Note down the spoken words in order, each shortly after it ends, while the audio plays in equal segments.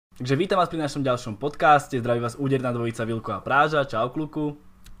Takže vítam vás pri našom ďalšom podcaste, zdraví vás úderná dvojica Vilko a Práža, čau kluku.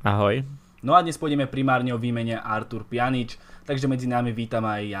 Ahoj. No a dnes pôjdeme primárne o výmene Artur Pjanić, takže medzi nami vítam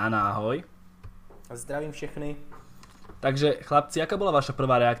aj Jana, ahoj. Zdravím všechny. Takže chlapci, aká bola vaša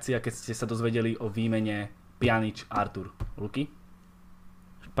prvá reakcia, keď ste sa dozvedeli o výmene Pjanić Artur? Luky?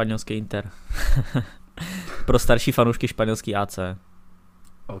 Španělský Inter. Pro starší fanoušky španělský AC.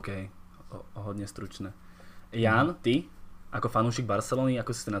 OK, hodne stručné. Jan, ty? Ako fanúšik Barcelony,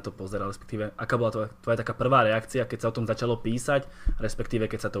 ako si sa na to pozeral, respektíve aká bola tvoja taká prvá reakcia, keď sa o tom začalo písať, respektíve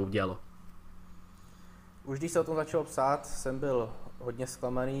keď sa to udialo? Už když se o tom začalo psát, jsem byl hodně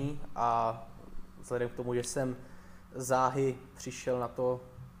zklamaný a vzhledem k tomu, že jsem záhy přišel na to,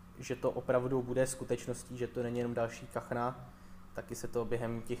 že to opravdu bude skutečností, že to není jenom další kachna, taky se to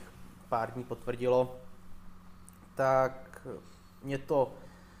během těch pár dní potvrdilo, tak mě to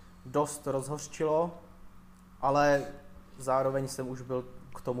dost rozhořčilo, ale zároveň jsem už byl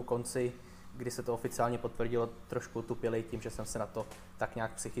k tomu konci, kdy se to oficiálně potvrdilo, trošku utupělej tím, že jsem se na to tak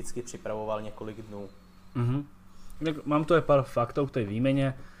nějak psychicky připravoval několik dnů. Tak mám tu aj pár faktov k tej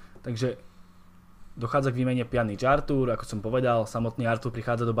výmene, takže dochádza k výmene Pjanić Artur, ako som povedal, samotný Artur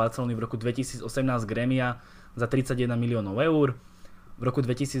prichádza do Barcelony v roku 2018 Gremia za 31 miliónov eur, v roku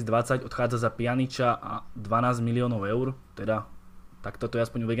 2020 odchádza za Pjanića a 12 miliónov eur, teda takto to je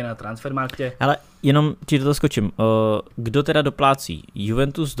aspoň uvedené na Transfermarkte. Ale jenom ti do toho skočím, kdo teda doplácí?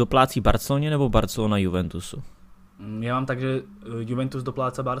 Juventus doplácí Barceloně nebo Barcelona Juventusu? Ja mám tak, že Juventus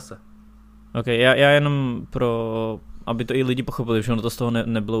dopláca Barse. Ok, já jenom aby to i lidi pochopili, že ono to z toho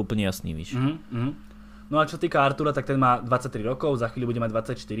nebylo úplně jasný, víš. No a čo týka Artura, tak ten má 23 rokov, za chvíľu bude mať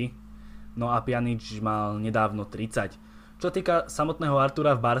 24. No a Pjanić mal nedávno 30. Čo týka samotného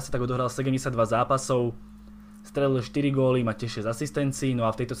Artura v Barse, tak odohral 72 zápasov, strelil 4 góly, má tiež 6 asistencií, no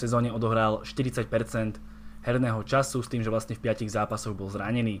a v tejto sezóne odohral 40% herného času s tým, že vlastne v 5 zápasoch bol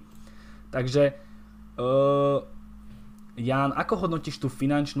zranený. Takže Jan, ako hodnotíš tú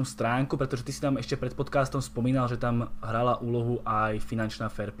finančnú stránku, pretože ty si tam ešte pred podcastom spomínal, že tam hrala úlohu aj finančná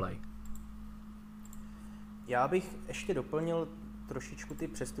fair play. Já bych ještě doplnil trošičku ty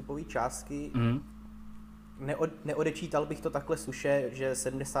přestupové částky. Neodečítal bych to takhle suše, že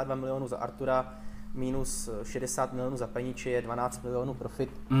 72 milionů za Artura minus 60 milionů za Pjaniče je 12 milionů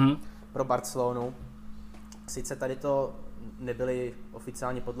profit pro Barcelonu. Sice tady to nebyly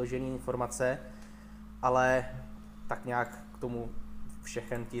oficiálně podložené informace, ale tak nějak k tomu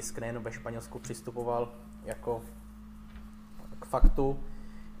všechen tisk nejen ve Španělsku přistupoval jako k faktu,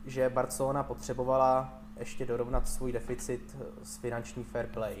 že Barcelona potřebovala ještě dorovnat svůj deficit s finanční fair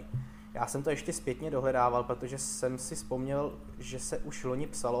play. Já jsem to ještě zpětně dohledával, protože jsem si vzpomněl, že se už loni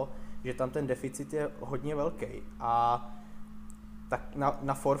psalo, že tam ten deficit je hodně velký. A tak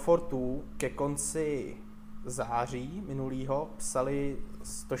na 442 ke konci září minulýho psali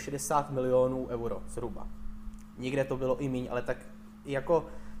 160 milionů euro zhruba. Nikde to bylo i míň, ale tak jako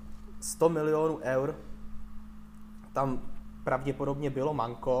 100 milionů eur tam pravděpodobně bylo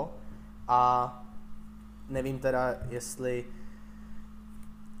manko a nevím teda, jestli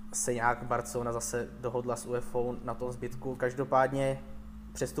se nějak Barcelona zase dohodla s UEFA na tom zbytku. Každopádně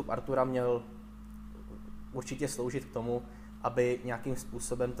přestup Artura měl určitě sloužit k tomu, aby nějakým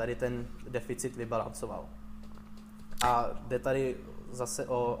způsobem tady ten deficit vybalancoval. A jde tady zase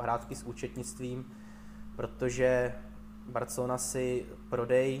o hrátky s účetnictvím, protože Barcelona si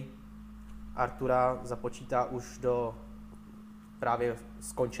prodej Artura započítá už do právě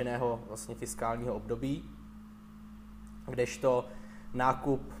skončeného vlastně fiskálního období, kdežto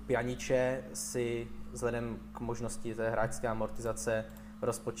nákup Pjaniče si vzhledem k možnosti té hráčské amortizace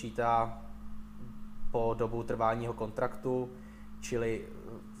rozpočítá po dobu trvání jeho čili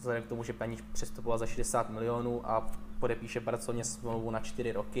vzhledem k tomu, že Pjanič přestupoval za 60 milionů a podepíše Barceloně smlouvu na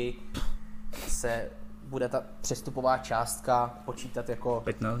 4 roky, se bude ta přestupová částka počítat jako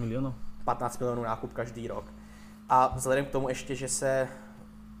 15 milionů nákup každý rok. A vzhledem k tomu ještě, že se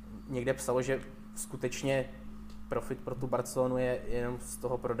někde psalo, že skutečně profit pro tu Barcelonu je jenom z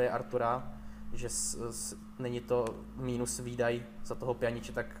toho prodeje Artura, že není to minus výdaj za toho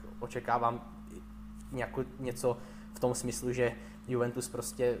Pjaniče, tak očekávám něco v tom smyslu, že Juventus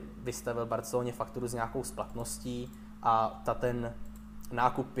prostě vystavil Barceloně fakturu s nějakou splatností a ten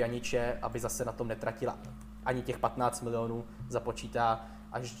nákup Pjaniče, aby zase na tom netratila ani těch 15 milionů, započítá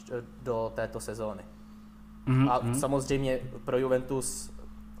až do této sezóny. A samozřejmě pro Juventus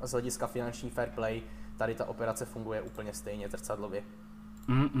z hlediska finanční fair play tady ta operace funguje úplně stejně zrcadlově.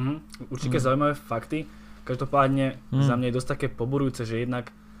 Určite zaujímavé fakty. Každopádne za mňa je dosť také poburujúce, že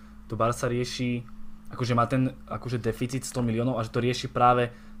jednak to Barca rieši, akože má ten akože deficit 100 miliónov a že to rieši práve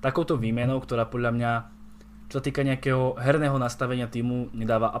takouto výmenou, ktorá podľa mňa čo sa týka nejakého herného nastavenia týmu,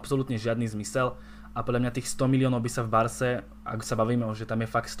 nedáva absolútne žiadny zmysel a podľa mňa tých 100 miliónov by sa v Barse, ak sa bavíme o, že tam je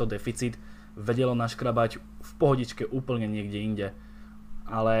fakt 100 deficit, vedelo naškrabať v pohodičke úplne niekde inde.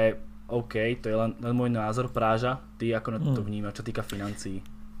 Ale OK, to je len môj názor. Práža, ty ako na to vnímáš, čo týka financií?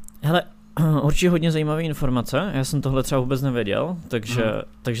 Hele, určitě hodně zajímavé informace, já jsem tohle třeba vůbec nevěděl,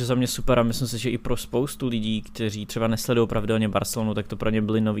 takže za mě super a myslím si, že i pro spoustu lidí, kteří třeba nesledují pravidelně Barcelonu, tak to pro ně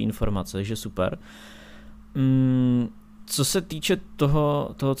byly nové informace, takže super. Co se týče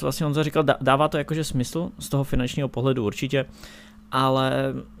toho, co vlastně Honza říkal, dává to jakože smysl z toho finančního pohledu určitě,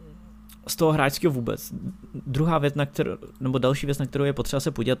 ale z toho hráčského vůbec. Druhá věc, nebo další věc, na kterou je potřeba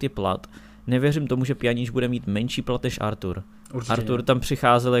se podívat, je plat. Nevěřím tomu, že Pjanic bude mít menší plat než Artur. Určitě Artur ne. tam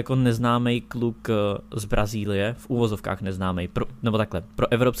přicházel jako neznámý kluk z Brazílie, v úvozovkách neznámý, nebo takhle,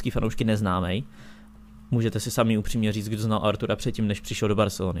 pro evropský fanoušky neznámý. Můžete si sami upřímně říct, kdo znal Artura předtím, než přišel do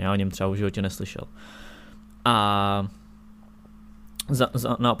Barcelony. Já o něm třeba v životě neslyšel. A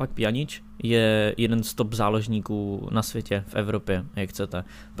naopak Pjanic je jeden z top záložníků na světě, v Evropě, jak chcete.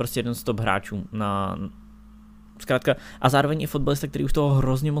 Prostě jeden z top hráčů zkrátka, a zároveň i fotbalista, který už toho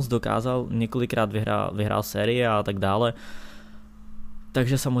hrozně moc dokázal, několikrát vyhrál série a tak dále.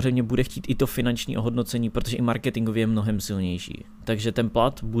 Takže samozřejmě bude chtít i to finanční ohodnocení, protože i marketingově je mnohem silnější. Takže ten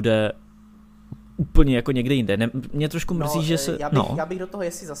plat bude úplně jako někde jinde. Mě trošku mrzí, že se... Já bych do toho,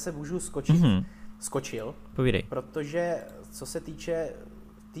 jestli zase můžu skočit, skočil. Povídej. Protože co se týče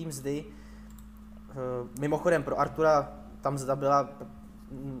té mzdy, mimochodem pro Artura tam mzda byla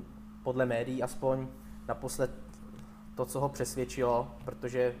podle médií aspoň naposled to, co ho přesvědčilo,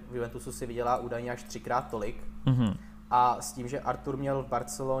 protože v Juventusu si vydělá údajně až 3x tolik. A s tím, že Artur měl v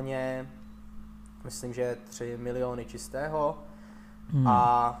Barceloně, myslím, že 3 miliony čistého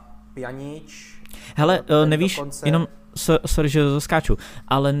a Pjanic... Hele, nevíš, dokonce... jenom, sorry, že to skáču,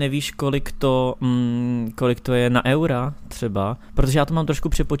 ale nevíš, kolik to je na eura třeba, protože já to mám trošku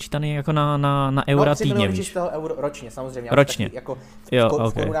přepočítaný jako na eura týdně, víš. 3 miliony čistého euro ročně, samozřejmě. Ročně. Taky, jako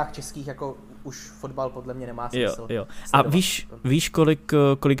v korunách českých jako už fotbal podle mě nemá smysl. Jo. A víš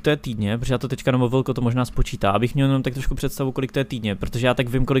kolik to je týdně, protože já to teďka nebo Vilko to možná spočítá, abych měl jenom tak trošku představu, kolik to je týdně, protože já tak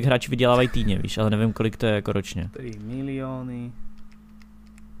vím, kolik hráči vydělávají týdně, víš, ale nevím, kolik to je jako ročně. 3 milióny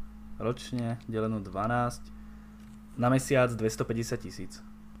ročne, deleno 12, na mesiac 250 000.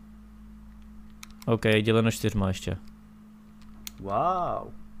 OK, děleno 4 ještě. Wow.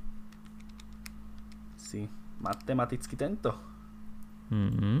 Si matematicky tento.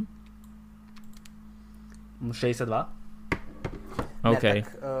 62? OK. Ne,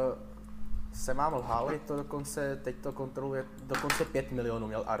 tak se mám lhal, je to dokonce, teď to kontroluje, dokonce 5 milionů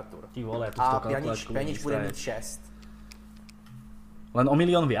měl Artur. Ty vole, a Pjanic bude mít 6. Len o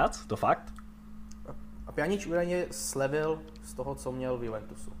milión viac? To fakt? A Pjanic údajně slevil z toho, co měl v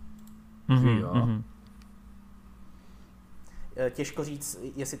Juventusu. Těžko říct,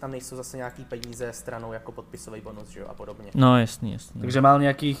 jestli tam nejsou zase nějaký peníze stranou jako podpisový bonus, že jo, a podobně. No jasný. Takže mal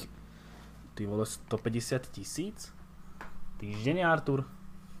nějakých, ty vole, 150 000 týždeň, Artur?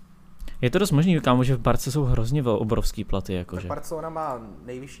 Je to dost možný, kámo, že v Barce jsou hrozně obrovský platy, jakože. Tak Barcelona má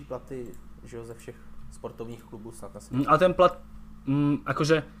nejvyšší platy, že jo, ze všech sportovních klubů snad na světě. A ten plat,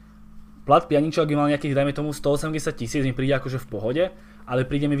 akože plat Pjaniča, ak by mal nejakých, dajme tomu 180 000, mi príde akože v pohode, ale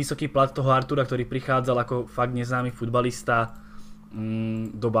príde mi vysoký plat toho Artura, ktorý prichádzal ako fakt neznámy futbalista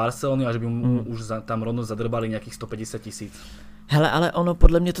do Barcelony a že by mu už tam rovno zadrbali nejakých 150 000. Hele, ale ono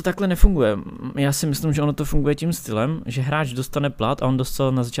podle mě to takhle nefunguje. Já si myslím, že ono to funguje tím stylem, že hráč dostane plat a on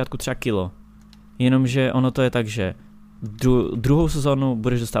dostal na začátku třeba kilo. Jenomže ono to je tak, že druhou sezónu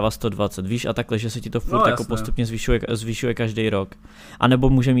budeš dostávat 120, víš, a takhle, že se ti to furt jako postupně zvyšuje každý rok. A nebo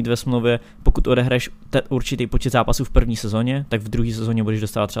může mít ve smlouvě, pokud odehraješ určitý počet zápasů v první sezóně, tak v druhé sezóně budeš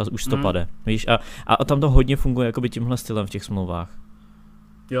dostávat třeba už 100, víš, a tam to hodně funguje jakoby tímhle stylem v těch smlouvách.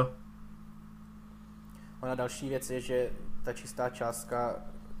 Jo. Ona další věc je, že ta čistá částka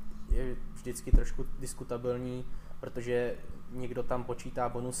je vždycky trošku diskutabilní, protože někdo tam počítá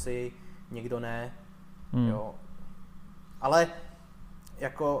bonusy, někdo ne, jo. Ale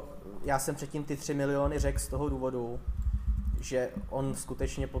jako já jsem předtím ty 3 miliony řekl z toho důvodu, že on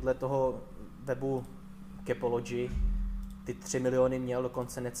skutečně podle toho webu Capology ty 3 miliony měl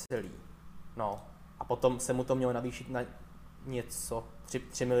dokonce necelý. No a potom se mu to mělo navýšit na něco,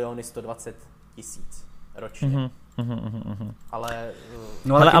 3 miliony 120 000 ročně. Ale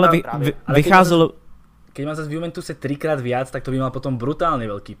no, vycházelo... Keď má zase v Juventuse 3x viac, tak to by mal potom brutálne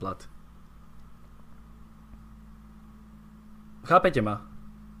veľký plat. Chápete ma?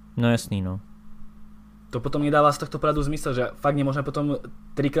 No jasný, no. To potom nedáva z tohto pohľadu zmysel, že fakt nemôžeme potom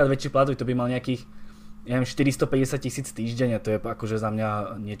 3x väčší plat, to by mal nejakých, ja neviem, 450 000 týždenne, to je akože za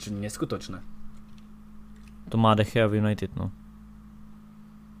mňa niečo neskutočné. To má De Gea v United, no.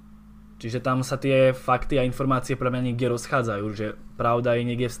 Čiže tam sa tie fakty a informácie podľa mňa niekde rozchádzajú, že pravda je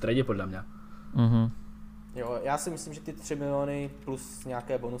niekde v strede podľa mňa. Jo, já si myslím, že ty 3 miliony plus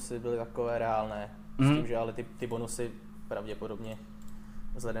nějaké bonusy byly takové reálné. S tím, že ale ty bonusy pravděpodobně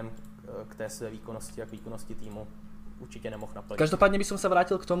vzhledem k té své výkonnosti a k výkonnosti týmu určitě nemohl naplnit. Každopádne by som sa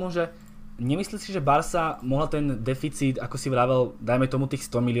vrátil k tomu, že nemyslíš si, že Barca mohla ten deficit, ako si vravel, dajme tomu tých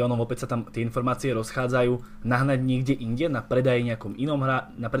 100 miliónov, opäť sa tam tie informácie rozchádzajú, nahnať niekde inde, na predaji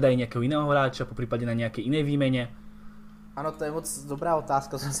nejakého iného hráča, poprípade na nejakej inej výmene? Ano, to je moc dobrá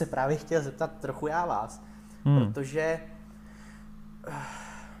otázka, jsem se právě chtěl zeptat trochu já vás. Protože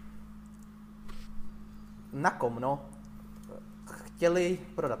na kom, no, chtěli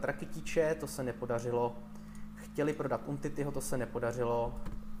prodat Rakitiče, to se nepodařilo, chtěli prodat Umtitiho, to se nepodařilo,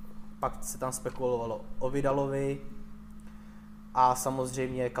 pak se tam spekulovalo o Vidalovi a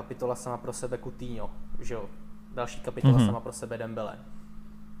samozřejmě kapitola sama pro sebe Coutinho, že jo, další kapitola sama pro sebe Dembele.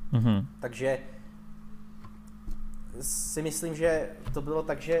 Takže si myslím, že to bylo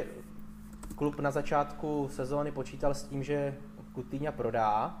tak, že klub na začátku sezóny počítal s tím, že Coutinha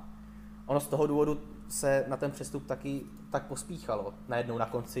prodá. Ono z toho důvodu se na ten přestup taky tak pospíchalo. Najednou na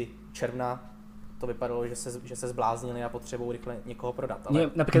konci června to vypadalo, že se zbláznili a potřebují rychle někoho prodat.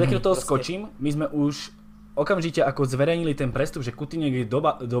 Ale napríklad, keď do toho skočím, my sme už okamžite ako zverejnili ten prestup, že Coutinho ide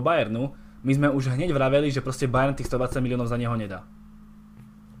do Bayernu, my sme už hneď vraveli, že proste Bayern tých 120 miliónov za neho nedá.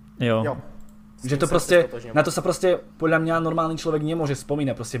 Jo. Že to proste, na to sa proste podľa mňa normálny človek nemôže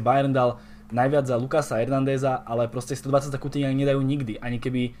spomínať. Proste Bayern dal najviac za Lucasa Hernandeza, ale proste 120 za Coutinha nedajú nikdy. Ani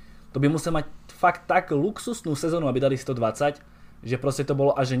keby, to by musel mať fakt tak luxusnú sezónu, aby dali 120, že proste to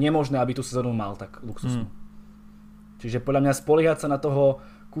bolo až nemožné, aby tú sezónu mal tak luxusnú. Čiže podľa mňa spoliehať sa na toho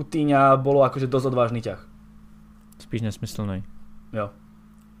Coutinha bolo akože dosť odvážny ťah. Spíš nesmyslný. Jo.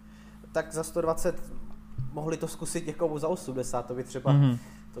 Tak za 120 mohli to zkusit někomu za 80, to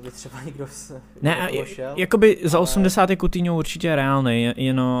by třeba někdo šel. Jakoby za 80 je Coutinho určitě reálný,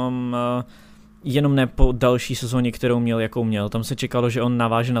 jenom ne po další sezóně, kterou měl, jakou měl. Tam se čekalo, že on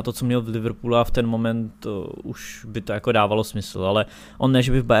naváže na to, co měl v Liverpoolu a v ten moment už by to jako dávalo smysl, ale on ne,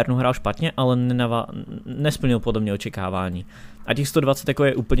 že by v Bayernu hrál špatně, ale nesplnil podle mě očekávání. A těch 120 jako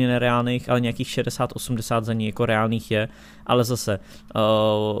je úplně nereálných, ale nějakých 60-80 za ní jako reálných je, ale zase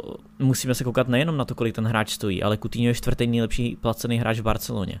musíme se koukat nejenom na to, kolik ten hráč stojí, ale Coutinho je čtvrtý nejlepší placený hráč v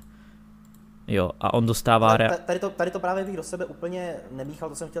Barceloně. Jo, a on dostává... Tady to právě bych do sebe úplně nemíchal,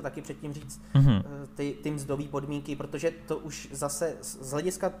 to jsem chtěl taky předtím říct, ty mzdové podmínky, protože to už zase z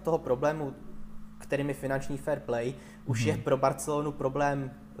hlediska toho problému, kterým je finanční fair play, už je pro Barcelonu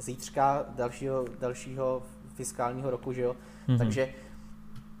problém zítřka, dalšího fiskálního roku, že jo? Takže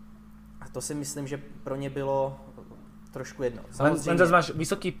to si myslím, že pro ně bylo trošku jedno. Len zase máš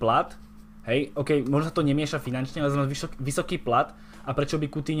vysoký plat, hej, ok, možno sa to nemieša finančne, ale zase máš vysoký plat a prečo by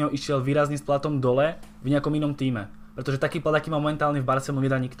Coutinho išiel výrazne s platom dole v nejakom inom týme? Pretože taký plat, aký má momentálne v Barcelone,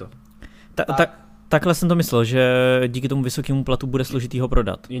 nedá nikto. Takhle jsem to myslel, že díky tomu vysokému platu bude složitý ho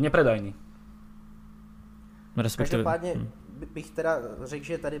prodat. Je nepredajný. Každopádně bych teda řekl,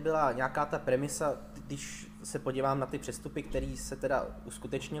 že tady byla nějaká ta premisa, když se podívám na ty přestupy, které se teda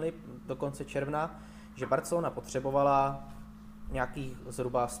uskutečnily do konce června, že Barcelona potřebovala nějakých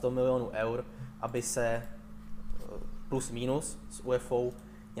zhruba 100 milionů eur, aby se plus minus s UEFou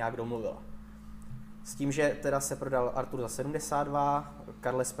nějak domluvila. S tím, že teda se prodal Artur za 72,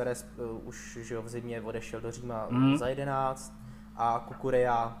 Carles Perez už že v zimě odešel do Říma za 11 a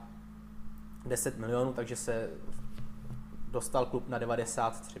Cucurella 10 milionů, takže se dostal klub na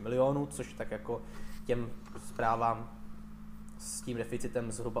 93 milionů, což tak jako těm zprávám s tím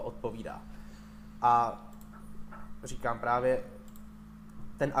deficitem zhruba odpovídá. A říkám právě,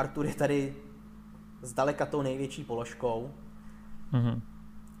 ten Artur je tady zdaleka tou největší položkou.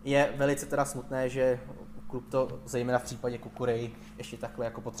 Je velice teda smutné, že klub to, zejména v případě Cucurelly, ještě takhle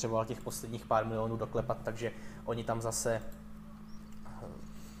jako potřeboval těch posledních pár milionů doklepat, takže oni tam zase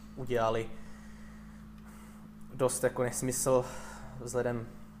udělali dost jako nesmysl vzhledem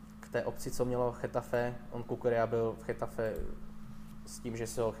k té opci, co mělo Getafe. On Cucurella byl v Getafe s tím, že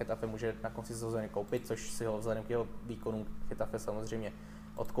si ho Getafe může na konci sezóny koupit, což si ho vzhledem k jeho výkonu Getafe samozřejmě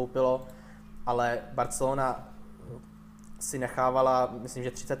odkoupilo, ale Barcelona si nechávala, myslím, že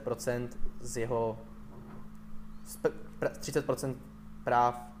 30% z jeho 30%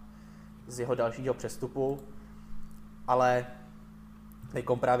 práv z jeho dalšího přestupu, ale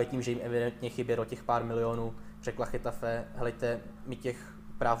teďkom právě tím, že jim evidentně chybělo těch pár milionů, řekla Getafe, helejte, my těch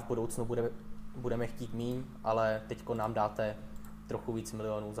práv v budoucnu budeme chtít míň, ale teďko nám dáte trochu víc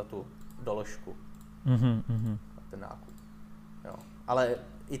milionů za tu doložku. Na ten nákup. Jo. Ale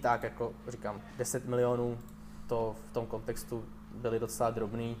i tak, jako říkám, 10 milionů v tom kontextu byly docela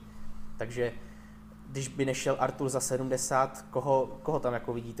drobný, takže když by nešel Artur za 70, koho tam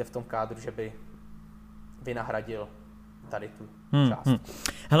jako vidíte v tom kádru, že by vynahradil tady tu částku?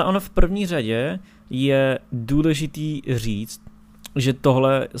 Hele, ono v první řadě je důležitý říct, že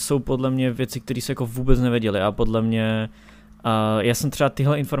tohle jsou podle mě věci, které se jako vůbec nevěděly a podle mě já jsem třeba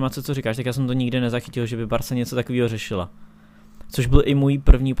tyhle informace, co říkáš, tak já jsem to nikdy nezachytil, že by Barca něco takového řešila. Což byl i můj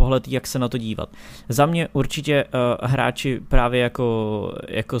první pohled, jak se na to dívat. Za mě určitě hráči právě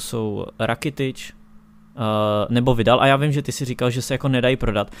jako jsou Rakitic nebo Vidal, a já vím, že ty si říkal, že se jako nedají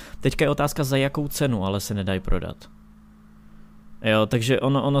prodat. Teďka je otázka, za jakou cenu, ale se nedají prodat. Jo, takže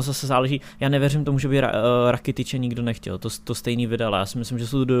ono zase záleží, já nevěřím tomu, že by Rakitiče nikdo nechtěl, to stejný Vidal, já si myslím, že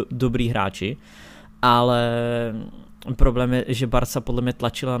jsou dobrý hráči, ale problém je, že Barca podle mě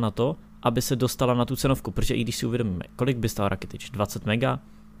tlačila na to, aby se dostala na tu cenovku, protože i když si uvědomíme, kolik by stál Rakitic, 20 mega,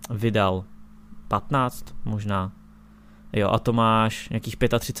 Vidal 15 možná, jo, a to máš nějakých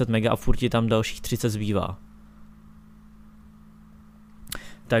 35 mega a furt ti tam dalších 30 zbývá.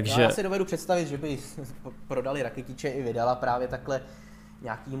 Takže... Já si dovedu představit, že by prodali Rakitiče i Vidala právě takhle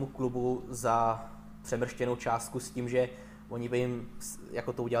nějakému klubu za přemrštěnou částku s tím, že oni by jim,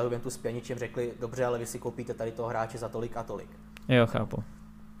 jako to udělali Juventus s Pjaničem, řekli, dobře, ale vy si koupíte tady toho hráče za tolik a tolik. Jo, chápu.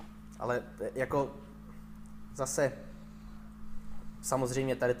 Ale jako zase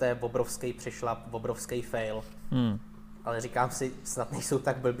samozřejmě tady to je obrovský přešlap, obrovský fail. Ale říkám si, snad nejsou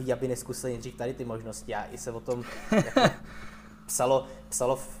tak blbí, aby neskusili nejdřív tady ty možnosti. Já i se o tom jako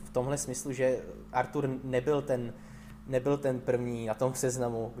psalo v tomhle smyslu, že Artur nebyl ten první na tom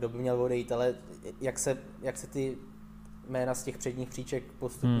seznamu, kdo by měl odejít, ale jak se ty jména z těch předních příček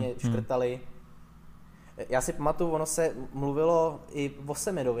postupně škrtaly. Já si pamatuju, ono se mluvilo i o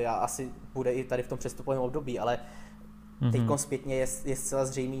Semedovi a asi bude i tady v tom přestupovém období, ale teďkom zpětně je zcela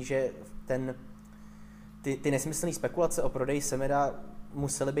zřejmý, že ty nesmyslné spekulace o prodeji Semeda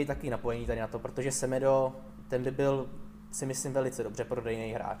musely být taky napojení tady na to, protože Semedo, ten by byl, si myslím, velice dobře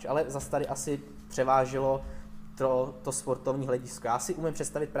prodejný hráč, ale zase tady asi převážilo to sportovní hledisko. Já si umím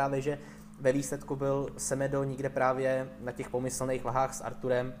představit právě, že ve výsledku byl Semedo nikde právě na těch pomyslných lahách s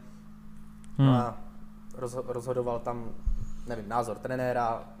Arturem a rozhodoval tam, nevím, názor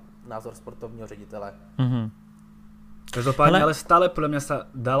trenéra, názor sportovního ředitele. Každopádne, ale stále podľa mňa sa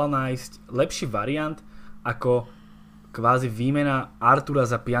dala nájsť lepší variant ako kvázi výmena Artura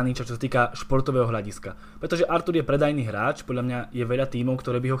za Pjaniča, čo sa týka športového hľadiska. Pretože Artur je predajný hráč, podľa mňa je veľa tímov,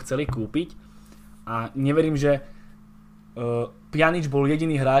 ktoré by ho chceli kúpiť a neverím, že Pjanič bol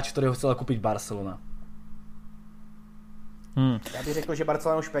jediný hráč, ktorého chcela kúpiť Barcelona. Já bych řekl, že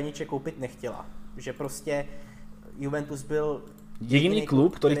Barcelona už Pjaniče koupit nechtěla. Že prostě Juventus byl jediný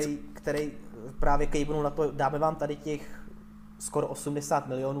klub, který právě kejbnul na to, dáme vám tady těch skoro 80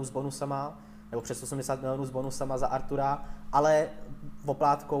 milionů s bonusama, nebo přes 80 milionů s bonusama za Artura, ale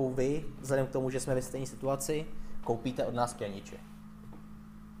oplátkou vy, vzhledem k tomu, že jsme ve stejné situaci, koupíte od nás Pjaniče.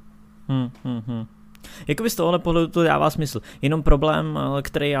 Jakoby z tohohle pohledu to dává smysl. Jenom problém,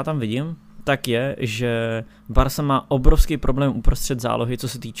 který já tam vidím, tak je, že Barca má obrovský problém uprostřed zálohy, co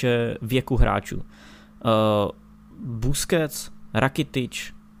se týče věku hráčů. Busquets,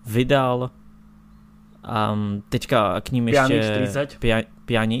 Rakitic, Vidal, teďka k ním ještě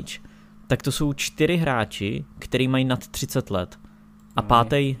Pjanič, tak to jsou 4 hráči, který mají nad 30 let. A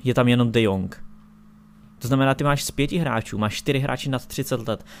pátý je tam jenom De Jong. To znamená, ty máš z 5 hráčů, máš 4 hráči nad 30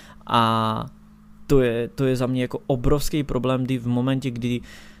 let. A to je za mě jako obrovský problém, kdy v momentě, kdy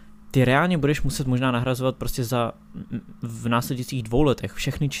ty reálně budeš muset možná nahrazovat prostě v následujících 2 letech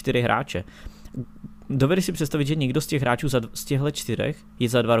všechny 4 hráče. Dovedeš si představit, že někdo z těch hráčů z těchto 4 je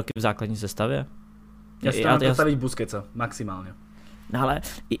za 2 roky v základní sestavě? Já si tam představit Busquetsa, maximálně. Ale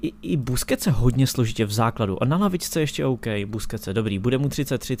i Busquets je hodně složitě v základu a na lavičce ještě OK, Busquets je dobrý, bude mu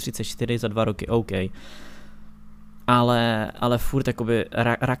 33, 34 za 2 roky, OK. Ale furt jakoby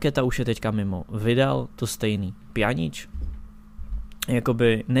Raketa už je teďka mimo, Vidal to stejný, Pjanič,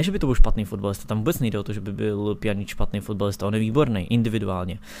 jakoby, ne, že by to byl špatný fotbalista, tam vůbec nejde o to, že by byl Pjanič špatný fotbalista, on je výborný,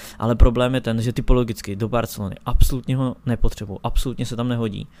 individuálně, ale problém je ten, že typologicky do Barcelony absolutně ho nepotřebují, absolutně se tam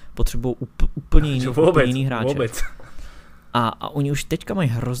nehodí, potřebují úplně jiný hráče. Vůbec. A oni už teďka mají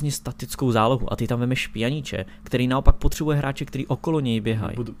hrozně statickou zálohu a ty tam vemeš Pjaniče, který naopak potřebuje hráče, který okolo něj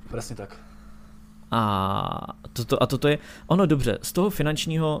běhají. Přesně tak. A toto je, ono dobře, z toho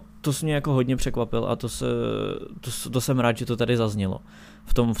finančního, to se mě jako hodně překvapil a to jsem rád, že to tady zaznělo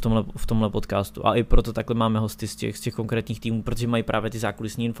v tomhle podcastu a i proto takhle máme hosty z těch konkrétních týmů, protože mají právě ty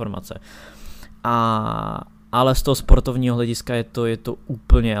zákulisní informace. Ale z toho sportovního hlediska je to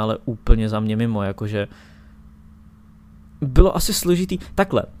úplně, ale úplně za mě mimo, jakože bylo asi složitý.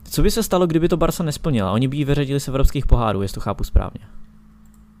 Takhle, co by se stalo, kdyby to Barca nesplnila? Oni by ji vyřadili z evropských pohárů, jestli to chápu správně.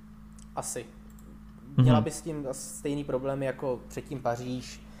 Asi. Měla by s tím stejný problémy jako předtím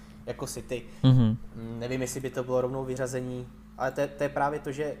Paříž, jako City. Nevím, jestli by to bylo rovnou vyřazení, ale to je právě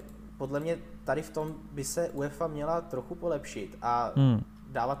to, že podle mě tady v tom by se UEFA měla trochu polepšit a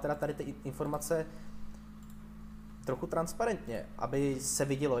dávat teda tady ty informace trochu transparentně, aby se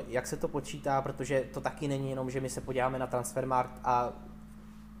vidělo, jak se to počítá, protože to taky není jenom, že my se podíváme na Transfermarkt a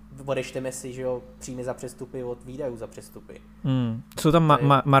odečteme si, že jo, příjmy za přestupy od výdajů za přestupy. Jsou tam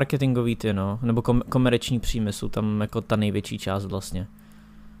marketingový ty, no, nebo komerční příjmy, jsou tam jako ta největší část vlastně.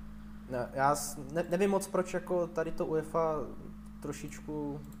 No, já nevím moc, proč jako tady to UEFA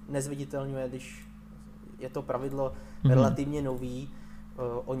trošičku nezviditelňuje, když je to pravidlo relativně nový,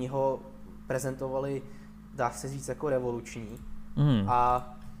 oni ho prezentovali, dá se říct, jako revoluční. A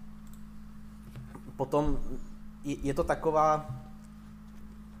potom je to taková,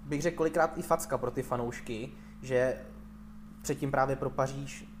 bych řekl, kolikrát i facka pro ty fanoušky, že předtím právě pro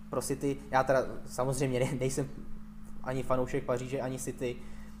Paříž, pro City, já teda samozřejmě nejsem ani fanoušek Paříže, ani City,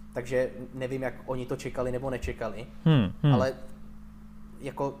 takže nevím, jak oni to čekali nebo nečekali, ale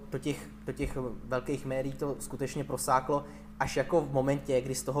jako do těch velkých médií to skutečně prosáklo až jako v momentě,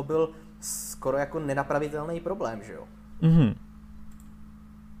 kdy z toho byl skoro jako nenapravitelný problém, že jo?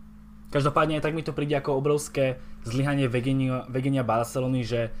 Každopádne tak mi to príde ako obrovské zlyhanie vedenia Barcelony,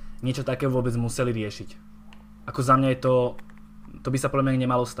 že niečo také vôbec museli riešiť. Ako za mňa je to by sa podľa mňa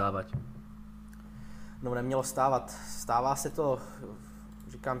nemalo stávať. No nemělo stávat. Stává se to,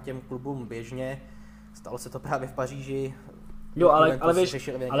 říkám, těm klubům běžně. Stalo se to právě v Paříži. Jo, ale vieš,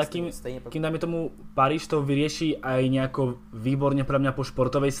 ale kým dáme tomu Paríž to vyrieši aj nejako výborne pre mňa po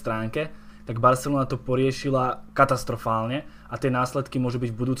športovej stránke, tak Barcelona to poriešila katastrofálne a tie následky môžu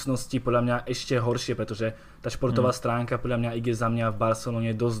byť v budúcnosti podľa mňa ešte horšie, pretože tá športová stránka podľa mňa ide za mňa v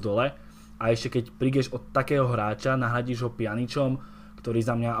Barcelone dosť dole a ešte keď prídeš od takého hráča, nahradíš ho Pjaničom, ktorý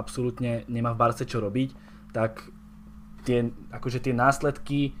za mňa absolútne nemá v Barce čo robiť, tak tie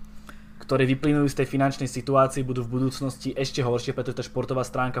následky, ktoré vyplynujú z tej finančnej situácii, budú v budúcnosti ešte horšie, pretože tá športová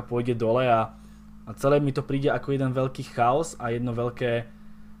stránka pôjde dole a celé mi to príde ako jeden veľký chaos a jedno veľké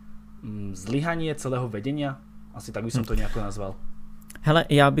zlyhanie celého vedenia. Asi tak by som to nejako nazval. Hele,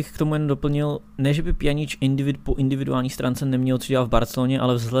 já bych k tomu jen doplnil, ne že by Pjanič po individuální stránce neměl co dělat v Barceloně,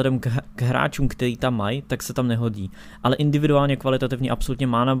 ale vzhledem k hráčům, který tam mají, tak se tam nehodí. Ale individuálně kvalitativně absolutně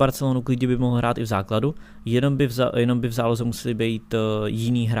má na Barcelonu, klidně by mohl hrát i v základu, jenom by v záloze museli být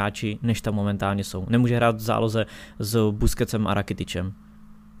jiní hráči, než tam momentálně jsou. Nemůže hrát v záloze s Busquetsem a Rakitičem.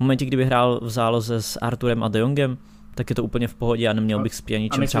 V momentě, kdyby hrál v záloze s Arturem a De Jongem, tak je to úplně v pohodě a neměl bych s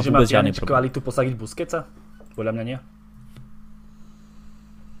Pjaničem třeba vůbec žádný problém. A myslíš, že má kvalitu posadiť Busquetsa? Podľa mňa nie.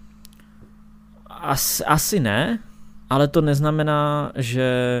 Asi ne, ale to neznamená,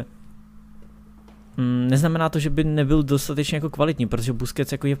 že že by nebyl dostatečně jako kvalitní, protože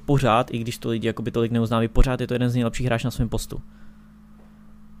Busquets jako je pořád, i když to lidi jakoby tolik neuznávají, pořád je to jeden z nejlepších hráčů na svém postu.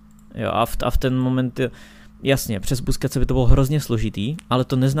 Jo, a v ten moment, jasně, přes Busquetse by to bylo hrozně složitý, ale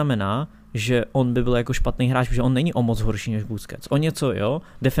to neznamená, že on by byl jako špatný hráč, protože on není o moc horší než Busquets. O něco, jo,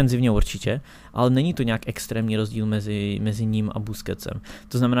 defenzivně určitě, ale není to nějak extrémní rozdíl mezi ním a Busquetsem.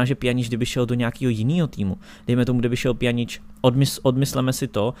 To znamená, že Pjanič, kdyby šel do nějakého jiného týmu, dejme tomu, kdyby šel Pjanič, odmysleme si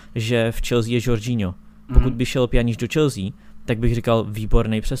to, že v Chelsea je Jorginho. Pokud by šel Pjanič do Chelsea, tak bych říkal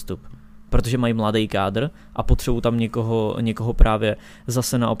výborný přestup. Protože mají mladý kádr a potřebují tam někoho právě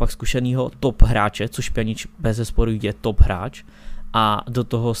zase naopak zkušenýho top hráče, což Pjanič bezesporu je top hráč, a do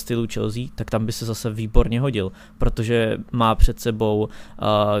toho stylu Chelsea, tak tam by se zase výborně hodil, protože má před sebou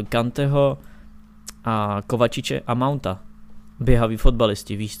Kanteho a Kovačiče a Mounta. Běhaví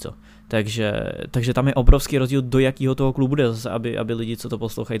fotbalisti, víš co. Takže tam je obrovský rozdíl, do jakého toho klubu jde, zase, aby lidi, co to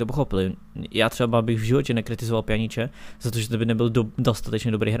poslouchají, to pochopili. Já třeba bych v životě nekritizoval Pjaniče, za to, že to by nebyl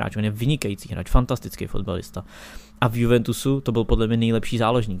dostatečně dobrý hráč. On je vynikající hráč, fantastický fotbalista. A v Juventusu to byl podle mě nejlepší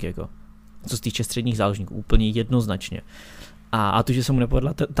záložník, jako. Co se týče středních záložníků, úplně jednoznačně. A to, že se mu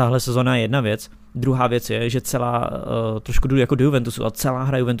nepovedla tahle sezona, je jedna věc. Druhá věc je, že trošku jdu jako do Juventusu a celá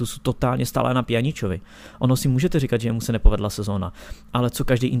hra Juventusu totálně stála na Pjaničovi. Ono si můžete říkat, že mu se nepovedla sezona, ale co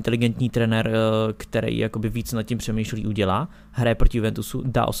každý inteligentní trenér, který jakoby víc nad tím přemýšlí, udělá, hraje proti Juventusu,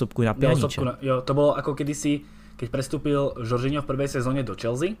 dá osobku na Pjaniče. Jo, to bolo ako kedysi, keď prestúpil Jorginho v prvej sezóne do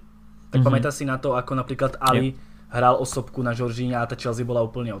Chelsea, tak pamätáš si na to, ako napríklad Ali hral osobku na Jorginha a tá Chelsea bola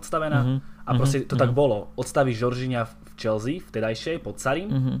úplne odstavená. A proste to tak bolo. Odstavíš Jorginha v Chelsea, vtedajšej, pod Sarim,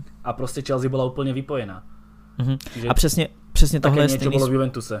 a proste Chelsea bola úplne vypojená. A přesně tohle je niečo bolo v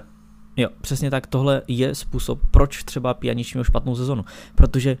Juventuse. Jo, přesně tak, tohle je způsob, proč třeba Pjanič měl špatnou sezonu.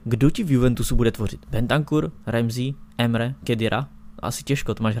 Protože kdo ti v Juventusu bude tvořit? Bentancur, Ramsey, Emre, Khedira? Asi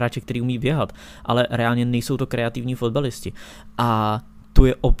těžko, to máš hráče, který umí běhat, ale reálně nejsou to kreativní fotbalisti. A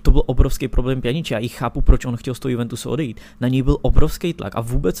to byl obrovský problém Pjaniče. Já i chápu, proč on chtěl z toho Juventusu odejít. Na něj byl obrovský tlak a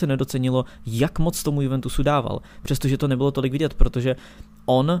vůbec se nedocenilo, jak moc tomu Juventusu dával. Přestože to nebylo tolik vidět, protože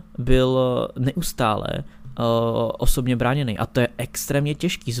on byl neustále osobně bráněný a to je extrémně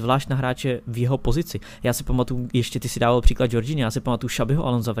těžký, zvlášť na hráče v jeho pozici. Já si pamatuju, ještě ty si dával příklad Jorginho, já si pamatuju Xabiho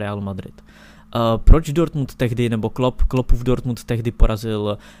Alonza v Realu Madrid. Proč Dortmund tehdy, nebo Kloppův Dortmund tehdy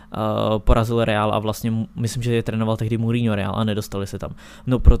porazil Real a vlastně myslím, že je trénoval tehdy Mourinho Real a nedostali se tam.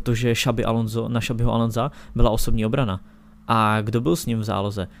 No protože na Xabiho Alonza byla osobní obrana. A kdo byl s ním v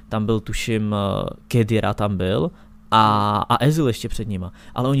záloze? Tam byl tuším Khedira tam byl a Özil ještě před nima.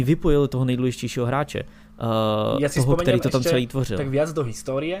 Ale oni vypojili toho nejdůležitějšího hráče. Toho, který to tam celý tvořil. Tak viac do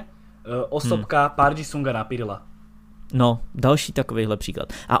histórie. Osobka Parji Sunga Napirila. No, další takovýhle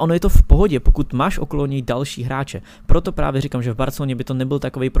příklad. A ono je to v pohodě, pokud máš okolo něj další hráče. Proto právě říkám, že v Barceloně by to nebyl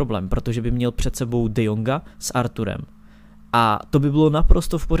takový problém, protože by měl před sebou De Jonga s Arturem. A to by bylo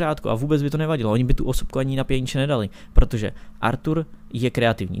naprosto v pořádku a vůbec by to nevadilo. Oni by tu osobku ani na Pjaniče nedali, protože Artur je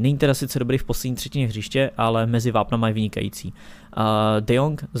kreativní. Není teda sice dobrý v poslední třetině hřiště, ale mezi vápnama je vynikající. De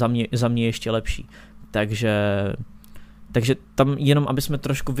Jong za mě ještě lepší. Takže tam jenom, aby jsme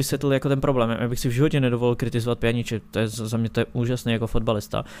trošku vysvětlili jako ten problém. Já bych si v životě nedovolil kritizovat Pjaniče, za mě to je úžasný jako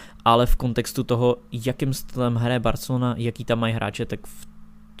fotbalista, ale v kontextu toho, jakým stylem hraje Barcelona, jaký tam mají hráče, tak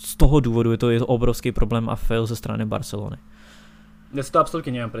z toho důvodu je to obrovský problém a fail ze strany Barcelony. Ja si to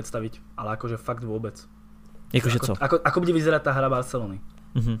absolútne neviem predstaviť, ale akože fakt vôbec. Jakože co? Ako bude vyzerať tá hra Barcelony?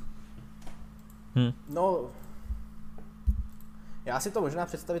 No, já si to možná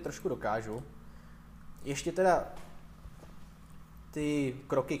představit trošku dokážu. Ještě teda ty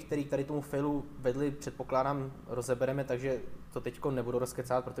kroky, které tady tomu failu vedly, předpokládám, rozebereme, takže to teďko nebudu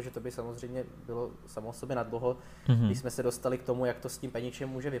rozkecát, protože to by samozřejmě bylo samo o sobě nadlouho, když jsme se dostali k tomu, jak to s tím Pjaničem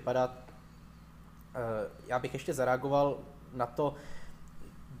může vypadat. Já bych ještě zareagoval na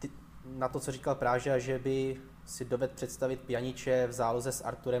to, co říkal Práža, že by si dovedl představit Pjaniče v záloze s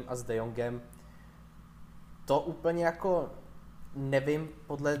Arturem a s De Jongem. To úplně jako nevím,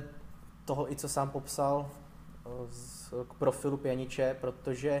 podle toho i co sám popsal k profilu Pjaniče,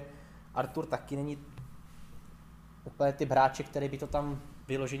 protože Artur taky není úplně typ hráče, který by to tam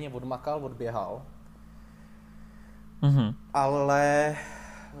vyloženě odmakal, odběhal. Ale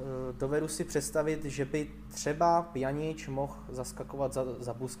dovedu si představit, že by třeba Pjanič mohl zaskakovat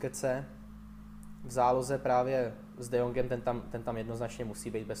za Busquetse v záloze právě s De Jongem, ten tam jednoznačně musí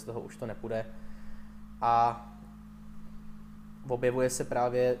být, bez toho už to nepůjde. A objevuje se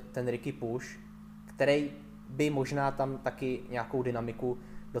právě ten Riqui Puig, který by možná tam taky nějakou dynamiku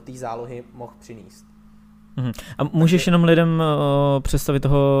do té zálohy mohl přinést. A můžeš jenom lidem představit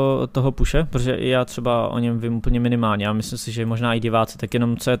toho Puše? Protože já třeba o něm vím úplně minimálně a myslím si, že možná i diváci, tak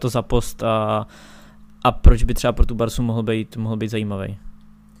jenom co je to za post a proč by třeba pro tu Barsu mohl být zajímavý?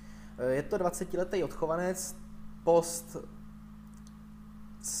 Je to 20letý odchovanec, post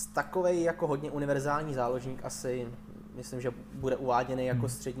takovej jako hodně univerzální záložník asi, myslím, že bude uváděný jako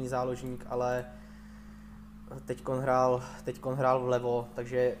střední záložník, ale teďkon hrál vlevo,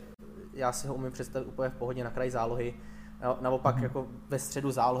 takže já si ho umím představit úplně v pohodě na kraji zálohy. Naopak jako ve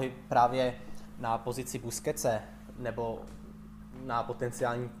středu zálohy právě na pozici Busquetse nebo na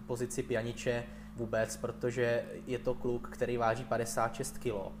potenciální pozici Pjaniče vůbec, protože je to kluk, který váží 56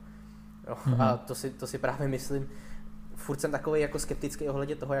 kg. A to si právě myslím, furt jsem takový jako skeptický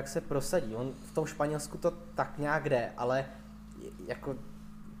ohledně toho, jak se prosadí. On v tom Španělsku to tak nějak jde, ale jako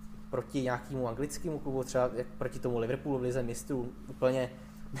proti nějakému anglickému klubu, třeba jak proti tomu Liverpoolu v lize mistrů, úplně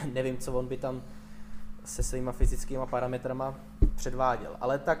nevím, co on by tam se svýma fyzickýma parametrama předváděl.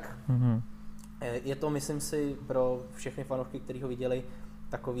 Ale tak je to, myslím si, pro všechny fanoušky, kteří ho viděli,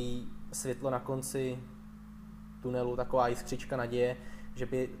 takový světlo na konci tunelu, taková jiskřička naděje, že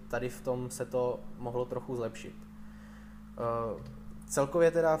by tady v tom se to mohlo trochu zlepšit.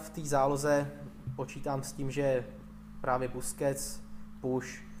 Celkově teda v té záloze počítám s tím, že právě Busquets,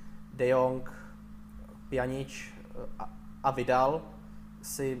 Puig, De Jong, Pjanič a Vidal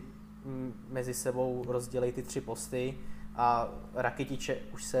si mezi sebou rozdělej ty 3 posty a Rakitiče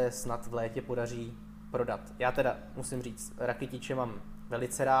už se snad v létě podaří prodat. Já teda musím říct, Rakitiče mám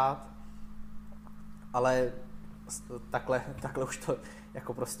velice rád, ale takhle už to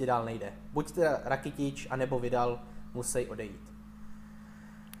jako prostě dál nejde. Buď teda Rakitič, anebo Vidal musí odejít.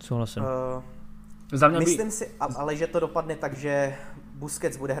 Souhlasím. Myslím si, ale že to dopadne tak, že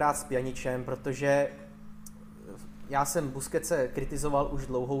Busquets bude hrát s Pjaničem, protože já jsem Busquetse kritizoval už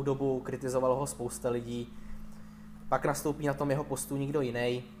dlouhou dobu, kritizoval ho spousta lidí, pak nastoupí na tom jeho postu nikdo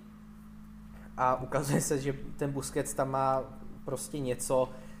jiný a ukazuje se, že ten Busquets tam má prostě něco,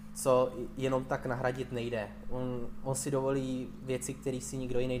 co jenom tak nahradit nejde. On si dovolí věci, které si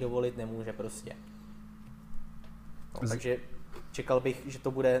nikdo jiný dovolit nemůže prostě. No, takže čekal bych, že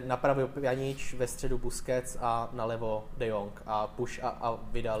to bude napravo Pjanic, ve středu Busquets a nalevo De Jong a Puš a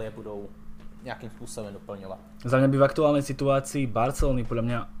Vidal je budou nějakým způsobem doplňovat. Za mňa by v aktuálnej situácii Barcelony podľa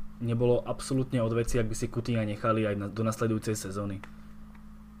mňa nebolo absolútne od veci, ak by si Coutinha nechali aj do nasledujúcej sezóny.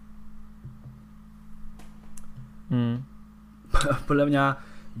 Podľa mňa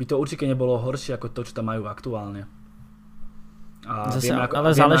by to určite nebolo horšie ako to, čo tam majú aktuálne. A vieme,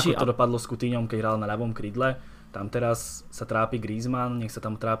 ako to dopadlo s Coutinhom, keď hral na ľavom krídle. Tam teraz sa trápi Griezmann, nech sa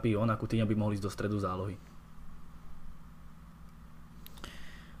tam trápi on a Coutinho by mohli ísť do stredu zálohy.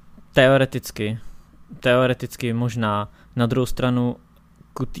 Teoreticky možná. Na druhou stranu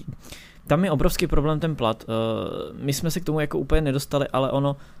tam je obrovský problém ten plat. My jsme se k tomu jako úplně nedostali, ale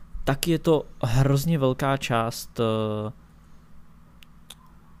ono taky je to hrozně velká část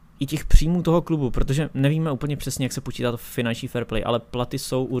i těch příjmů toho klubu, protože nevíme úplně přesně, jak se počítá to finanční fair play, ale platy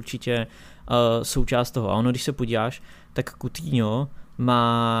jsou určitě součást toho. A ono, když se podíváš, tak Coutinho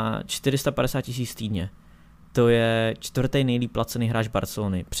má 450 000 týdně. To je čtvrtý nejlíp placený hráč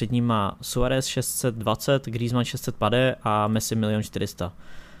Barcelony. Před ním má Suarez 620, Griezmann 650 a Messi 1 400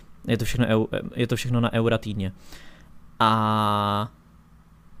 000. Je to všechno na eura týdně. A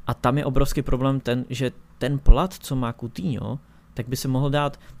tam je obrovský problém ten, že ten plat, co má Coutinho, tak by se mohl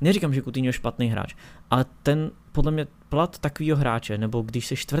dát, neříkám, že Coutinho je špatný hráč, ale ten podle mě plat takovýho hráče, nebo když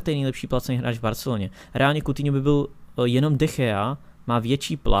se čtvrtý nejlepší placený hráč v Barceloně, reálně Coutinho by byl jenom De Gea, má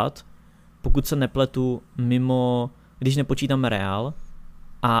větší plat, pokud se nepletu mimo, když nepočítáme Real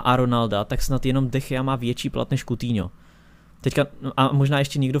a Ronalda, tak snad jenom De Gea má větší plat než Coutinho. Teďka, a možná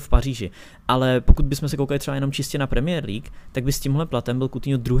ještě někdo v Paříži, ale pokud bychom se koukali třeba jenom čistě na Premier League, tak by s tímhle platem byl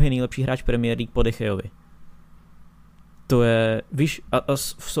Coutinho druhý nejlepší hráč Premier League po De Geovi. To je, víš, a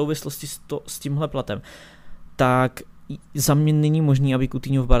v souvislosti s tímhle platem, tak za mě není možný, aby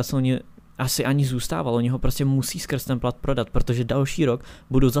Coutinho v Barceloně asi ani zůstával, oni ho prostě musí skrz ten plat prodat, protože další rok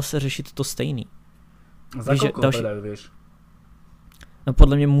budou zase řešit to stejný. Za koľko ho predajú, vieš? No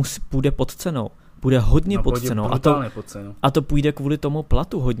podle mě půjde pod cenou. Bude hodně pod cenou. A to půjde kvůli tomu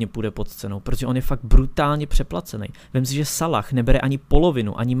platu hodně půjde pod cenou, protože on je fakt brutálně přeplacený. Vem si, že Salah nebere ani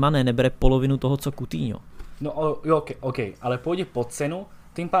polovinu, ani Mané nebere polovinu toho, co Coutinho. No OK, ale pôjde pod cenu,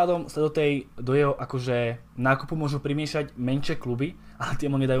 tým pádom sa do jeho akože nákupu môžu primiešať menšie kluby, ale tie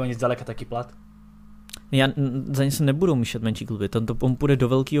mu nedajú ani zďaleka taký plat. Za ně se nebudou míšet menší kluby, on půjde do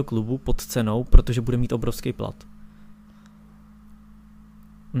velkého klubu pod cenou, protože bude mít obrovský plat.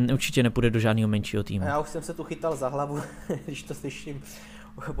 Určitě nepůjde do žádného menšího týmu. Já už jsem se tu chytal za hlavu, když to slyším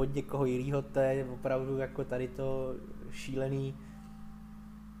od někoho jinýho, to je opravdu jako tady to šílený.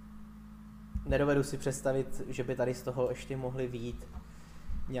 Nedovedu si představit, že by tady z toho ještě mohli vyjít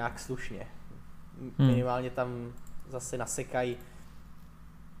nějak slušně. Minimálně tam zase nasekají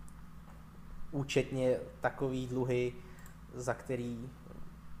účetně takový dluhy, za který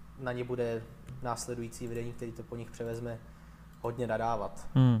na ně bude následující vedení, který to po nich převezme, hodně nadávat.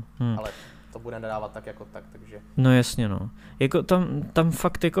 Ale to bude nadávat tak jako tak, takže... No jasně, no. Jako tam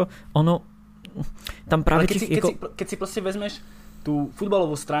fakt jako ono... Tam právě keď si proste vezmeš tú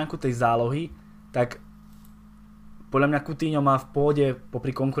futbalovú stránku tej zálohy, tak podľa mňa Coutinho má v pohode,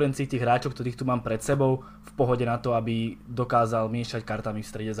 popri konkurencii tých hráčov, ktorých tu mám pred sebou, v pohode na to, aby dokázal miešať kartami v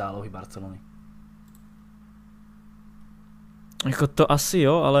strede zálohy Barcelony. Jako to asi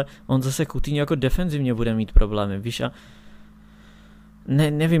jo, ale on zase Coutinho jako defenzivně bude mít problémy, víš, a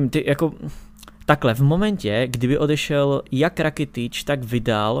nevím, ty jako takhle, v momentě, kdyby odešel jak Rakitic, tak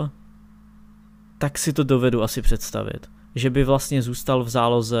Vidal, tak si to dovedu asi představit. Že by vlastně zůstal v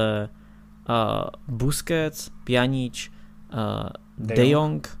záloze Busquets, Pjanic, De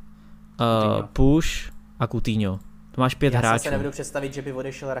Jong, Puš a Coutinho. To máš 5 hráčů. Já se nebudu představit, že by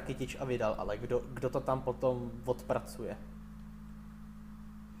odešel Rakitic a Vidal, ale kdo to tam potom odpracuje?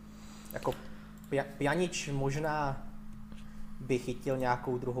 Jako Pjanic možná by chytil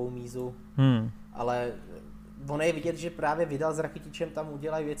nějakou druhou mízu, ale ono je vidět, že právě Vidal s Rakiticem tam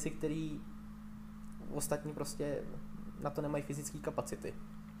udělají věci, které ostatní prostě na to nemají fyzické kapacity.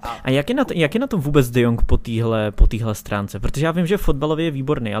 A jak je na tom vůbec De Jong po téhle stránce? Protože já vím, že fotbalově je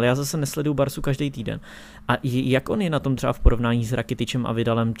výborný, ale já zase nesleduju Barsu každý týden. A jak on je na tom třeba v porovnání s Rakiticem a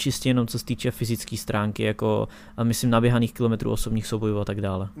Vidalem, čistě jenom co se týče fyzické stránky, jako myslím naběhaných kilometrů, osobních soubojů a tak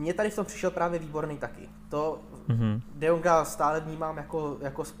dále? Mně tady v tom přišel právě výborný taky. De Jonga stále vnímám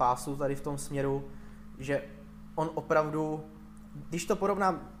jako spásu tady v tom směru, že on opravdu, když to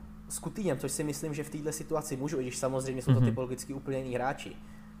porovnám s Coutinhem, což si myslím, že v této situaci můžu, i když samozřejmě jsou to typologicky úplně jiní hráči.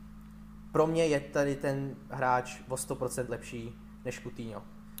 Pro mě je tady ten hráč o 100% lepší než Coutinho.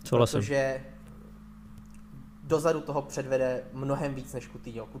 Protože dozadu toho předvede mnohem víc než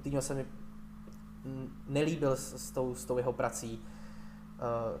Coutinho. Coutinho se mi nelíbil s tou jeho prací.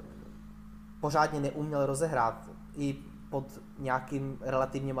 Pořádně neuměl rozehrát i pod nějakým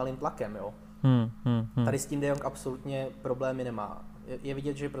relativně malým tlakem. Jo. Tady s tím De Jong absolutně problémy nemá. Je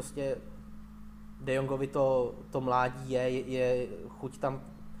vidět, že prostě De Jongovi to mládí je chuť tam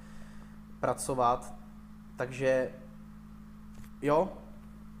pracovat, takže jo,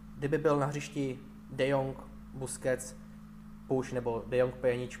 kdyby byl na hřišti De Jong, Busquets, push, nebo De Jong,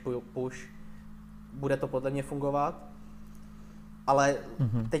 Pjanic, push, bude to podle mě fungovat, ale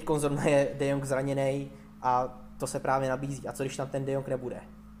teď zrovna je De Jong zraněný a to se právě nabízí. A co když tam ten De Jong nebude?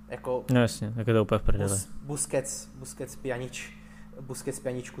 Jako no jasně, tak je to úplně v prdeli. Busquets,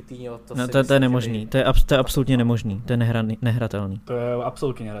 Pjanic, Coutinho, to je nemožný, to je absolutně nemožný, to je nehratelný. To je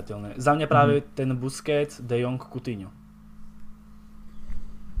absolutně nehratelné. Za mě právě ten Busquets, De Jong, Coutinho.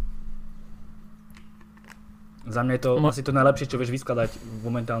 Za mě je to asi to najlepšie, čo vieš vyskladať v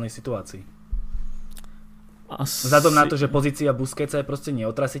momentálnej situácii. Vzhľadom na to, že pozícia Busquetsa je proste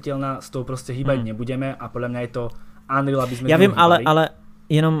neotrasiteľná, s tou proste hýbať nebudeme a podľa mňa je to unreal, aby sme... Já vím, ale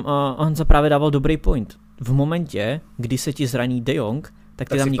jenom Honza právě dával dobrý point. V momentě, kdy se ti zraní De Jong, tak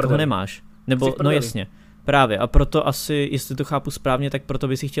ty tam nikoho nemáš. Nebo, no jasně, právě. A proto asi, jestli to chápu správně, tak proto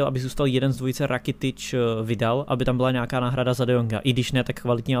by si chtěl, aby zůstal jeden z dvojice Rakitic, Vidal, aby tam byla nějaká náhrada za De Jonga. I když ne, tak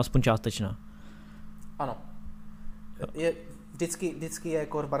kvalitní, alespoň částečná. Ano. Vždycky je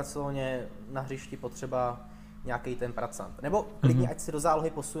jako v Barceloně na hřišti potřeba nějaký ten pracant. Nebo klidně, ať si do zálohy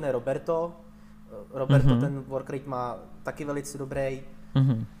posune Roberto. Ten work rate má taky velice dobrý.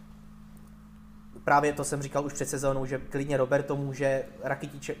 Právě to jsem říkal už před sezónou, že klidně Roberto může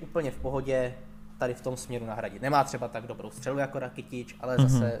Rakitiče úplně v pohodě tady v tom směru nahradit. Nemá třeba tak dobrou střelu jako Rakitič, ale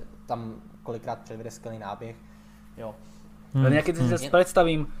zase tam kolikrát předvede skvělý náběh. Jo. Ja keď si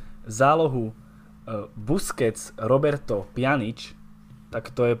predstavím zálohu Busquets, Roberto, Pjanic, tak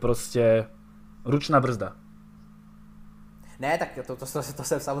to je prostě ručná brzda. Ne, tak to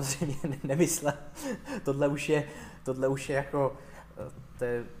jsem samozřejmě nemyslel. Tohle už je jako...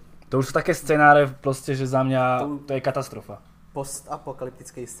 To už sú také scenáre, proste, že za mňa to je katastrofa.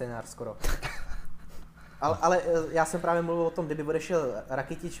 Postapokalyptický scénář skoro. ale já jsem právě mluvil o tom, kdyby odešel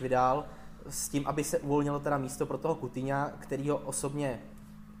Rakitic, Vidal, s tím, aby se uvolnilo teda místo pro toho Coutinha, kterýho osobně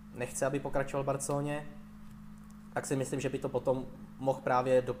nechce, aby pokračoval v Barceloně, tak si myslím, že by to potom mohl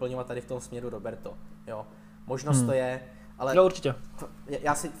právě doplňovat tady v tom směru Roberto. Jo. Možnost to je, ale no, určitě.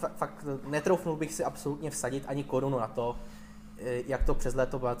 Já si fakt netroufnul bych si absolutně vsadit ani korunu na to, jak to přes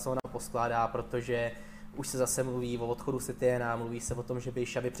léto Barcelona poskládá, protože už se zase mluví o odchodu Setiena, mluví se o tom, že by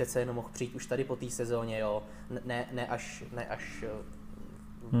Xavi přece jenom mohl přijít už tady po té sezóně, jo. Ne až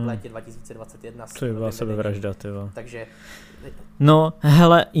v létě 2021. To je byla sebevražda, tyvo. Takže... No,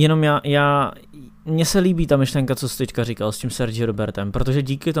 hele, jenom mně se líbí ta myšlenka, co jsi teďka říkal s tím Sergi Robertem, protože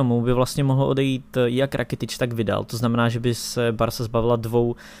díky tomu by vlastně mohlo odejít jak Rakitic, tak Vidal. To znamená, že by se Barca zbavila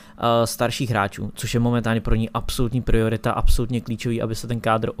dvou starších hráčů, což je momentálně pro ní absolutní priorita, absolutně klíčový, aby se ten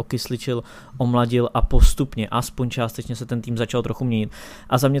kádr okysličil, omladil a postupně, aspoň částečně se ten tým začal trochu měnit.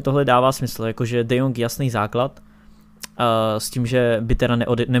 A za mě tohle dává smysl, jakože De Jong jasný základ, s tím, že by teda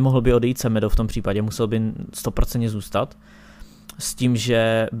nemohl by odejít Semedo v tom případě, musel by 100% zůstat. S tím,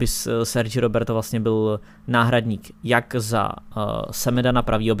 že by Sergi Roberto vlastně byl náhradník jak za Semeda na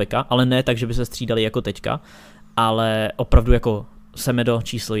pravýho beka, ale ne tak, že by se střídali jako teďka, ale opravdu jako Semedo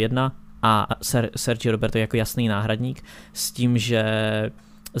číslo 1 a Sergi Roberto jako jasný náhradník, s tím, že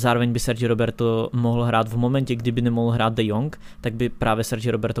zároveň by Sergi Roberto mohl hrát v momentě, kdyby nemohl hrát De Jong, tak by právě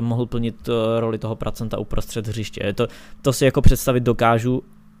Sergi Roberto mohl plnit roli toho pracanta uprostřed hřiště. To si jako představit dokážu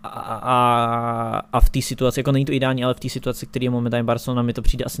a v té situaci, jako není to ideální, ale v té situaci, který je momentálně Barcelona, mi to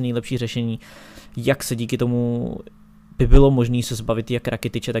přijde asi nejlepší řešení, jak se díky tomu by bylo možné se zbavit jak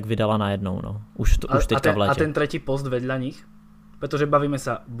Rakitiče, tak Vidala najednou, no. Už teďka v létě. A ten tretí post vedľa nich? Pretože bavíme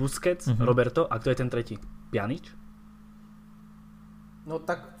sa Busquets, Roberto, a kto je ten tretí? Pjanic? No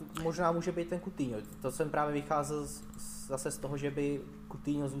tak možná může být ten Coutinho. To jsem právě vycházel zase z toho, že by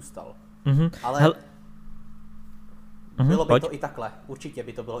Coutinho zůstal. Ale bylo by to i takhle. Určitě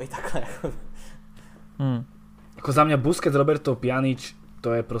by to bylo i takhle. Jako za mě Busquets, Roberto, Pjanic,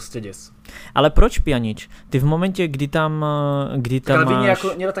 to je prostě des. Ale proč Pjanic? Ty v momentě, kdy tam ale máš...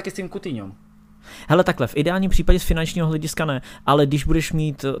 jako nedá taky s tím Coutinhom. Hele, takhle, v ideálním případě z finančního hlediska ne, ale když budeš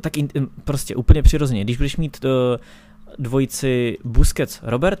mít, tak prostě úplně přirozeně, když budeš mít dvojici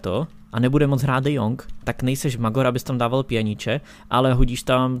Busquets-Roberto a nebude moc hrát De Jong, tak nejseš magor, abys tam dával Pjaniče, ale hodíš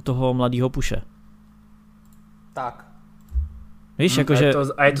tam toho mladýho Puše. Tak. Víš, jakože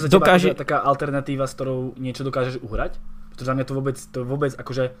a je to za teba taká alternatíva, s ktorou niečo dokážeš uhrať? Pretože za mňa to vôbec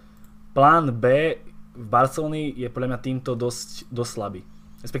akože plán B v Barcelony je podľa mňa týmto dosť slabý.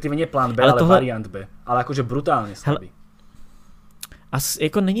 Respektíve nie plán B, ale variant B. Ale akože brutálne slabý. A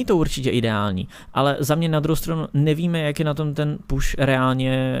jako není to určitě ideální, ale za mě na druhou stranu nevíme, jak je na tom ten push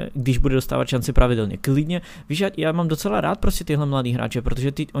reálně, když bude dostávat šanci pravidelně. Klidně, víš, já mám docela rád prostě tyhle mladý hráče,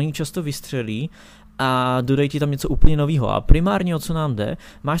 protože oni často vystřelí a dodají ti tam něco úplně nového. A primárně o co nám jde,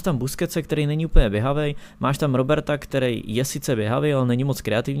 máš tam Busquetse, který není úplně běhavej, máš tam Roberta, který je sice běhavej, ale není moc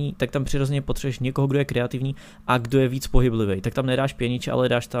kreativní, tak tam přirozeně potřebuješ někoho, kdo je kreativní a kdo je víc pohyblivý. Tak tam nedáš Pjaniče, ale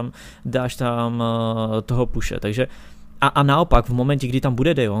dáš tam toho Pushe. Takže a naopak, v momentě, kdy tam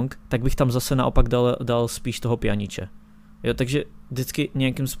bude De Jong, tak bych tam zase naopak dal spíš toho Pjaniče. Jo, takže vždycky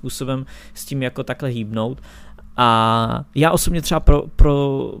nějakým způsobem s tím jako takhle hýbnout. A já osobně třeba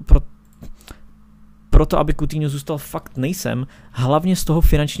pro to, aby Coutinho zůstal, fakt nejsem, hlavně z toho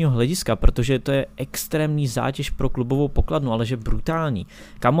finančního hlediska, protože to je extrémní zátěž pro klubovou pokladnu, ale že brutální.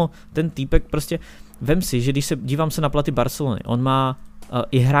 Kamo, ten týpek prostě, vem si, že když se dívám se na platy Barcelony, on má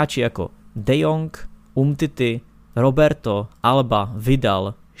i hráči jako De Jong, Umtiti, Roberto, Alba,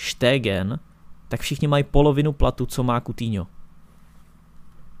 Vidal, Stegen, tak všichni mají polovinu platu, co má Coutinho.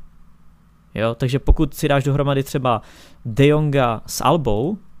 Jo, takže pokud si dáš dohromady třeba De Jonga s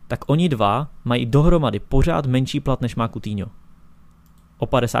Albou, tak oni dva mají dohromady pořád menší plat, než má Coutinho. O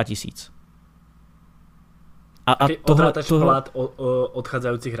 50 000. A odrátaš plat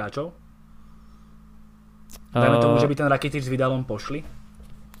odchádzajúcich hráčov? Dajme tomu, že by ten Rakitic s Vidalom pošli?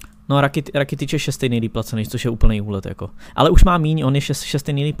 No Rakitic je 6. nejlíp placený, což je úplný úlet jako. Ale už má míň, on je 6.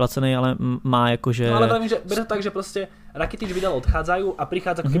 nejlíp placený, ale má jakože... No ale pravím, že beru tak, že prostě Rakitic, Vidal odchádzajú a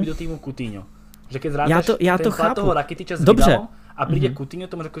prichádza ako keby do týmu Coutinho. Že keď zrátaš ten plat toho Rakitiča s Vidalom a príde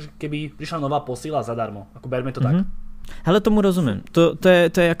Coutinho, to môže ako keby prišla nová posila zadarmo. Ako berme to tak. Hele, tomu rozumím. To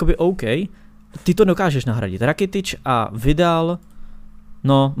je jakoby OK. Ty to dokážeš nahradit. Rakitic a Vidal,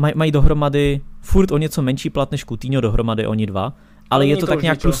 no mají dohromady furt o něco menší plat než Coutinho dohromady oni dva, ale je to tak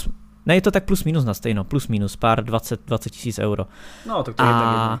nějak plus... Ne, je to tak plus minus na stejno, plus minus, pár 20 000 euro. No, tak to je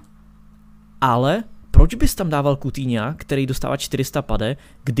tak jedno. Ale proč bys tam dával Coutinha, který dostává 400 pade,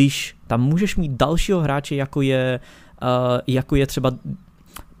 když tam můžeš mít dalšího hráče, jako je třeba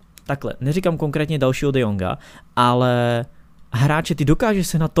takhle, neříkám konkrétně dalšího De Jonga, ale hráče, ty dokážeš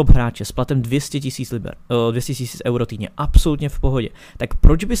se na top hráče s platem 200 000 euro týdně, absolutně v pohodě. Tak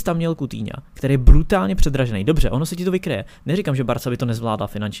proč bys tam měl Coutinha, který je brutálně předražený? Dobře, ono se ti to vykryje. Neříkám, že Barca by to nezvládla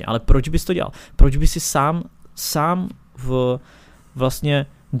finančně, ale proč bys to dělal? Proč bys si sám vlastně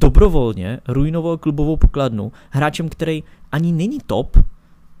dobrovolně ruinoval klubovou pokladnu hráčem, který ani není top,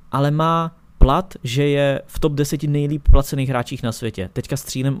 ale má plat, že je v top 10 nejlíp placených hráčích na světě. Teďka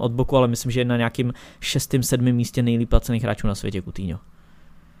střílím od boku, ale myslím, že je na nějakým 6. 7. místě nejlíp placených hráčů na světě Coutinho.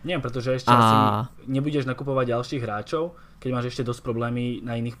 Neviem, pretože ešte asi nebudeš nakupovať ďalších hráčov, keď máš ešte dosť problémy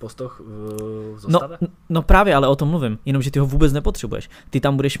na iných postoch v zostave? No právě, ale o tom mluvím, jenomže ty ho vůbec nepotřebuješ. Ty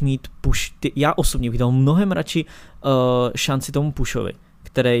tam budeš mít push, já osobně bych dal mnohem radši šanci tomu pushovi,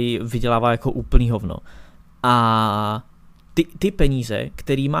 který vydělává jako úplný hovno. A ty peníze,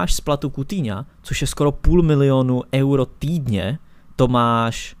 který máš z platu Coutinha, což je skoro 500 000 euro týdně, to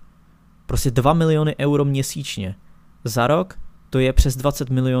máš prostě 2 miliony euro měsíčně. Za rok to je přes 20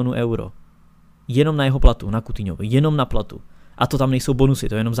 milionů euro. Jenom na jeho platu, na Coutinhovi, jenom na platu. A to tam nejsou bonusy,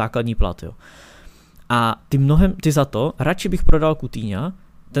 to je jenom základní plat, jo. A ty za to, radši bych prodal Coutinha,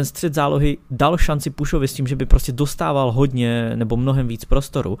 ten střed zálohy dal šanci Pushovi s tím, že by prostě dostával hodně nebo mnohem víc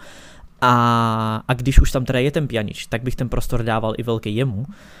prostoru. A když už tam teda je ten Pjanič, tak bych ten prostor dával i velký jemu.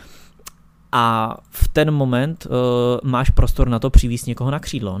 A v ten moment máš prostor na to přivízt někoho na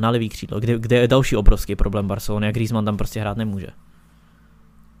křídlo, na levý křídlo, kde je další obrovský problém Barcelony a Griezmann tam prostě hrát nemůže.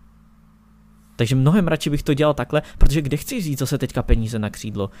 Takže mnohem radši bych to dělal takhle, protože kde chceš vzít zase teďka peníze na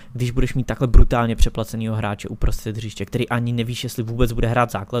křídlo, když budeš mít takhle brutálně přeplacenýho hráče uprostřed hřiště, který ani nevíš, jestli vůbec bude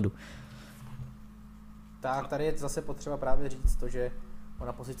hrát základu. Tak tady je zase potřeba právě říct to, že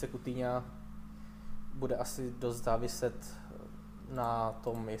ona pozice Coutinha bude asi dost záviset na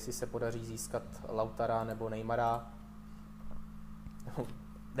tom, jestli se podaří získat Lautara nebo Neymara,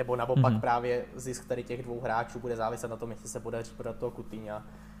 nebo naopak právě zisk tady těch dvou hráčů bude záviset na tom, jestli se podaří prodat toho Coutinha.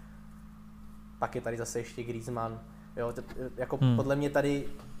 Pak je tady zase ještě Griezmann. Jo, jako podle mě tady,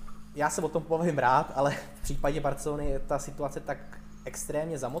 já se o tom povím rád, ale v případě Barcelony je ta situace tak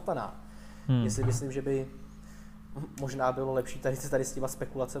extrémně zamotaná, jestli myslím, že by možná bylo lepší tady s těma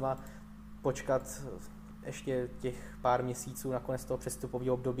spekulacema počkat ještě těch pár měsíců nakonec toho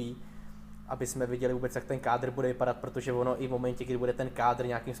přestupového období, aby jsme viděli vůbec, jak ten kádr bude vypadat, protože ono i v momentě, kdy bude ten kádr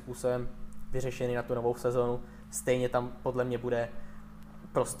nějakým způsobem vyřešený na tu novou sezonu, stejně tam podle mě bude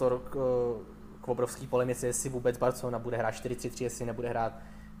prostor k obrovský polemice, jestli vůbec Barcelona bude hrát 4-3-3, jestli nebude hrát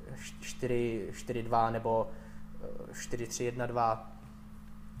 4-4-2 nebo 4-3-1-2,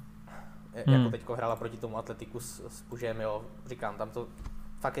 jako teďko hrála proti tomu Atletiku s Pužem, jo. Říkám, tam to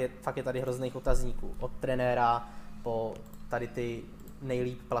fakt je tady hrozných otazníků, od trenéra po tady ty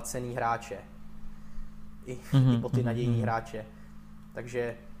nejlíp placený hráče, i po ty nadějní hráče,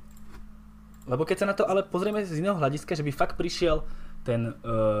 takže... Lebo keď sa na to ale pozrieme z iného hľadiska, že by fakt prišiel ten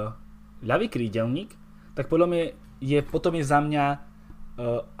ľavý krídelník, tak podľa mňa potom je za mňa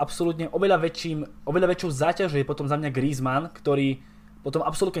absolútne oveľa väčšou záťažou je potom za mňa Griezmann, ktorý potom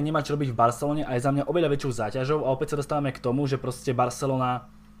absolútne nemá čo robiť v Barcelone a je za mňa oveľa väčšou záťažou a opäť sa dostávame k tomu, že proste Barcelona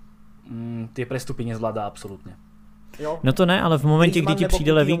tie prestupy nezvládá absolútne. Jo. No to ne, ale v momentě, kdy ti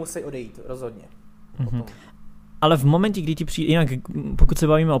přijde levý... musí odejít, rozhodně. Ale v momentě, kdy ti přijde, jinak pokud se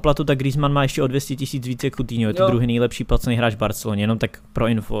bavíme o platu, tak Griezmann má ještě o 200 000 více Coutinho, je to druhý nejlepší placený hráč v Barceloně, jenom tak pro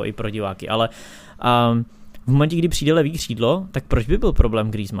info i pro diváky, ale v momentě, kdy přijde levý křídlo, tak proč by byl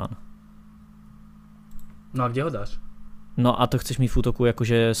problém Griezmann? No a kde ho dáš? No a to chceš mít v útoku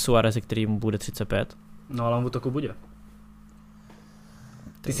jakože Suárez, který mu bude 35? No ale on v útoku bude.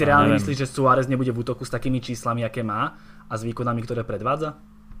 Ty si reálne myslíš, že Suárez nebude v útoku s takými číslami, aké má a s výkonami, ktoré predvádza?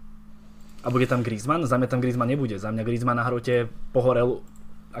 A bude tam Griezmann? Za mňa tam Griezmann nebude. Za mňa Griezmann na hrote pohorel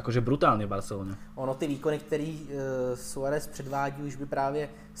akože brutálne v Barcelone. Ono ty výkony, který Suárez předvádí, už by právě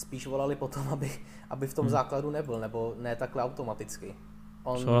spíš volali potom, aby v tom základu nebyl, nebo ne takhle automaticky.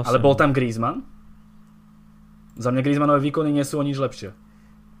 Ale bol tam Griezmann? Za mňa Griezmannové výkony nie sú o nič lepšie.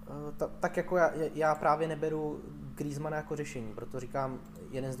 Tak jako já právě neberu Griezmana jako řešení, proto říkám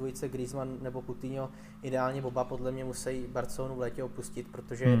jeden z dvojice Griezmann nebo Coutinho, ideálně oba podle mě musí Barcelonu v létě opustit,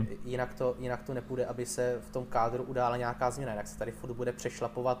 protože jinak to nepůjde, aby se v tom kádru udála nějaká změna, jinak se tady furt bude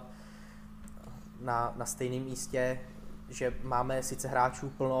přešlapovat na stejném místě, že máme sice hráčů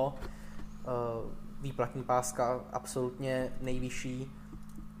plno, výplatní páska absolutně nejvyšší,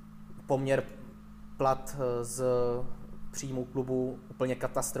 poměr plat z příjmu klubu úplně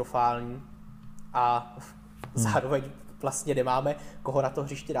katastrofální a zároveň vlastně nemáme koho na to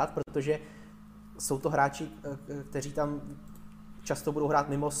hřiště dát, protože jsou to hráči, kteří tam často budou hrát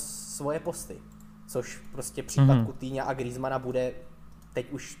mimo svoje posty, což prostě případ Coutinha a Griezmana bude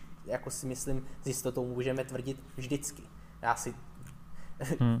teď už, jako si myslím, s jistotou můžeme tvrdit vždycky. Já si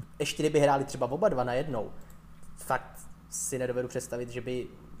ještě kdyby hráli třeba oba dva najednou, fakt si nedovedu představit, že by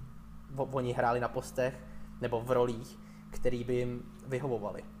oni hráli na postech nebo v rolích, který by jim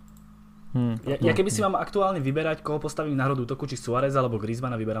vyhovovali. Ja keby si mám aktuálne vyberať, koho postavím na hrod útoku, či Suáreza alebo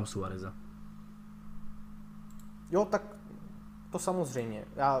Griezmana, vyberám Suáreza. Jo, tak to samozřejmě.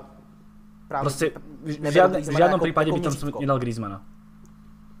 Já právě prostě v žiadnom prípade by tam som nedal Griezmana.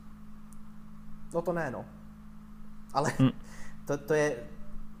 No to ne, no. Ale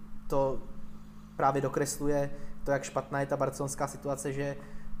to právě dokresluje to, jak špatná je ta barcelonská situace, že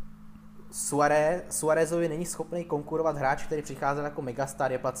Suárezovi není schopný konkurovat hráč, který přicházel jako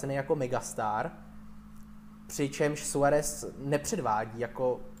megastar, je placený jako megastar, přičemž Suárez nepředvádí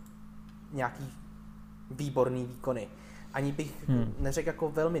jako nějaký výborný výkony. Ani bych neřekl jako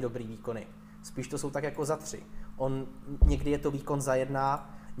velmi dobrý výkony. Spíš to jsou tak jako za 3. Někdy je to výkon za 1,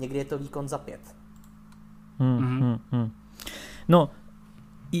 někdy je to výkon za 5. No,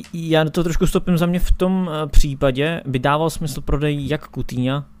 já to trošku stopím, za mě v tom případě by dával smysl prodej jak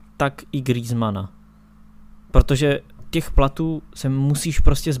Coutinha, tak i Griezmana. Protože těch platů se musíš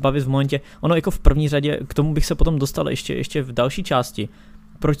prostě zbavit v momentě, ono jako v první řadě, k tomu bych se potom dostal ještě v další části.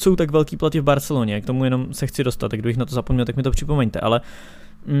 Proč jsou tak velký platy v Barceloně? K tomu jenom se chci dostat, tak kdybych na to zapomněl, tak mi to připomeňte, ale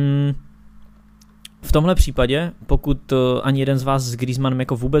v tomhle případě, pokud ani jeden z vás s Griezmannem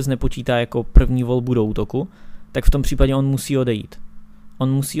jako vůbec nepočítá jako první volbu do útoku, tak v tom případě on musí odejít.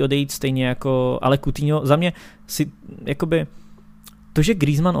 On musí odejít stejně jako, ale Coutinho, za mě si, jakoby, to, že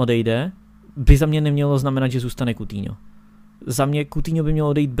Griezmann odejde, by za mě nemělo znamenat, že zůstane Coutinho. Za mě Coutinho by mělo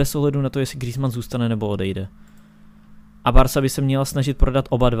odejít bez ohledu na to, jestli Griezmann zůstane nebo odejde. A Barca by se měla snažit prodat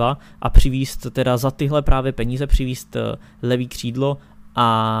oba dva a přivízt teda za tyhle právě peníze přivízt levý křídlo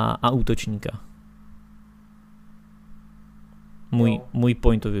a útočníka. Můj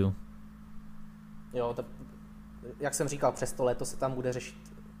point of view. Jo, jak jsem říkal, přes to léto se tam bude řešit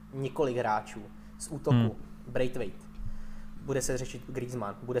několik hráčů z útoku, Braithwaite, bude se řešit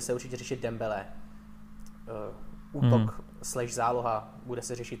Griezmann, bude se určitě řešit Dembélé, útok / záloha, bude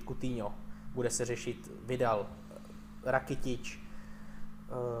se řešit Coutinho, bude se řešit Vidal, Rakitic,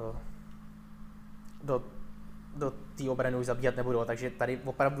 do té obrany už zabíhat nebudou, takže tady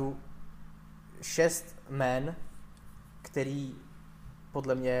opravdu 6 men, který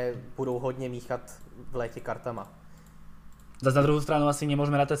podle mě budou hodně míchat v létě kartama. Zase na druhou stranu asi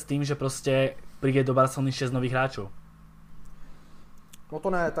nemôžeme rátať s tým, že proste príde do Barcelony 6 nových hráčov. No to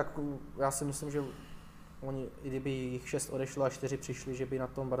ne, tak já si myslím, že oni, i kdyby jich 6 odešlo a 4 přišli, že by na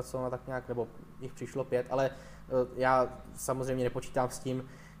tom Barcelona tak nějak, nebo jich přišlo 5, ale já samozřejmě nepočítám s tím,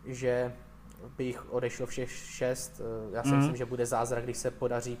 že by jich odešlo všech 6. Já si myslím, že bude zázrak, když se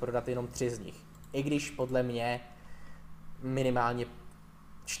podaří prodat jenom 3 z nich. I když podle mě minimálně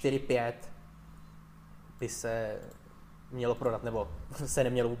 4-5 by se mělo prodat, nebo se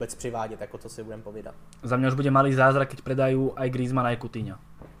nemělo vůbec přivádět, jako to si budeme povídat. Za mňa už bude malý zázrak, keď predajú aj Griezmann, aj Coutinho.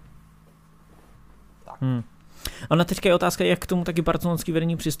 Tak. Ona teďka je otázka, jak k tomu taky barcelonský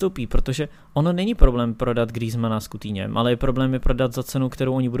vedení přistoupí, protože ono není problém prodat Griezmana s Coutinhem, ale je problém je prodat za cenu,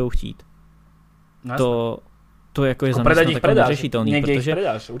 kterou oni budou chtít. No, to jako je zaměstnat takový neřešitelný, protože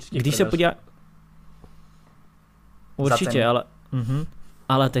predáš, když se podívá... Určitě,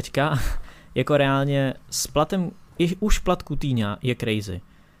 ale teďka jako reálně s platem, už plat Coutinha je crazy.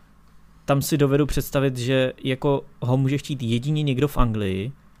 Tam si dovedu představit, že jako ho může chtít jedině někdo v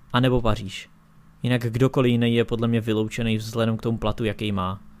Anglii, anebo Paříž. Jinak kdokoliv jiný je podle mě vyloučený vzhledem k tomu platu, jaký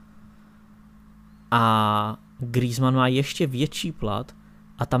má. A Griezmann má ještě větší plat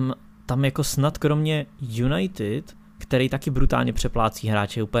a tam jako snad kromě United, který taky brutálně přeplácí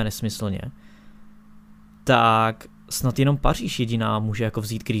hráče úplně nesmyslně, tak snad jenom Paříž jediná může jako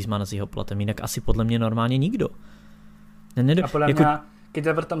vzít Griezmana s jeho platem, jinak asi podle mě normálně nikdo. A podľa mňa, keď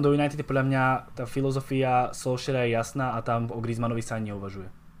ja vrtám do United, podľa mňa tá filozofia Solskjaera je jasná a tam o Griezmannovi sa ani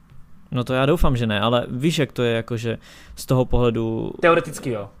neuvažuje. No to já doufám, že ne, ale víš, jak to je, jakože z toho pohledu... Teoreticky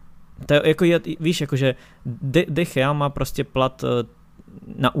jo. Víš, jakože De Gea má prostě plat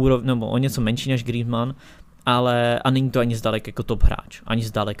na úrovni, nebo o něco menší než Griezmann, a není to ani zdaleka jako top hráč, ani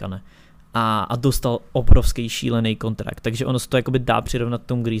zdaleka ne. A dostal obrovský šílený kontrakt, takže ono se to jakoby dá přirovnat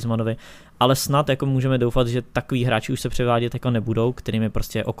tomu Griezmannovi, ale snad jako můžeme doufat, že takový hráči už se převádět jako nebudou, kterým je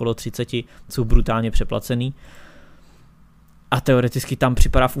prostě okolo 30, jsou brutálně přeplacený. A teoreticky tam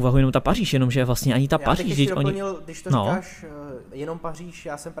připadá v úvahu jenom ta Paříž, jenomže vlastně ani ta Paříž... Já doplnil, když to říkáš jenom Paříž,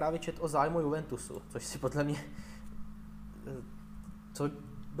 já jsem právě četl o zájmu Juventusu, což si podle mě...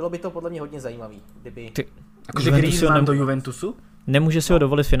 Bylo by to podle mě hodně zajímavý, kdyby... Akože Griezmann do Juventusu? Nemůže si ho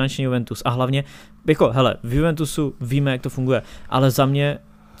dovolit finanční Juventus a hlavně, jako hele, v Juventusu víme, jak to funguje, ale za mě,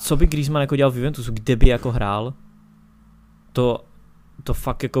 co by Griezmann jako dělal v Juventusu, kde by jako hrál, to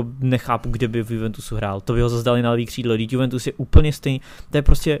fakt jako nechápu, kde by v Juventusu hrál. To by ho zase dali na levý křídlo. Juventus je úplně stejný. To je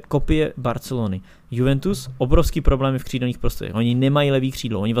prostě kopie Barcelony. Juventus, obrovský problémy v křídelných prostorech. Oni nemají levý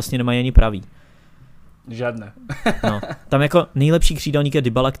křídlo, oni vlastně nemají ani pravý. Žádné. No, tam jako nejlepší křídelník je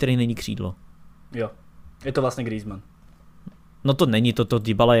Dybala, který není křídlo. Jo, je to vlastně Griezmann. No to není to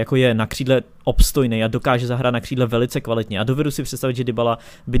Dybala jako je na křídle obstojný a dokáže zahrát na křídle velice kvalitně. A dovedu si představit, že Dybala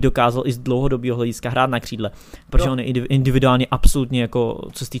by dokázal i z dlouhodobého hlediska hrát na křídle, protože on je individuálně absolutně jako,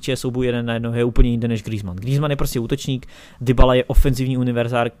 co se týče souboje 1 na 1, je úplně jinde než Griezmann. Griezmann je prostě útočník, Dybala je ofenzivní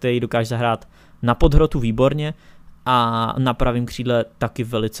univerzár, který dokáže zahrát na podhrotu výborně a na pravém křídle taky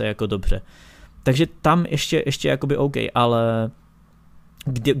velice jako dobře. Takže tam ještě jakoby OK, ale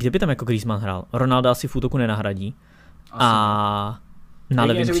kde by tam jako Griezmann hrál? Ronaldo asi v útoku nenahradí. A na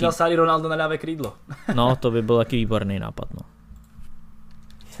levém křídle. Že by dal Sari Ronaldo na ľavé krídlo. No, to by byl taky výborný nápad, no.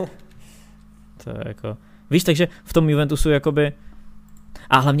 To je jako... Víš, takže v tom Juventusu jakoby...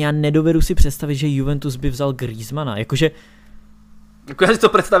 A hlavně já nedovedu si představit, že Juventus by vzal Griezmana, jakože... Jako já si to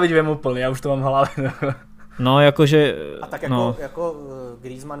představit vím úplně, já už to mám v hlavě. No, jakože... A tak jako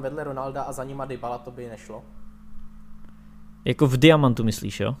Griezmann vedle Ronalda a za nima Dybala, to by nešlo? Jako v diamantu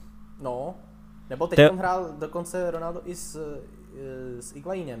myslíš, jo? No... Nebo teď hrál dokonce Ronaldo i s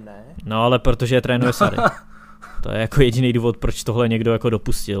Higuaínem, ne? No ale protože je trénuje Sarri. To je jako jediný důvod, proč tohle někdo jako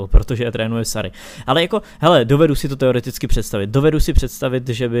dopustil, protože je trénuje Sarri. Ale jako, hele, dovedu si to teoreticky představit. Dovedu si představit,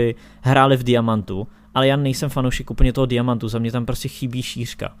 že by hráli v diamantu, ale já nejsem fanoušek úplně toho diamantu, za mě tam prostě chybí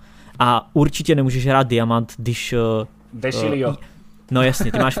šířka. A určitě nemůžeš hrát diamant, když... Dešilio. No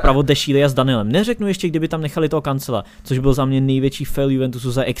jasně, ty máš vpravo Dešilia s Danilem. Neřeknu ještě, kdyby tam nechali toho Cancela, což byl za mě největší fail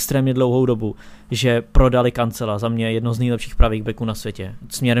Juventusu za extrémně dlouhou dobu, že prodali Cancela, za mě jedno z nejlepších pravých backů na světě.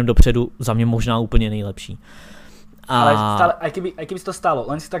 Směrem dopředu za mě možná úplně nejlepší. Ale stále, aj keby si to stálo,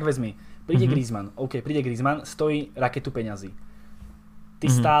 len si tak vezmi. Príde Griezmann, OK, príde Griezmann, stojí raketu peňazí. Ty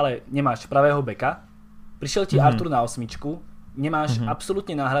stále nemáš pravého beka, prišiel ti Artur na 8, nemáš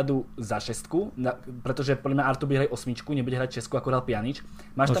absolútne náhradu za 6, pretože podľa mňa Artur bude hrať 8, nebude hrať 6 ako hral Pjanic.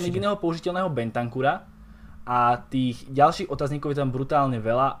 Máš tam jediného použiteľného Bentancura a tých ďalších otáznikov je tam brutálne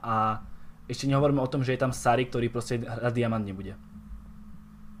veľa a ešte nehovoríme o tom, že je tam Sarri, ktorý proste hrať diamant nebude.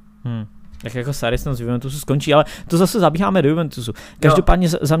 Tak jako Sarri z Juventusu skončí, ale to zase zabíháme do Juventusu. Každopádně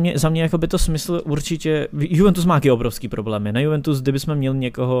za mě jako by to smysl určitě, Juventus má taky obrovský problémy. Na Juventus, kdybychom měli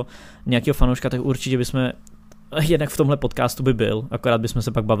nějakého fanouška, tak určitě bychom, jednak v tomhle podcastu by byl, akorát bychom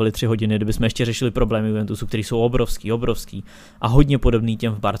se pak bavili 3 hodiny, kdybychom ještě řešili problémy Juventusu, které jsou obrovský a hodně podobný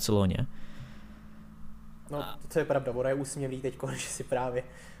těm v Barceloně. No, to je pravda, ono je úsměvný teď, že si právě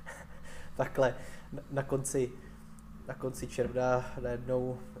takhle na konci června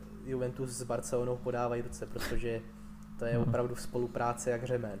najednou Juventus s Barcelonou podávají ruce, protože to je opravdu spolupráce jak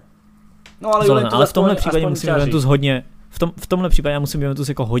řemen. No ale v tomhle případě musím Juventus hodně, v tomhle případě já musím Juventus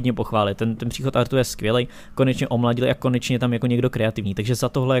jako hodně pochválit. Ten příchod Artura je skvělej, konečně omladil a konečně tam jako někdo kreativní, takže za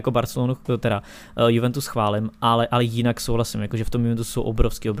tohle jako Barcelonu, teda Juventus chválím, ale jinak souhlasím, jakože v tom Juventusu jsou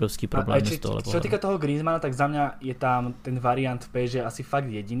obrovský problémy z tohle pohledu. Čo týka toho Griezmana, tak za mňa je tam ten variant v PSG asi fakt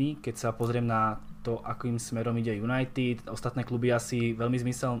jediný, keď sa pozriem na to, akým smerom ide United, ostatné kluby asi veľmi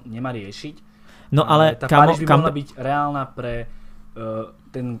zmysel nemá riešiť. No ale tá Paríž by mohla byť reálna pre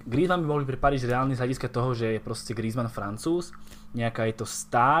ten Griezmann by mohol byť pre Paríž reálny z hľadiska toho, že je proste Griezmann Francúz, nejaká je to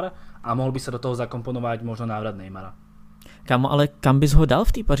star a mohol by sa do toho zakomponovať možno návrat Neymara. Kámo, ale kam bys ho dal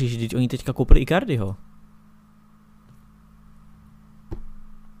v té Paříži, když oni teďka koupili Icardiho?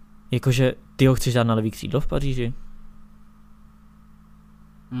 Jakože ty ho chceš dát na levý křídlo v Paříži?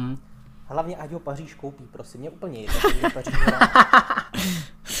 Hlavně ať ho Paříž koupí, prosím, mě úplně jedno, že Paříž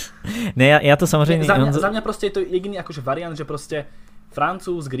Ne, já to samozřejmě... Za mňa proste je to jediný akože variant, že proste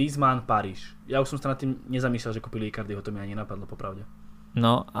Francúz, Griezmann, Paríž. Ja už som sa nad tým nezamýšľal, že kúpili Icardiho, to mi ani nenapadlo, popravde.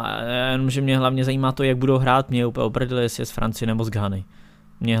 No a jenomže mě hlavně zajímá to, jak budou hrát, mě úplně oprdele, jestli je z Francie nebo z Ghany.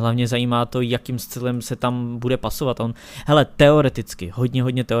 Mě hlavně zajímá to, jakým stylem se tam bude pasovat. Hele, teoreticky,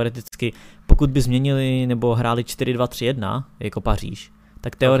 hodně teoreticky, pokud by změnili nebo hráli 4-2-3-1, jako Paříž,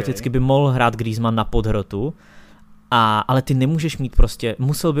 tak teoreticky by mohl hrát Griezmann na podhrotu, ale ty nemůžeš mít prostě,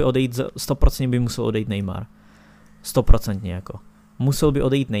 musel by odejít, 100% by musel odejít Neymar. 100% jako. Musel by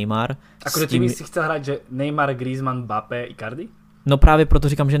odejít Neymar. Akože ty by si chcel hrať, že Neymar, Griezmann, Mbappé, Icardi? No právě proto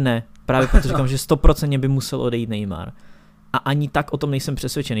říkám, že ne. Právě proto říkám, že 100% by musel odejít Neymar. A ani tak o tom nejsem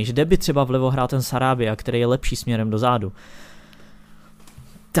přesvědčený, že kdyby třeba vlevo hrál ten Sarabia, který je lepší směrem dozadu,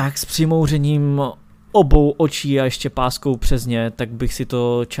 tak s přimouřením obou očí a ještě páskou přes ně, tak bych si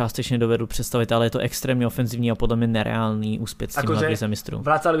to částečně dovedl představit, ale je to extrémně ofenzivní a podle mě nereálný úspět s tím na Lize mistrů.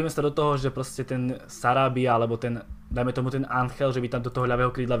 Vracali by sa do toho, že proste ten Sarabia alebo ten, dajme tomu ten Angel, že by tam do toho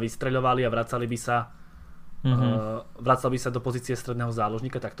ľavého krídla vystreľovali a vracali by sa do pozície stredného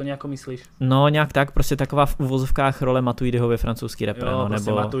záložníka, tak to nejako myslíš? No nějak tak, prostě taková v uvozovkách role Matuidiho ve francouzský repre. Jo, no, prostě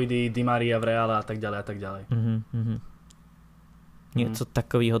nebo Matuidi, Di Maria v Reále a tak ďalej a tak ďalej. Něco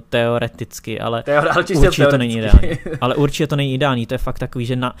takového teoreticky, ale určitě to není ideální. Ale určitě to není ideální, to je fakt takový,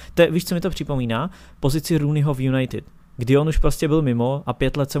 že víš, co mi to připomíná? Pozici Rooneyho v United, kdy on už prostě byl mimo a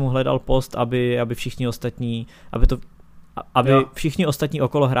 5 let se mu hledal post, aby všichni ostatní, aby všichni ostatní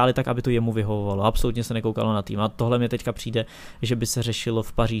okolo hráli tak, aby to jemu vyhovovalo. Absolutně se nekoukalo na tým. A tohle mi teďka přijde, že by se řešilo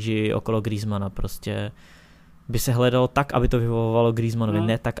v Paříži okolo Griezmana. Prostě by se hledalo tak, aby to vyhovovalo Griezmannovi,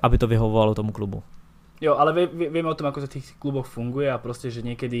 ne tak, aby to vyhovovalo tomu klubu. Jo, ale vieme o tom, ako to v tých kluboch funguje a proste, že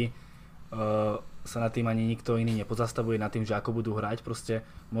niekedy sa nad tým ani nikto iný nepozastavuje nad tým, že ako budú hrať. Proste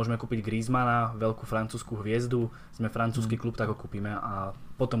môžeme kúpiť Griezmana, veľkú francúzsku hviezdu, sme francúzsky klub, tak ho kúpime a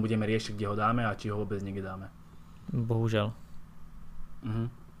potom budeme riešiť, kde ho dáme a či ho vôbec niekde dáme. Bohužel.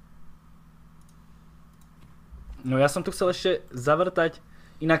 No ja som tu chcel ešte zavrtať,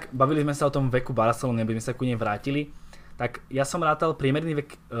 inak bavili sme sa o tom veku Barcelony, aby sme sa ku nej vrátili, tak ja som rátal priemerný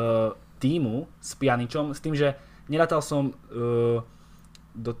vek týmu s Pjaničom, s tým, že nerátal som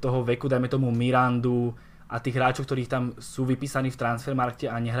do toho veku, dajme tomu Mirandu a tých hráčov, ktorí tam sú vypísaní v Transfermarkte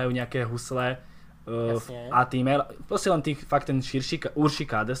a nehrajú nejaké husle a týmer, proste len tých, fakt ten urší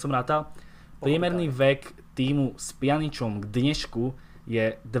káder som rátal. Priemerný vek týmu s Pjaničom k dnešku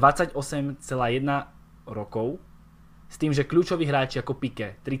je 28,1 rokov, s tým, že kľúčoví hráči ako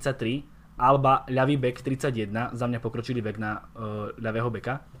Piqué 33, Alba ľavý bek 31, za mňa pokročili vek na ľavého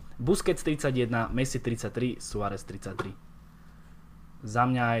beka, Busquets 31, Messi 33, Suárez 33. Za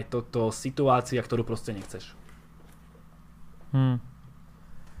mňa je toto situácia, ktorú proste nechceš.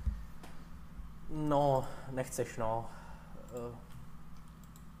 No, nechceš, no.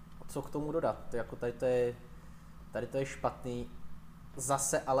 Co k tomu dodat? Jako tady to je špatný.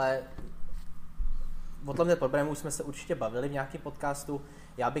 Zase, ale o tomhle problému jsme se určitě bavili v nějakém podcastu.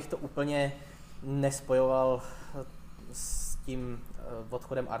 Já bych to úplně nespojoval s tím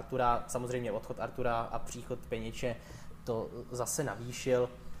odchodem Artura. Samozřejmě odchod Artura a příchod Pjaniče to zase navýšil,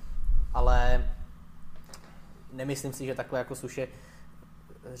 ale nemyslím si, že takhle jako suše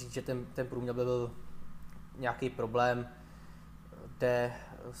říct, že ten průměr byl nějaký problém, jde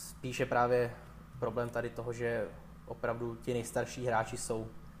spíše právě problém tady toho, že opravdu ti nejstarší hráči jsou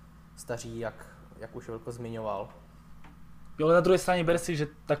staří, jak už Vilko zmiňoval. Jo, ale na druhej strane ber si, že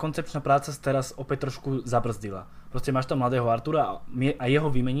tá koncepčná práca sa teraz opäť trošku zabrzdila. Proste máš tam mladého Artura a jeho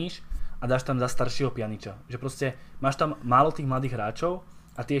vymeníš a dáš tam za staršieho Pjaniča. Že proste máš tam málo tých mladých hráčov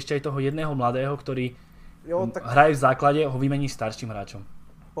a ty ešte aj toho jedného mladého, ktorý hraje v základe, ho vymeníš starším hráčom.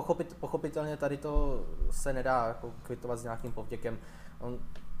 Pochopitelně tady to se nedá jako kvitovat s nějakým povděkem.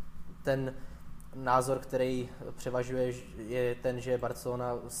 Ten názor, který převažuje, je ten, že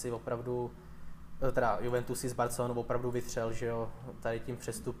Barcelona si opravdu, teda Juventus si s Barcelonou opravdu vytřel, že jo, tady tím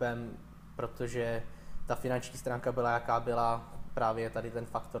přestupem, protože ta finanční stránka byla jaká byla, právě tady ten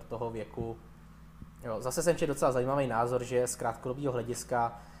faktor toho věku. Jo, zase jsem četl docela zajímavý názor, že z krátkodobého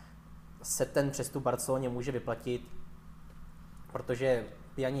hlediska se ten přestup Barceloně může vyplatit, protože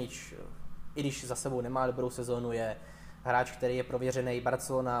Pjanič, i když za sebou nemá dobrou sezónu, je hráč, který je prověřený.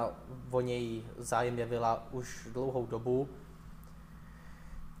 Barcelona o něj zájem jevila už dlouhou dobu.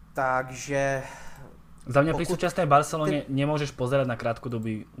 Takže... Za mňa pri súčasnej Barcelone nemôžeš pozerať na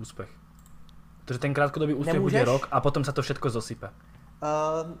krátkodobý úspech. Pretože ten krátkodobý úspech bude rok a potom sa to všetko zosype.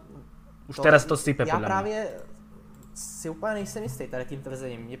 Už teraz to sype podľa mňa. Já právě si úplně nejsem jistý tady tím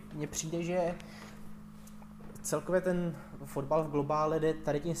tvrzením. Mně přijde, že celkově ten fotbal v globále jde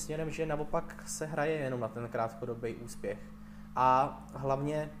tady tím směrem, že naopak se hraje jenom na ten krátkodobý úspěch. A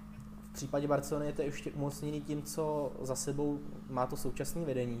hlavně v případě Barcelony je to ještě umocněný tím, co za sebou má to současné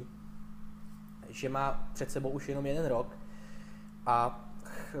vedení, že má před sebou už jenom 1 rok a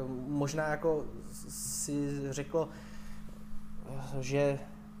možná jako si řeklo, že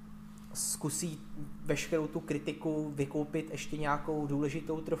zkusí veškerou tu kritiku vykoupit ještě nějakou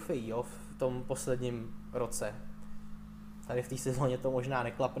důležitou trofej, jo, v tom posledním roce. Tady v té sezóně to možná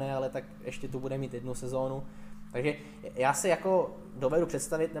neklapne, ale tak ještě tu bude mít 1 sezónu. Takže já si jako dovedu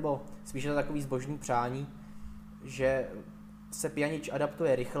představit, nebo spíš to takový zbožný přání, že se Pjanič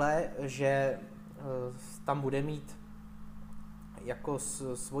adaptuje rychle, že tam bude mít jako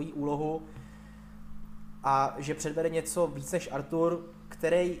svoji úlohu a že předvede něco víc než Artur,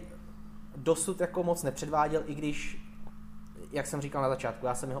 který dosud jako moc nepředváděl, i když, jak jsem říkal na začátku,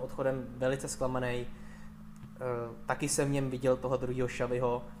 já jsem jeho odchodem velice zklamaný, taky jsem v něm viděl toho druhého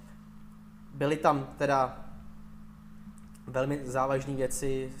Xaviho. Byly tam teda velmi závažné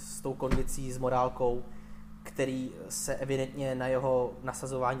věci s tou kondicí, s morálkou, který se evidentně na jeho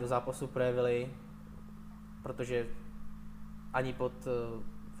nasazování do zápasu projevily, protože ani pod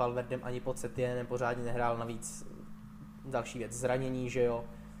Valverdem, ani pod Setienem pořádně nehrál, navíc další věc, zranění, že jo.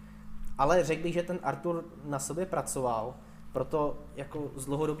 Ale řekl bych, že ten Artur na sobě pracoval, proto jako z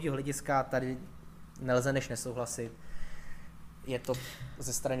dlouhodobého hlediska tady nelze než nesouhlasit. Je to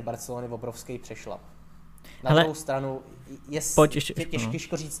ze strany Barcelony obrovský přešlap. Na druhou stranu je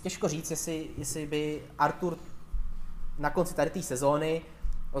těžko říct, jestli by Artur na konci tady té sezóny,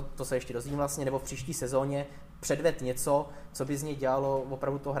 to se ještě dozvím vlastně, nebo v příští sezóně předvedl něco, co by z něj dělalo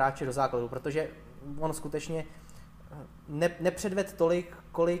opravdu toho hráče do základu, protože on skutečně nepředvedl tolik,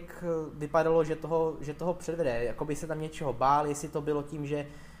 kolik vypadalo, že toho předvede. Jakoby se tam něčeho bál, jestli to bylo tím, že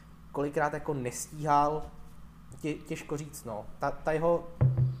kolikrát jako nestíhal, těžko říct, no.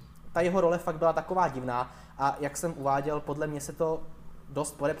 Ta jeho role fakt byla taková divná a jak jsem uváděl, podle mě se to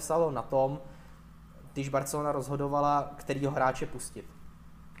dost podepsalo na tom, když Barcelona rozhodovala, kterýho hráče pustit.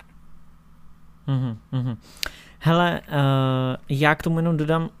 Hele, já k tomu jenom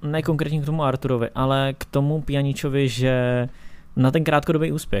dodám, ne konkrétně k tomu Arturovi, ale k tomu Pjaničovi, že na ten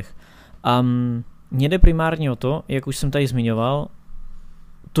krátkodobý úspěch. Mně jde primárně o to, jak už jsem tady zmiňoval,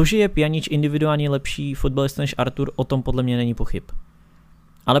 to, že je Pjanič individuálně lepší fotbalista než Artur, o tom podle mě není pochyb.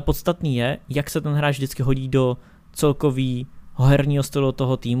 Ale podstatný je, jak se ten hráč vždycky hodí do celkového herního stylu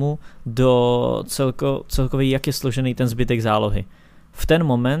toho týmu, do celkově, jak je složený ten zbytek zálohy. V ten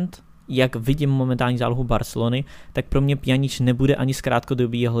moment, jak vidím momentální zálohu Barcelony, tak pro mě Pjanič nebude ani z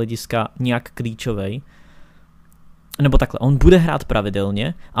krátkodobého hlediska nějak klíčovej. Nebo takhle, on bude hrát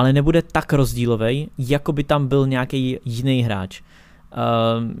pravidelně, ale nebude tak rozdílovej, jako by tam byl nějaký jiný hráč.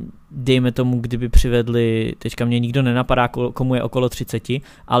 Dejme tomu, kdyby přivedli, teďka mě nikdo nenapadá, komu je okolo 30,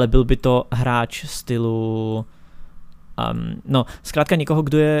 ale byl by to hráč stylu zkrátka někoho,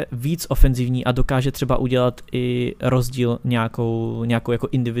 kdo je víc ofenzivní a dokáže třeba udělat i rozdíl nějakou jako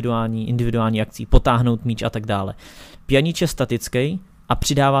individuální akcí, potáhnout míč a tak dále. Pjanič je statický a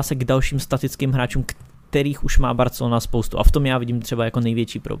přidává se k dalším statickým hráčům, kterých už má Barcelona spoustu a v tom já vidím třeba jako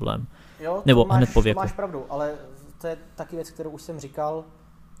největší problém. Jo, nebo hned po věku. Máš pravdu, ale to je taky věc, kterou už jsem říkal.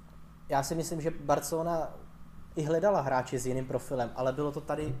 Já si myslím, že Barcelona i hledala hráče s jiným profilem, ale bylo to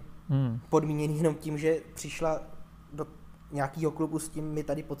tady podmíněné jenom tím, že přišla do nějakého klubu s tím, my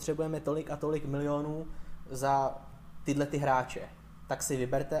tady potřebujeme tolik a tolik milionů za tyhle ty hráče. Tak si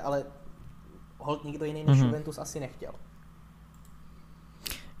vyberte, ale holt nikdo jiný než Juventus asi nechtěl.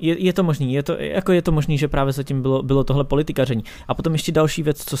 Je to možný, je to možný, že právě zatím bylo tohle politikaření. A potom ještě další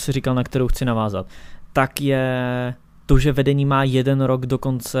věc, co jsi říkal, na kterou chci navázat, tak je to, že vedení má 1 rok do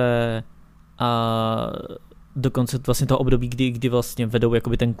konce vlastně toho období, kdy vlastně vedou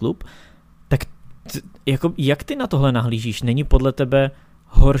jakoby ten klub. Tak jako, jak ty na tohle nahlížíš? Není podle tebe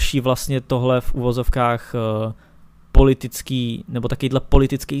horší vlastně tohle v uvozovkách politický, nebo takovýhle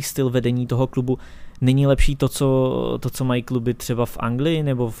politický styl vedení toho klubu? Není lepší to, co mají kluby třeba v Anglii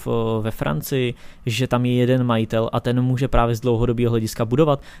nebo ve Francii, že tam je jeden majitel a ten může právě z dlouhodobého hlediska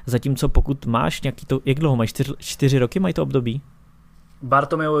budovat, zatímco pokud máš nějaký to, jak dlouho máš, 4 roky mají to období?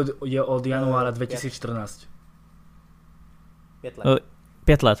 Bartomeu je od januára 2014. 5 let.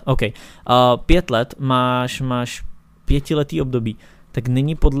 5 let, OK. 5 let máš 5letý období, tak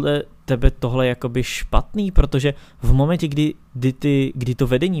není podle tebe tohle jakoby špatný, protože v momentě, kdy to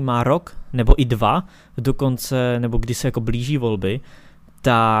vedení má rok, nebo i 2 dokonce, nebo kdy se jako blíží volby,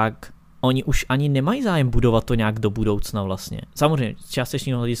 tak oni už ani nemají zájem budovat to nějak do budoucna vlastně. Samozřejmě z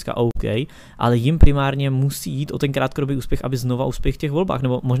částečného hlediska OK, ale jim primárně musí jít o ten krátkodobý úspěch, aby znova úspěch v těch volbách,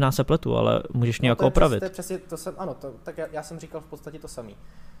 nebo možná se pletu, ale můžeš nějak opravit. To je přesně, tak já jsem říkal v podstatě to samý.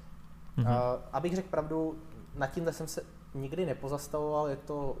 Abych řekl pravdu, nad tímhle jsem se nikdy nepozastavoval,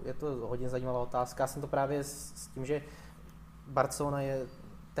 je to hodně zajímavá otázka. Já jsem to právě s tím, že Barcelona je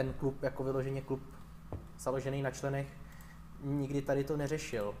ten klub, jako vyloženě klub založený na členech, nikdy tady to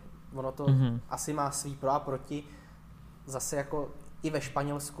neřešil. Ono to asi má svý pro a proti. Zase jako i ve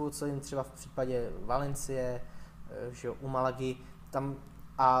Španělsku, co jim třeba v případě Valencie, že jo, u Malagy, tam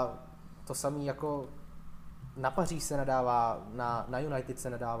a to samý jako na Paříž se nadává, na United se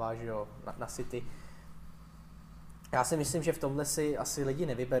nadává, že jo, na City. Já si myslím, že v tomhle si asi lidi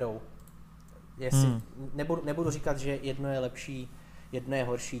nevyberou. Nebudu říkat, že jedno je lepší, jedno je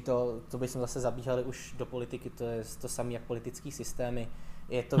horší, to bychom zase zabíhali už do politiky, to je to samé jak politický systémy.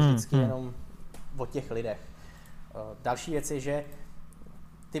 Je to vždycky jenom o těch lidech. Další věc je, že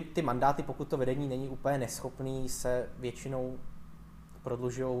ty mandáty, pokud to vedení není úplně neschopný, se většinou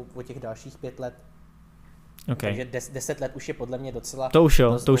prodlužují o těch dalších 5 let. Okay. Takže 10 let už je podle mě docela... To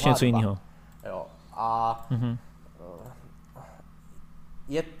už něco jiného. Jo. A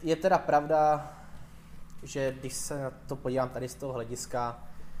je teda pravda, že když se na to podívám tady z toho hlediska,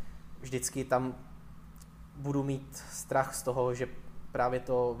 vždycky tam budu mít strach z toho, že právě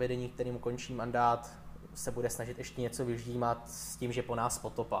to vedení, kterým končí mandát, se bude snažit ještě něco vyždímat s tím, že po nás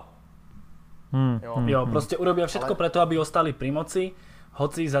potopa. Jo, proste urobia všetko preto, aby ostali pri moci,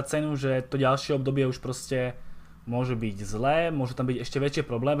 hoci za cenu, že to ďalšie obdobie už proste môže byť zlé, môžu tam byť ešte väčšie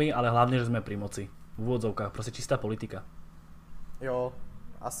problémy, ale hlavne, že sme pri moci. V úvodzovkách, proste čistá politika. Jo,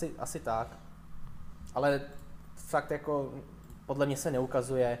 asi tak. Ale fakt jako podle mě se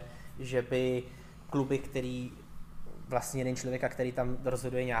neukazuje, že by kluby, který vlastně jeden člověka, který tam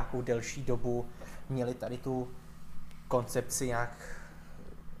rozhoduje nějakou delší dobu, měli tady tu koncepci nějak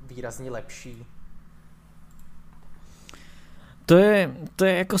výrazně lepší. To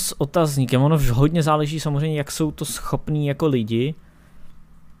je jako s otazníkem, ono hodně záleží samozřejmě, jak jsou to schopní jako lidi,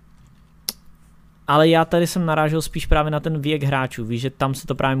 ale já tady jsem narážel spíš právě na ten věk hráčů, víš, že tam se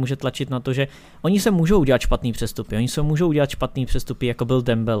to právě může tlačit na to, že oni se můžou udělat špatný přestupy, jako byl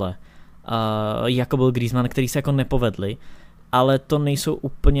Dembele, jako byl Griezmann, který se jako nepovedli, ale to nejsou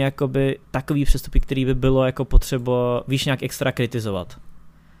úplně jakoby takový přestupy, který by bylo jako potřeba, víš, nějak extra kritizovat.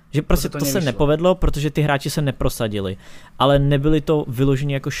 Že prostě to se nepovedlo, protože ty hráči se neprosadili, ale nebyly to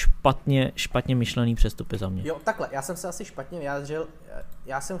vyloženě jako špatně myšlený přestupy za mě. Jo, takhle, já jsem se asi špatně vyjádřil,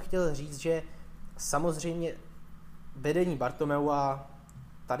 já jsem chtěl říct, že samozřejmě vedení Bartomeua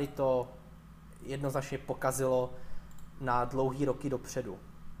tady to jednoznačně pokazilo na dlouhý roky dopředu.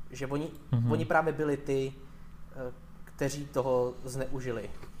 Že oni právě byli ty, kteří toho zneužili.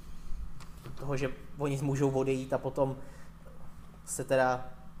 Toho, že oni můžou odejít a potom se teda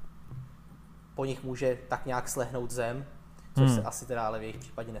po nich může tak nějak slehnout zem, což se asi teda ale v jejich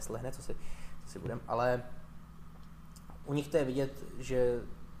případě neslehne, co si budem, ale u nich to je vidět, že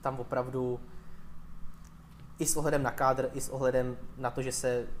tam opravdu i s ohledem na kádr, i s ohledem na to, že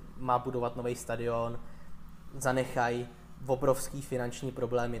se má budovat nový stadion, zanechají obrovský finanční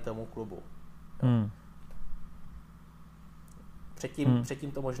problémy tomu klubu.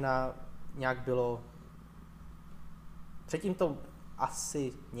 Předtím to možná nějak bylo, předtím to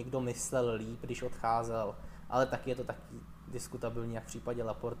asi někdo myslel líp, když odcházel, ale taky je to taky diskutabilní, jak v případě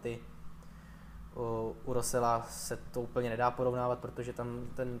Laporty. U Rosela se to úplně nedá porovnávat, protože tam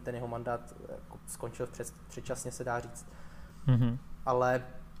ten jeho mandát jako skončil předčasně, se dá říct. Mm-hmm. Ale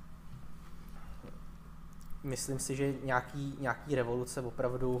myslím si, že nějaký revoluce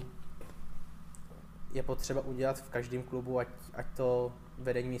opravdu je potřeba udělat v každém klubu, ať to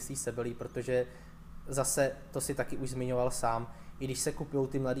vedení myslí sebelí, protože zase, to si taky už zmiňoval sám, i když se kupují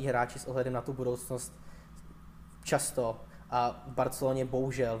ty mladí hráči s ohledem na tu budoucnost často, a v Barceloně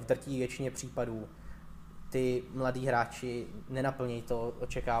bohužel v drtí většině případů ty mladí hráči nenaplní to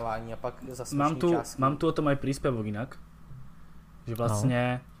očekávání a pak za slušný částky. Mám tu o tom aj príspevok inak, že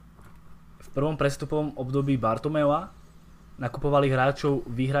vlastne v prvom prestupovom období Bartomeua nakupovali hráčov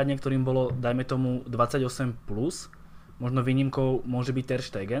výhradne, ktorým bolo, dajme tomu, 28+, možno výnimkou môže byť Ter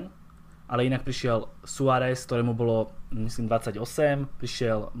Stegen, ale inak prišiel Suárez, ktorému bolo, myslím, 28,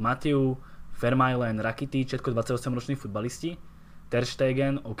 prišiel Mathieu, Vermaelen, Rakitic, všetko 28-roční futbalisti. Ter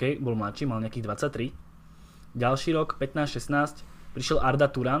Stegen, OK, bol mladší, mal nejakých 23. Ďalší rok, 15-16, prišiel Arda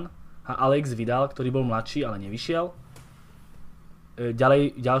Turan a Alex Vidal, ktorý bol mladší, ale nevyšiel.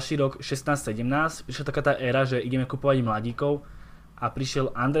 Ďalší rok, 16-17, prišla taká tá éra, že ideme kupovať mladíkov a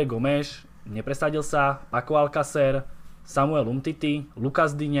prišiel André Gomes, nepresadil sa, Paco Alcácer, Samuel Umtiti,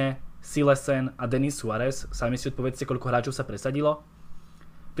 Lucas Digne, Silesen a Denis Suárez. Sami si odpovedzte, koľko hráčov sa presadilo.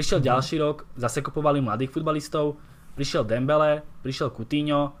 Prišiel ďalší rok, zase kupovali mladých futbalistov, prišiel Dembele, prišiel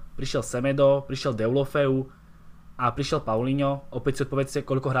Coutinho, prišiel Semedo, prišiel Deulofeu a prišiel Paulinho. Opäť si odpovedzte,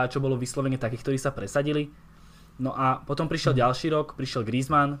 koľko hráčov bolo vyslovene takých, ktorí sa presadili. No a potom prišiel ďalší rok, prišiel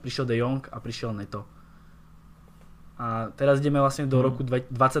Griezmann, prišiel De Jong a prišiel Neto. A teraz ideme vlastne do roku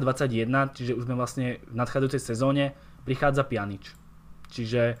 2021, čiže už sme vlastne v nadchádzajúcej sezóne, prichádza Pjanic.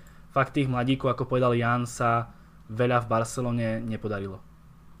 Čiže fakt tých mladíkov, ako povedal Jan, sa veľa v Barcelone nepodarilo.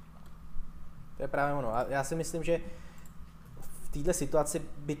 To je právě ono. A já si myslím, že v této situaci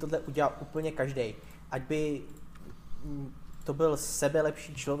by tohle udělal úplně každý. Ať by to byl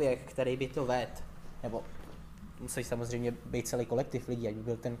sebelepší člověk, který by to vedl, nebo musí samozřejmě být celý kolektiv lidí, ať by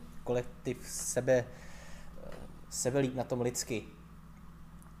byl ten kolektiv sebelíp na tom lidsky.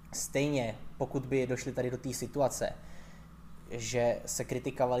 Stejně, pokud by došli tady do té situace, že se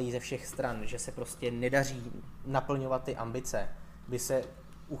kritikovali ze všech stran, že se prostě nedaří naplňovat ty ambice, by se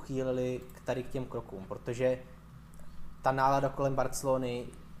uchýlili k těm krokům, protože ta nálada kolem Barcelony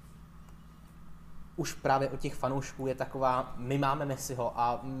už právě od těch fanoušků je taková, my máme Messiho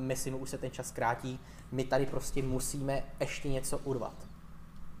a Messimu už se ten čas krátí, my tady prostě musíme ještě něco urvat.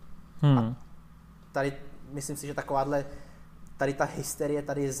 A tady myslím si, že tady ta hysterie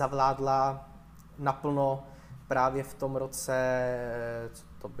tady zavládla naplno právě v tom roce, co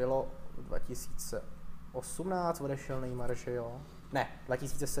to bylo, 2018 odešel Neymar, že jo? Ne,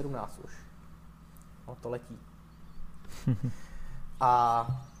 2017 už. No to letí. A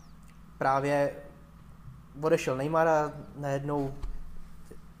právě odešel Neymar a najednou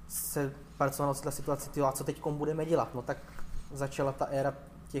se Barcelona ocitla situaci, a co teďkom budeme dělat? No tak začala ta éra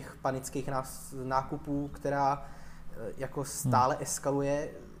těch panických nákupů, která jako stále eskaluje,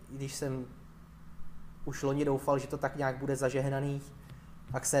 i když jsem už loni doufal, že to tak nějak bude zažehnaný,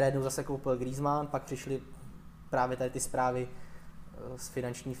 tak se najednou zase koupil Griezmann, pak přišly právě tady ty zprávy z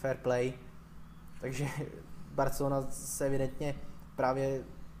finanční fair play, takže Barcelona se evidentně právě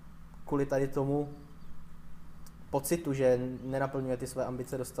kvůli tady tomu pocitu, že nenaplňuje ty své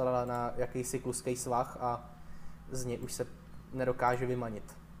ambice, dostala na jakýsi kluský svah a z něj už se nedokáže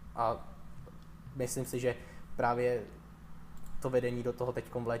vymanit. A myslím si, že právě to vedení do toho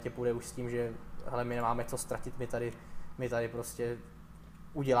teďkom v létě půjde už s tím, že hele, my nemáme co ztratit, my tady prostě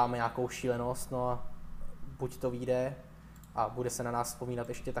uděláme nějakou šílenost, no a buď to vyjde a bude se na nás vzpomínat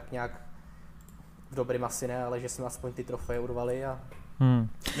ještě tak nějak v dobrým asi ne, ale že jsme aspoň ty trofeje urvali a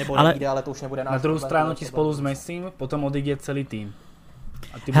nebo nejde, ale to už nebude náš. Na druhou stranu ti spolu s Messim potom odejde celý tým.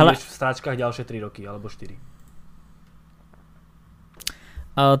 A ty budeš v stráčkách ďalšie 3 roky, alebo 4.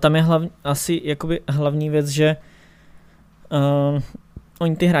 Tam je asi jakoby hlavní věc, že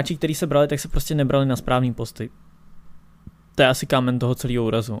oni ty hráči, kteří se brali, tak se prostě nebrali na správný posty. To je asi kámen toho celého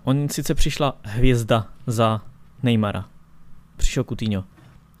úrazu. On sice přišla hvězda za Neymara. Přišel Coutinho.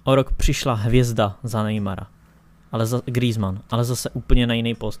 O rok přišla hvězda za Neymara. Ale za Griezmann, ale zase úplně na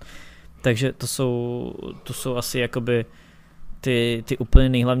jiný post. Takže to jsou asi jakoby ty úplně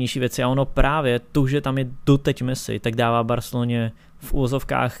nejhlavnější věci. A ono právě to, že tam je doteď Messi, tak dává Barceloně v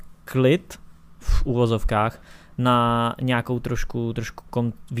úvozovkách klid, v úvozovkách, na nějakou trošku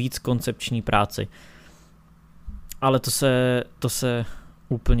víc koncepční práci. Ale to se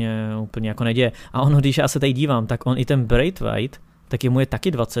úplně jako neděje. A ono, když já se tady dívám, tak on i ten Braithwaite, tak jemu je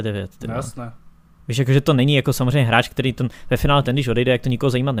taky 29. Jasné. Víš, jakože to není jako samozřejmě hráč, který ve finále ten, když odejde, jak to nikoho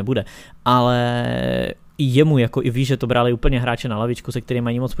zajímat nebude. Ale i jemu, jako i ví, že to brali úplně hráče na lavičku, se kterými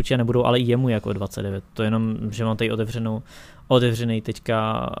ani moc počítat nebudou, ale i jemu jako 29. To jenom, že mám tady otevřený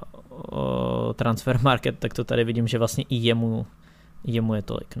teďka transfer market, tak to tady vidím, že vlastně i jemu je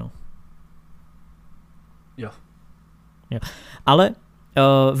tolik, no. Jo. Ale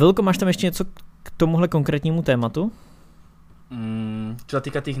Vilko, máš tam ještě něco k tomuhle konkrétnímu tématu? Čo sa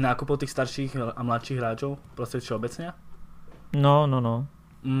týka tých nákupov tých starších a mladších hráčov, proste všeobecne? No.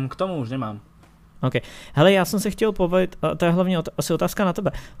 K tomu už nemám. OK. Hele, já jsem se chtěl povědět, to je hlavně asi otázka na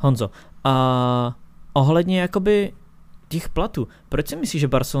tebe, Honzo. Ohledně jakoby těch platů, proč si myslíš, že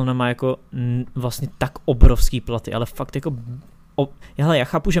Barcelona má jako vlastně tak obrovský platy, ale fakt jako, hele, já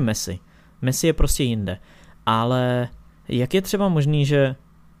chápu, že Messi je prostě jinde, ale jak je třeba možný, že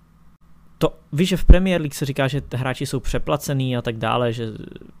to, víš, že v Premier League se říká, že hráči jsou přeplacený a tak dále, že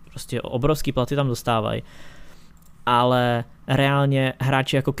prostě obrovský platy tam dostávají, ale reálně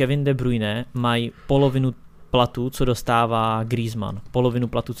hráči jako Kevin De Bruyne mají polovinu platu, co dostává Griezmann, polovinu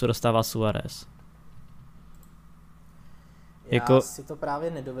platu, co dostává Suárez. Já si to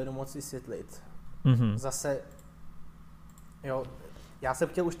právě nedovedu moc vysvětlit. Mm-hmm. Zase, jo, já jsem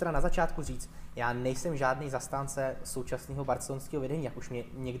chtěl už teda na začátku říct, já nejsem žádný zastánce současného barcelonského vedení, jak už mě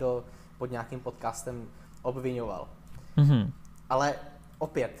někdo pod nějakým podcastem obvinoval. Mm-hmm. Ale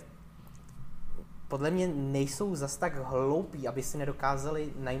opět, podle mě nejsou zas tak hloupí, aby si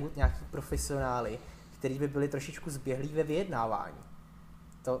nedokázali najmout nějaký profesionály, kteří by byli trošičku zběhlí ve vyjednávání.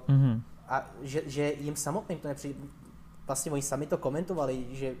 To, a že jim samotným to nepřijde. Vlastně oni sami to komentovali,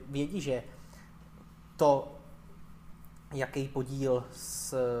 že vědí, že to, jaký podíl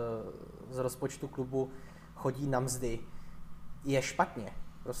z rozpočtu klubu chodí na mzdy, je špatně.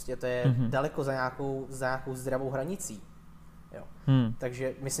 Prostě to je daleko za nějakou zdravou hranicí. Jo.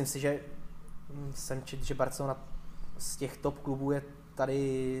 Takže myslím si, že jsem četl, že Barcelona z těch top klubů je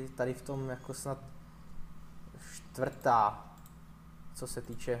tady v tom jako snad čtvrtá, co se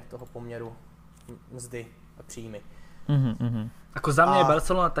týče toho poměru mzdy a příjmy. Ako za mňa je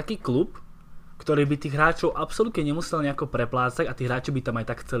Barcelona taký klub, ktorý by tých hráčov absolútne nemusel nejako preplácať a tí hráči by tam aj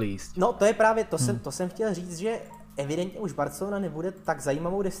tak chceli ísť. No to je právě, to jsem chtěl říct, že evidentně už Barcelona nebude tak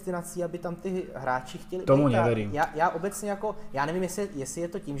zajímavou destinací, aby tam ty hráči chtěli. Tomu neverím. Já obecně jako, já nevím, jestli je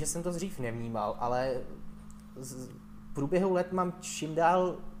to tím, že jsem to dřív nevnímal, ale v průběhu let mám čím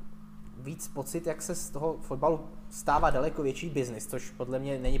dál víc pocit, jak se z toho fotbalu stává daleko větší biznis, což podle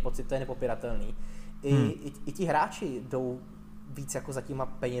mě není pocit, to je nepopiratelný. I ti hráči jdou víc jako za těma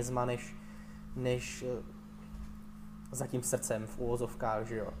penězma, než za tím srdcem v úvozovkách,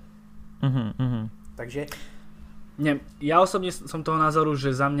 že jo. Takže ja osobne som toho názoru,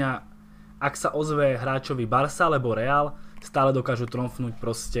 že za mňa, ak sa ozve hráčovi Barca alebo Real, stále dokážu tromfnúť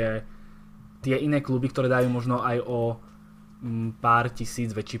proste tie iné kluby, ktoré dajú možno aj o pár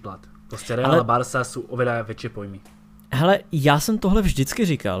tisíc väčší plat. Proste Real a Barca sú oveľa väčšie pojmy. Hele, já jsem tohle vždycky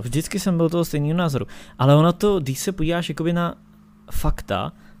říkal, vždycky jsem byl toho stejného názoru, ale ono to, když se podíváš jakoby na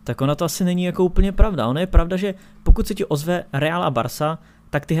fakta, tak ono to asi není jako úplně pravda. Ono je pravda, že pokud se ti ozve Real a Barca,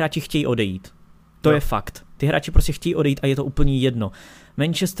 tak ty hráči chtějí odejít. To je fakt. Ty hráči prostě chtějí odejít a je to úplně jedno.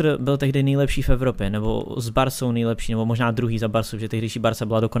 Manchester byl tehdy nejlepší v Evropě, nebo s Barcou nejlepší, nebo možná druhý za Barcu, že tehdejší Barca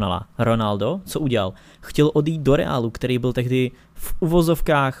byla dokonalá. Ronaldo, co udělal? Chtěl odejít do Realu, který byl tehdy v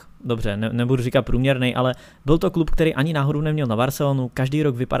uvozovkách, dobře, nebudu říkat průměrnej, ale byl to klub, který ani náhodou neměl na Barcelonu, každý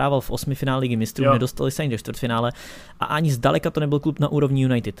rok vypadával v 8. finále Ligy mistrů, nedostali se ani do čtvrtfinále a ani zdaleka to nebyl klub na úrovni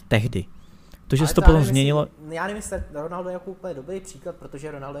United tehdy. To, že se to potom změnilo. Já nevím, jestli Ronaldo je jako úplně dobrý příklad,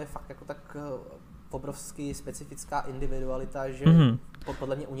 protože Ronaldo je fakt jako tak obrovsky specifická individualita, že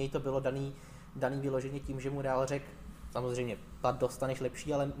podle mě u něj to bylo daný vyloženě tím, že mu Real řekl, samozřejmě plat dostaneš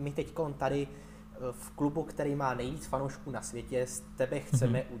lepší, ale my teďkon tady v klubu, který má nejvíc fanoušků na světě, z tebe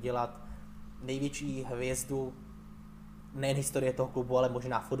chceme udělat největší hvězdu nejen historie toho klubu, ale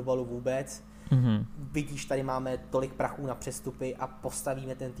možná fotbalu vůbec. Vidíš, tady máme tolik prachů na přestupy a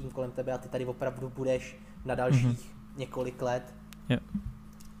postavíme ten tým kolem tebe a ty tady opravdu budeš na dalších několik let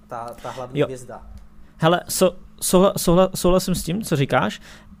ta hlavní hvězda. Hele, souhlasím s tím, co říkáš,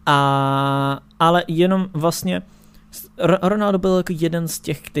 ale jenom vlastně Ronaldo byl jako jeden z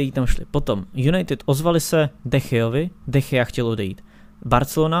těch, kteří tam šli. Potom United ozvali se De Geovi, De Gea chtěl odejít.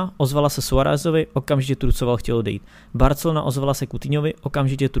 Barcelona ozvala se Suárezovi, okamžitě trucoval, chtěl odejít. Barcelona ozvala se Coutinhovi,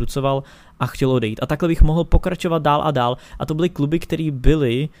 okamžitě trucoval a chtěl odejít. A takhle bych mohl pokračovat dál a dál. A to byly kluby, které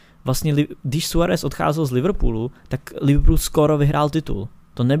byly, vlastně, když Suárez odcházel z Liverpoolu, tak Liverpool skoro vyhrál titul.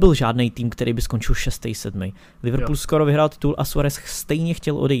 To nebyl žádný tým, který by skončil 6. 7. Liverpool skoro vyhrál titul a Suárez stejně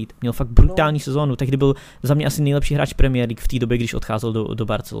chtěl odejít. Měl fakt brutální sezónu, tehdy byl za mě asi nejlepší hráč Premier League v té době, když odcházel do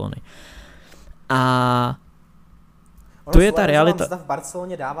Barcelony. A to je ta realita. Mzda v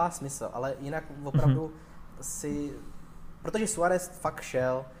Barceloně dává smysl, ale jinak opravdu protože Suárez fakt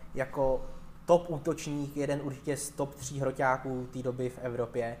šel jako top útočník, jeden určitě z top 3 hroťáků té doby v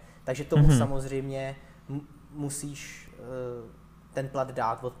Evropě, takže tomu samozřejmě musíš ten plat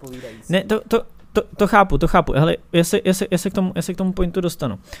dát odpovídající. Ne, to chápu. Hele, já se k tomu pointu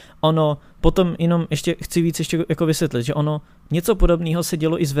dostanu. Ono, potom jenom chci víc jako vysvětlit, že ono něco podobného se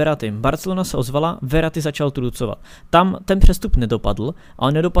dělo i s Verratym. Barcelona se ozvala, Verratti začal trucovat. Tam ten přestup nedopadl,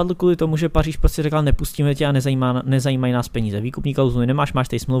 ale nedopadl kvůli tomu, že Paříž prostě řekl, nepustíme tě a nezajímají nás peníze. Výkupní klauzuli nemáš, máš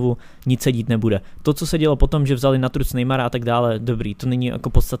tady smlouvu, nic se dít nebude. To, co se dělo potom, že vzali na truc Neymara a tak dále, dobrý, to není jako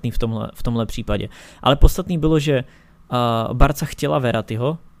podstatný v tomhle případě. Ale podstatný bylo, že Barca chtěla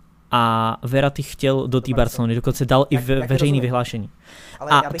Verrattyho, a Verratti chtěl do té Barcelony, dokonce dal i veřejný vyhlášení.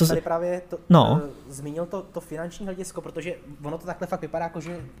 Ale já bych tady právě zmínil to finanční hledisko, protože ono to takhle fakt vypadá, jako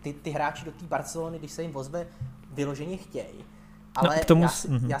že ty hráči do té Barcelony, když se jim ozve, vyloženě chtějí. Ale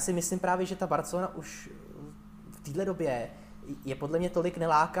já si myslím právě, že ta Barcelona už v této době je podle mě tolik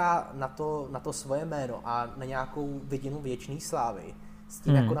neláká na to svoje jméno a na nějakou vidinu věčné slávy. S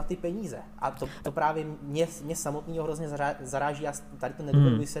tím jako na ty peníze. A to právě mě samotného hrozně zaráží, já tady to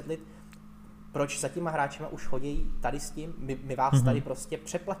nedovedu vysvětlit, proč za těma hráčima už chodí tady s tím, my vás tady prostě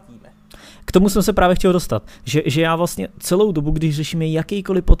přeplatíme. K tomu jsem se právě chtěl dostat, že já vlastně celou dobu, když řešíme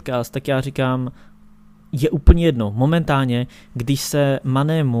jakýkoliv podcast, tak já říkám, je úplně jedno, momentálně, když se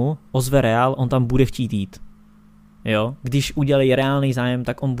Manému ozve Real, on tam bude chtít jít. Jo? Když udělají reálný zájem,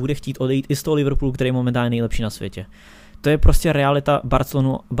 tak on bude chtít odejít i z toho Liverpoolu, který je momentálně nejlepší na světě. To je prostě realita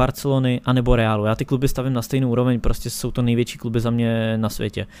Barcelony anebo Realu. Já ty kluby stavím na stejnou úroveň, prostě jsou to největší kluby za mě na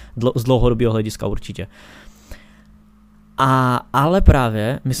světě. Z dlouhodobého hlediska určitě. Ale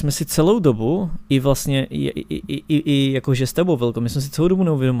právě my jsme si celou dobu, i vlastně i jakože s tebou, Vilko, my jsme si celou dobu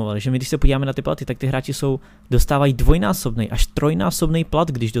neuvědomovali, že my když se podíváme na ty platy, tak ty hráči dostávají dvojnásobný až trojnásobný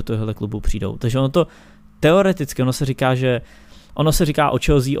plat, když do tohohle klubu přijdou. Takže ono to teoreticky, ono se říká o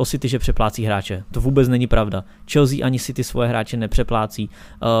Chelsea, o City, že přeplácí hráče. To vůbec není pravda. Chelsea ani City svoje hráče nepřeplácí.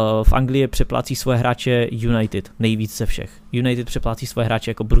 V Anglii přeplácí svoje hráče United, nejvíc ze všech. United přeplácí svoje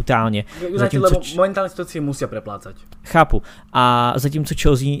hráče jako brutálně. Lebo momentálně situaci musí přeplácet. Chápu. A zatímco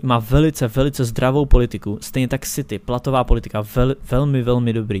Chelsea má velice, velice zdravou politiku, stejně tak City, platová politika, velmi,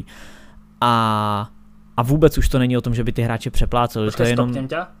 velmi dobrý. A vůbec už to není o tom, že by ty hráče přepláceli. Počkej, to je jenom...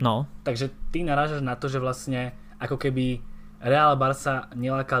 No. Takže ty narážaš na to, že vlastně ako keby Real a Barca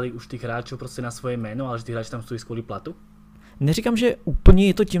nelákali už těch hráčů prostě na svoje jméno, ale že ty hráči tam stojí kvůli platu? Neříkám, že úplně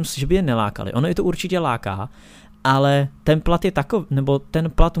je to tím, že by je nelákali. Ono je to určitě láká, ale ten plat je takový, nebo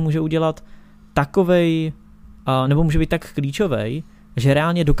ten plat může udělat takovej, nebo může být tak klíčovej, že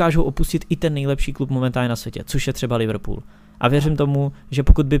reálně dokážou opustit i ten nejlepší klub momentálně na světě, což je třeba Liverpool. A věřím tomu, že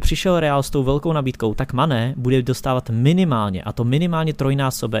pokud by přišel Real s tou velkou nabídkou, tak Mané bude dostávat minimálně, a to minimálně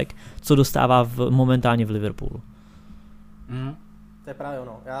trojnásobek, co dostává momentálně v Liverpoolu. To je právě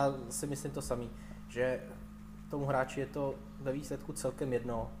ono. Já si myslím to samý, že tomu hráči je to ve výsledku celkem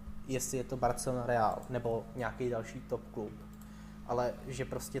jedno, jestli je to Barcelona, Real nebo nějaký další top klub. Ale že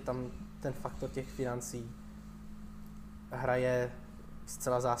prostě tam ten faktor těch financí hraje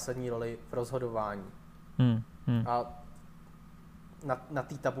zcela zásadní roli v rozhodování. A na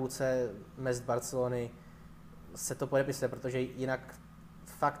té tabulce mezd Barcelony se to podepisuje, protože jinak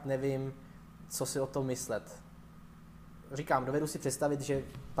fakt nevím, co si o tom myslet. Říkám, dovedu si představit, že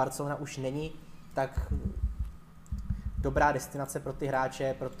Barcelona už není tak dobrá destinace pro ty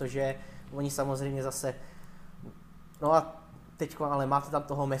hráče, protože oni samozřejmě zase, no a teďko, ale máte tam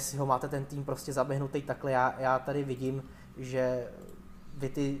toho Messiho, máte ten tým prostě zaběhnutý takhle, já tady vidím, že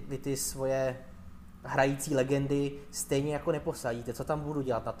vy ty svoje hrající legendy stejně jako neposadíte, co tam budu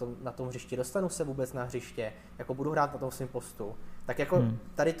dělat na tom hřišti, dostanu se vůbec na hřiště, jako budu hrát na tom svém postu, tak jako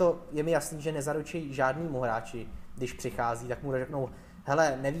tady to je mi jasný, že nezaručí žádnému hráči, když přichází, tak mu řeknou,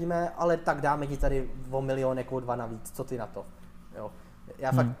 hele, nevíme, ale tak dáme ti tady o 1 milion jako 2 navíc, co ty na to, jo.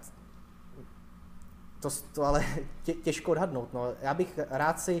 Já fakt, to ale těžko odhadnout, no. Já bych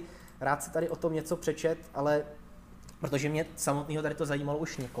rád si tady o tom něco přečet, ale protože mě samotného tady to zajímalo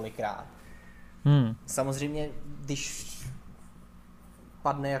už několikrát. Samozřejmě, když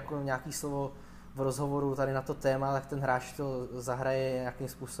padne jako nějaký slovo v rozhovoru tady na to téma, tak ten hráč to zahraje nějakým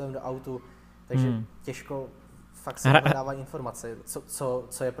způsobem do autu, takže těžko fakt se dávají informace,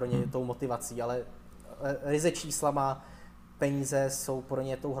 co je pro ně tou motivací, ale ryze číslama peníze jsou pro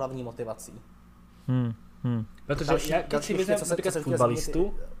ně tou hlavní motivací. Protože keď si vezmem napríklad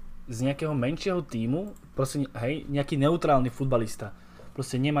futbalistu z nejakého menšieho týmu, proste hej, nejaký neutrálny futbalista,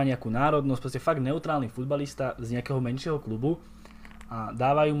 proste nemá nejakú národnosť, proste fakt neutrálny futbalista z nejakého menšieho klubu a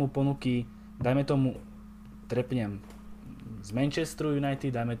dávajú mu ponuky dajme tomu, trepnem z Manchesteru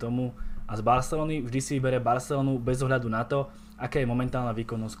United, dajme tomu, a z Barcelony, vždy si vybere Barcelonu bez ohľadu na to, aká je momentálna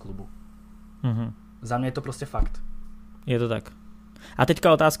výkonnosť klubu. Za mě je to prostě fakt. Je to tak. A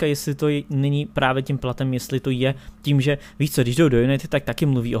teďka otázka, jestli to není právě tím platem, jestli to je tím, že víš co, když jdou do United, tak taky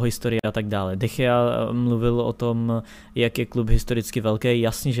mluví o historii a tak dále. De Gea mluvil o tom, jak je klub historicky velký,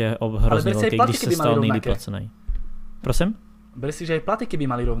 jasně, že je hrozně velký, když se stal nejlíp placený. Prosím? Beri si, že aj platy keby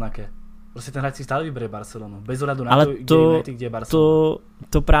mali rovnaké. Prostě ten hráč si stále vybere Barcelonu, bez ohľadu na to, kde je United, kde je Barcelona.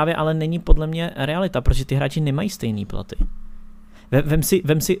 To právě ale není podle mě realita, protože ty hráči nemají stejný platy.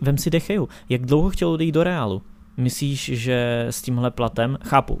 Vem si De Geu, jak dlouho chtěl odejít do Realu? Myslíš, že s tímhle platem,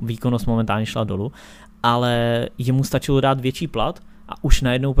 chápu, výkonnost momentálně šla dolů, ale jemu stačilo dát větší plat a už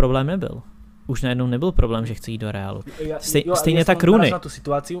najednou problém nebyl. Už najednou nebyl problém, že chce jít do Realu. Stejně tak Rooney. Na tú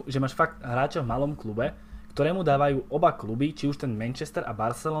situáciu, že máš fakt hráča v malom klube, ktorému dávajú oba kluby, či už ten Manchester a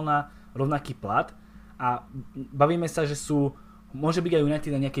Barcelona, rovnaký plat a bavíme sa, že sú, môže byť aj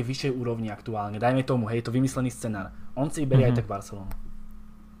United na nejakej vyššej úrovni aktuálne, dajme tomu, hej, je to vymyslený scenár. On si berie aj tak Barcelonu.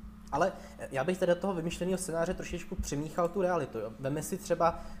 Ale já bych teda do toho vymyšleného scénáře trošičku přimíchal tu realitu. Jo. Veme si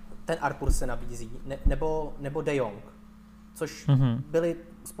třeba, ten Arthur se nabízí, nebo De Jong, což byly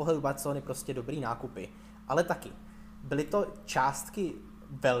z pohledu Barcelony prostě dobrý nákupy. Ale taky, byly to částky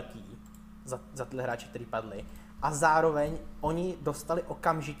velký za tyhle hráče, který padly. A zároveň oni dostali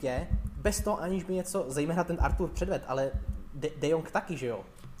okamžitě, bez toho aniž by něco, zejména ten Arthur předved, ale De Jong taky, že jo.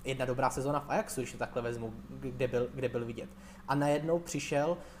 Jedna dobrá sezóna v Ajaxu, když to takhle vezmu, kde byl vidět. A najednou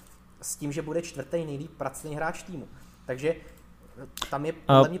přišel s tím, že bude čtvrtý nejlíp placený hráč týmu. Takže tam je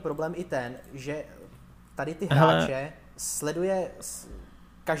podle mě problém i ten, že tady ty hráče sleduje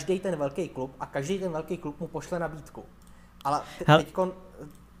každý ten velký klub a každý ten velký klub mu pošle nabídku. Ale teďkon,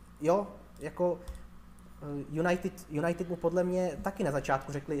 jo, jako United mu podle mě taky na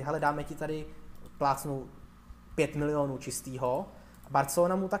začátku řekli, hele, dáme ti tady plácnu 5 milionů čistýho.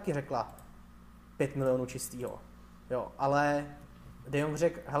 Barcelona mu taky řekla 5 milionů čistýho. Jo, ale De Jong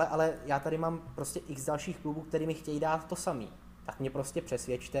řekl, hele, ale já tady mám prostě x dalších klubů, který mi chtějí dát to samý. Tak mě prostě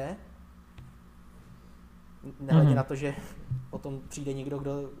přesvědčte. Nehledě na to, že potom přijde někdo,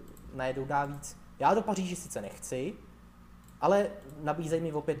 kdo najednou dá víc. Já do Paříži sice nechci, ale nabízej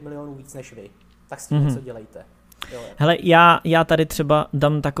mi o 5 milionů víc než vy. Tak s tím něco dělejte. Jo. Hele, já tady třeba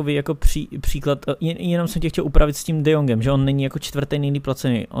dám takový jako příklad, jenom jsem tě chtěl upravit s tím De Jongem, že on není jako čtvrtý nejlíp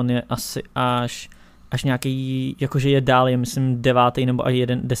placený, on je asi až nějaký, jakože je dál, je myslím 9. nebo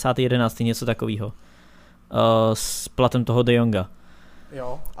 10. 11. něco takového s platem toho De Jonga.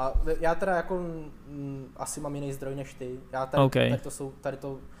 Jo, a já teda jako asi mám jiný zdroj než ty. Já tady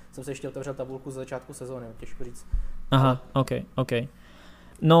to jsem se ještě otevřel tabulku z začátku sezóny, těžko říct. Aha, OK.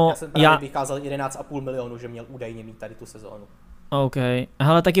 No, já jsem právě vycházel 11,5 milionů, že měl údajně mít tady tu sezónu. OK,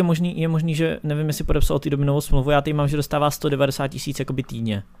 hele, tak je možný, že nevím, jestli podepsal ty doby novou smlouvu, já tady mám, že dostává 190 000 jakoby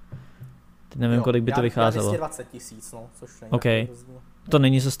týdně. Teď nevím, kolik by to vycházelo. 220 000, no, což není takový rozdíl. To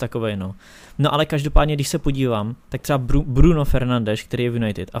není zase takovej, no. No ale každopádně, když se podívám, tak třeba Bruno Fernandes, který je v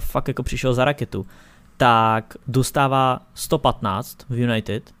United a fakt jako přišel za raketu, tak dostává 115 v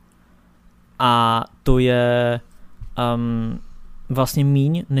United a to je vlastně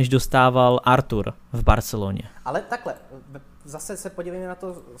míň, než dostával Arthur v Barceloně. Ale takhle, zase se podívejme na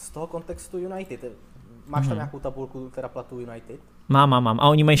to z toho kontextu United. Máš tam nějakou tabulku teda platů United? Mám. A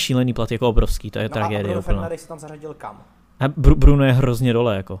oni mají šílený plat, jako obrovský, to je tragédie. A Bruno Fernandes se tam zařadil kam? A Bruno je hrozně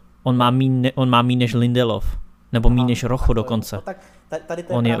dole, jako. On má míň než Lindelof. Nebo míň než Rojo dokonce. No, tak tady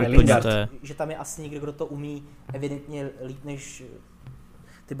to on je právě úplně, že tam je asi někdo, kdo to umí evidentně líp než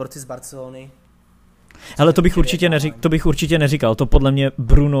ty borci z Barcelony. Ale to bych určitě neříkal. To podle mě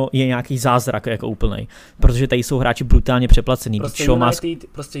Bruno je nějaký zázrak jako úplnej. Protože tady jsou hráči brutálně přeplacený.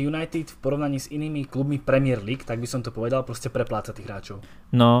 Prostě United v porovnaní s jinými klubmi Premier League, tak by som to povedal, prostě prepláca těch hráčů.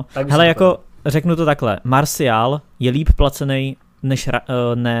 No, hele, jako řeknu to takhle. Martial je líp placený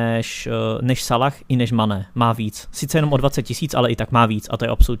než Salah i než Mané. Má víc. Sice jenom o 20 000, ale i tak má víc. A to je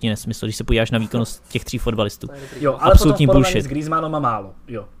absolutně nesmysl, když se podíváš na výkonnost těch 3 fotbalistů. Jo, ale absolutní potom v porovnaní s Griezmannom má málo.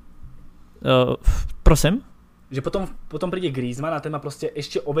 Jo. Prosím? Že potom príde Griezmann a ten má prostě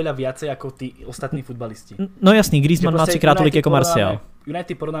ještě oveľa viacej jako ty ostatní futbalisti. No jasný, Griezmann má 3x tolik jako Martial.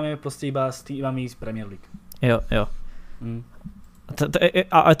 United porovnáme prostě iba s týmami z Premier League. Jo.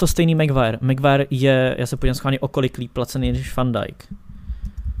 A je to stejný Maguire. Maguire je, já se podívám schválně, o kolik líp placený než Van Dijk.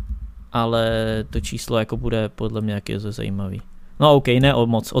 Ale to číslo jako bude podle mě jaký zajímavý. No OK, ne o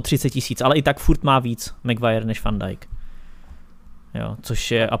moc, o 30 000, ale i tak furt má víc Maguire než Van Dijk. Jo,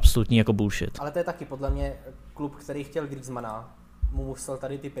 což je absolutní jako bullshit. Ale to je taky podle mě klub, který chtěl Griezmana, mu musel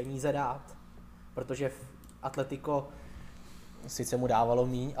tady ty peníze dát, protože v Atletico sice mu dávalo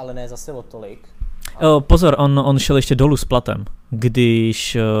míň, ale ne zase o tolik. Pozor, on šel ještě dolů s platem,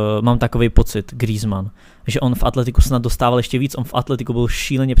 když mám takový pocit, Griezmann, že on v Atletiku snad dostával ještě víc, on v Atletiku byl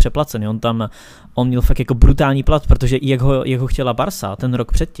šíleně přeplacený, on měl fakt jako brutální plat, protože jak ho chtěla Barca ten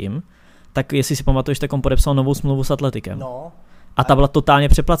rok předtím, tak jestli si pamatuješ, tak on podepsal novou smlouvu s Atletikem. No. A ta byla totálně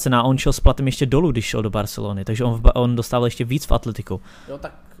přeplacená, on šel s platem ještě dolů, když šel do Barcelony, takže on dostával ještě víc v Atletiku. Jo,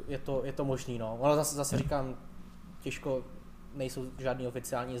 tak je to možný, no. Ono zase říkám, těžko, nejsou žádný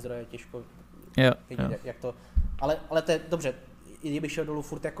oficiální zdroje, těžko vidět, jak to, ale to je dobře, kdyby šel dolů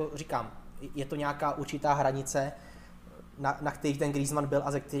furt, jako říkám, je to nějaká určitá hranice, na který ten Griezmann byl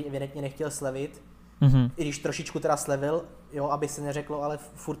a ze který evidentně nechtěl slevit, i když trošičku teda slevil, jo, aby se neřeklo, ale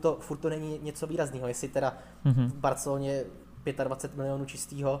furt to není něco výrazného, jestli teda v Barceloně 25 milionů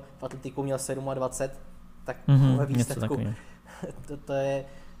čistýho, v Atletiku měl 27, tak ve výsledku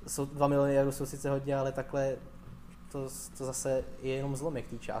jsou 2 miliony eur jsou sice hodně, ale takhle to zase je jenom zlomek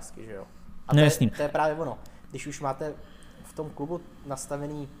té částky, že jo. A to je právě ono, když už máte v tom klubu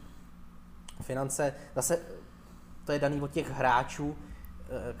nastavený finance, zase to je daný od těch hráčů,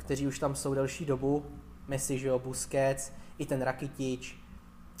 kteří už tam jsou delší dobu, Messi, že jo, Busquets, i ten Rakitic,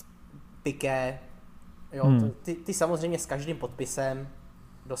 Piqué, jo, ty samozřejmě s každým podpisem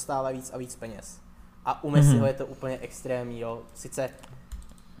dostávají víc a víc peněz. A u Messiho je to úplně extrémní, jo, sice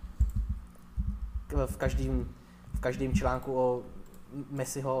v každém článku o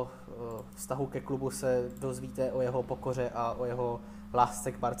Messiho vztahu ke klubu se dozvíte o jeho pokoře a o jeho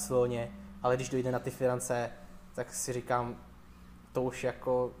lásce k Barceloně, ale když dojde na ty finance, tak si říkám, to už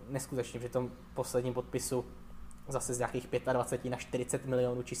jako neskutečně při tom posledním podpisu zase z nějakých 25 na 40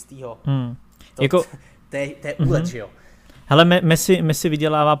 milionů čistýho. To je úlet, že jo? Hele, Messi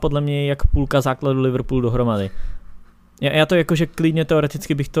vydělává podle mě jak půlka základu Liverpoolu dohromady. Já to jakože klidně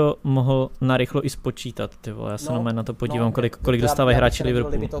teoreticky bych to mohl narychlo i spočítat, ty vole, já se na to podívám, kolik dostávají hráči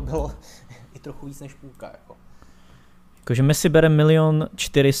Liverpoolu. Kdyby to bylo i trochu víc než půlka, jako. Jakože Messi bere 1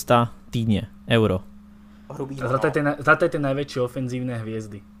 400 000 týdně, euro. Zlaté ty největší ofenzívné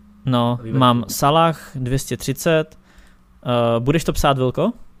hvězdy. No, Liverpool. Mám Salah 230, budeš to psát,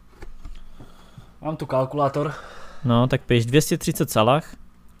 Vilko? Mám tu kalkulátor. No, tak píš 230 Salah.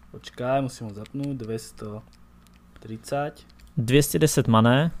 Počkaj, musím ho zapnout, 230. 210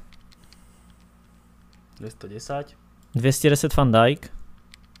 Mané. 210. 210 Van Dijk.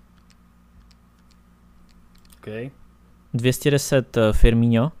 OK. 210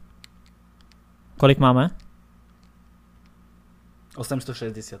 Firmino. Kolik máme?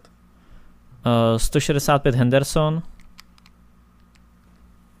 860. 165 Henderson.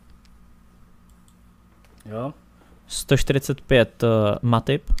 Jo. 145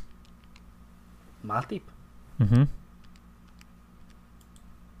 Matip. Matip? Mhm.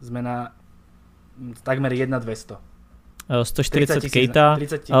 Jsme na takmer 1,200. 140 Keita.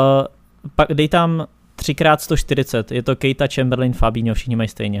 Pak dej tam 3x140. Je to Keita, Chamberlain, Fabinho, všichni mají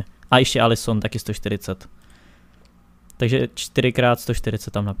stejně. A ještě Alisson, taky 140. Takže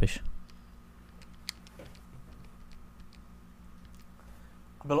 4x140 tam napiš.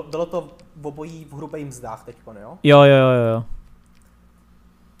 Bylo to v obojí v hrubých mzdách teďko, jo? Jo.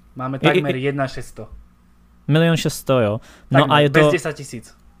 Máme takmer 1,600. 1 600 000, jo. No takmer, a je to... bez 10 000.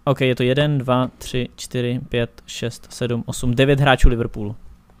 OK, je to 1, 2, 3, 4, 5, 6, 7, 8, 9 hráčů Liverpoolu.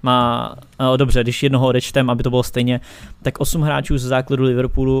 Má, dobře, když jednoho odečtem, aby to bylo stejně, tak 8 hráčů z základu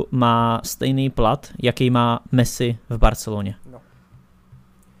Liverpoolu má stejný plat, jaký má Messi v Barceloně. No.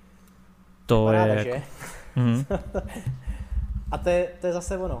 To paráda, je... že? A to je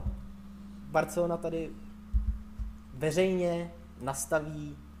zase ono. Barcelona tady veřejně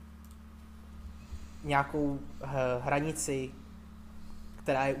nastaví nějakou hranici,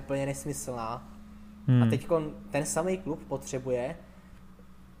 která je úplně nesmyslná. A teď ten samý klub potřebuje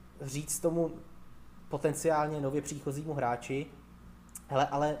říct tomu potenciálně nově příchozímu hráči, hele,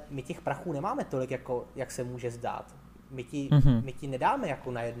 ale my těch prachů nemáme tolik, jako, jak se může zdát. My ti nedáme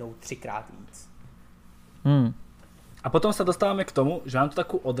jako najednou 3x víc. A potom sa dostávame k tomu, že mám tu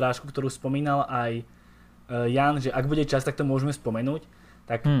takú odrážku, ktorú spomínal aj Jan, že ak bude čas, tak to môžeme spomenúť.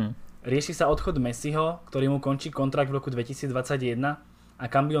 Tak rieši sa odchod Messiho, ktorý mu končí kontrakt v roku 2021 a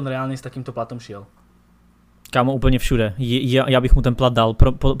kam by on reálne s takýmto platom šiel? Kámo, úplně všude. Já bych mu ten plat dal.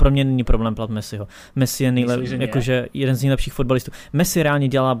 Pro mě není problém plat Messiho. Messi je jakože jeden z nejlepších fotbalistů. Messi reálně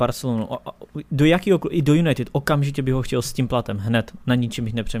dělá Barcelonu. Do jakého, i do United, okamžitě bych ho chtěl s tím platem. Hned, na ničím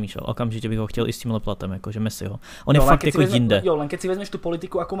bych nepřemýšlel. Okamžitě bych ho chtěl i s tímhle platem, jakože Messiho. On je fakt jako jinde. Jo, len keď si vezmeš tu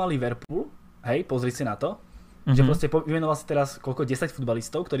politiku, ako má Liverpool, hej, pozri si na to, že prostě vymenoval si teraz koľko 10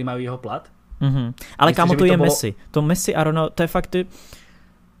 futbalistov, ktorí majú jeho plat. Ale kámo, to je Messi. To Messi a Ronaldo, to je fakt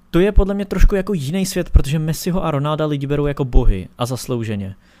to je podle mě trošku jako jiný svět, protože Messiho a Ronalda lidi berou jako bohy a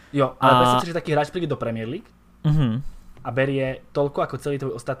zaslouženě. Jo, ale predstav si, že taký hráč príde do Premier League a berie toľko ako celý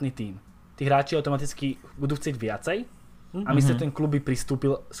tvoj ostatný tím. Tí hráči automaticky budú chcieť viacej a myslím, že ten klub by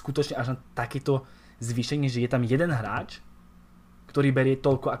pristúpil skutočne až na takéto zvýšenie, že je tam jeden hráč, ktorý berie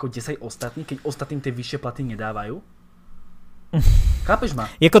toľko ako 10 ostatných, keď ostatným tie vyššie platy nedávajú. Chápeš ma?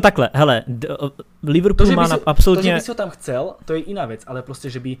 Jako takhle, hele, Liverpool to, má absolutně... To, že by si ho tam chcel, to je iná vec, ale prostě,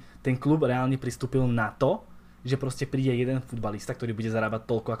 že by ten klub reálne pristúpil na to, že prostě príde jeden futbalista, ktorý bude zarábať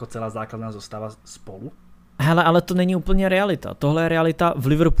toľko ako celá základná zostava spolu. Hele, ale to není úplně realita. Tohle je realita v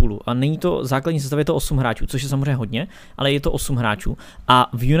Liverpoolu a není to základní sestava, je to 8 hráčů, což je samozřejmě hodně, ale je to 8 hráčů. A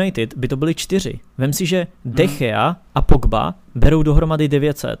v United by to byly 4. Vem si, že De Gea a Pogba berou dohromady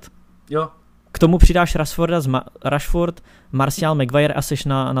 900. Jo. K tomu přidáš Rashford, Martial, Maguire a seš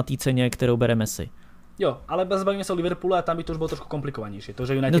na té ceně, kterou bere Messi. Jo, ale bavíme se o Liverpoolu a tam by to už bylo trošku komplikovanější. To,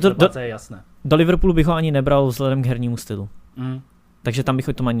 že United je jasné. Do Liverpoolu bych ho ani nebral vzhledem k hernímu stylu. Takže tam bych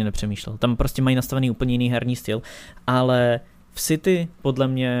o tom ani nepřemýšlel. Tam prostě mají nastavený úplně jiný herní styl, ale v City podle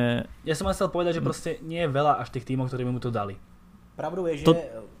mě... Ja som chcel povedať, že prostě nie je veľa až tých tímov, ktorí by mu to dali. Pravdou je, že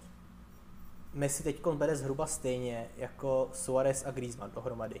Messi teďkon bere zhruba stejně jako Suarez a Griezmann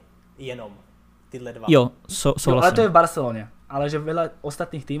dohromady. Jenom tyhle dva. Jo, souhlasím. Ale to je v Barcelone. Ale že veľa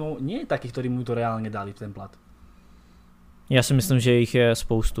ostatných tímov nie je takých, ktorí mu to reálne dali ten plat. Já si myslím, že jich je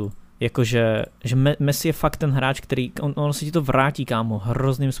spoustu. Jakože že Messi je fakt ten hráč, který, on se ti to vrátí, kámo,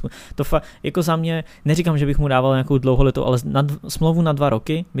 hrozným způsobem. Jako za mě, neříkám, že bych mu dával nějakou dlouholetou, ale smlouvu na 2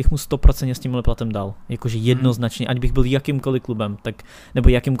 roky bych mu 100% s tímhle platem dal. Jakože jednoznačně, ať bych byl jakýmkoliv klubem, tak, nebo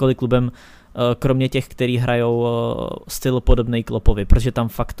jakýmkoliv klubem, kromě těch, který hrajou styl podobnej Kloppovi, protože tam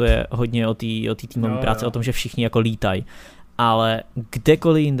fakt to je hodně o té týmové práci, o tom, že všichni jako lítají. Ale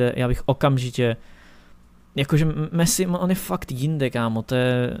kdekoliv jinde, já bych okamžitě jakože Messi, on je fakt jinde, kámo, to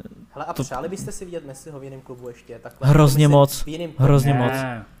je... Hele, a přáli byste si vidět Messiho v jiném klubu ještě? Takhle, hrozně moc, hrozně moc.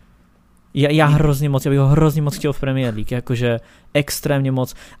 Já hrozně moc, já bych ho hrozně moc chtěl v Premier League, jakože extrémně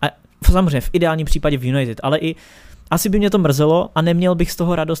moc. A samozřejmě v ideálním případě v United, ale i asi by mě to mrzelo a neměl bych z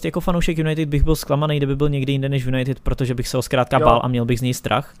toho radost, jako fanoušek United bych byl zklamaný, kdyby byl někde jinde než United, protože bych se ho zkrátka bál a měl bych z něj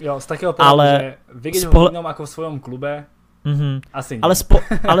strach. Jo, z takého pohledu, že vidět ho v jako v svojom klube, asi ne.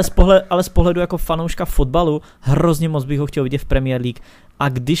 Ale z pohledu jako fanouška fotbalu hrozně moc bych ho chtěl vidět v Premier League a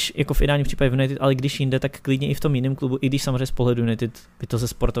když, jako v ideálním případě v United, ale když jinde, tak klidně i v tom jiném klubu, i když samozřejmě z pohledu United by to ze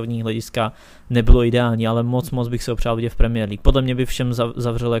sportovního hlediska nebylo ideální, ale moc bych se ho přál vidět v Premier League. Podle mě by všem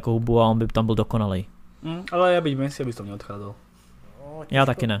zavřel jako hubu a on by tam byl dokonalej. Ale já bych Messi, abys to neodcházel. Já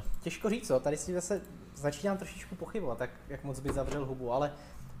taky ne. Těžko říct, co? Tady si zase začínám trošičku pochybovat, tak jak moc by zavřel hubu, ale...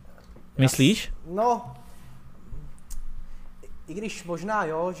 Myslíš? No, i když možná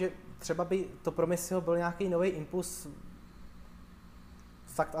jo, že třeba by to pro Messiho byl nějaký nový impuls,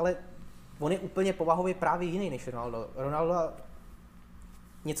 fakt, ale on je úplně povahově právě jiný než Ronaldo. Ronaldo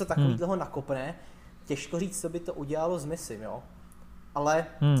něco takového nakopne, těžko říct, co by to udělalo s Messim, jo. Ale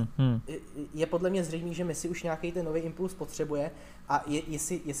je podle mě zřejmé, že Messi už nějaký ten nový impuls potřebuje a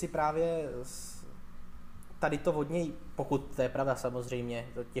jestli právě tady to od něj, pokud to je pravda samozřejmě,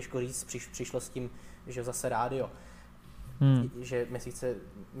 to těžko říct, přišlo s tím, že zase rádio, že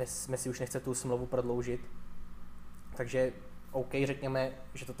Messi už nechce tu smlouvu prodloužit, takže OK, řekněme,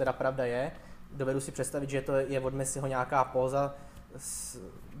 že to teda pravda je, dovedu si představit, že to je od Messiho nějaká póza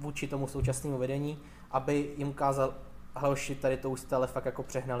vůči tomu současnému vedení, aby jim ukázal, hleoši, tady to už jste ale fakt jako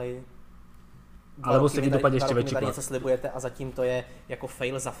přehnali. Alebo si vydopadě ještě větší tady něco slibujete a zatím to je jako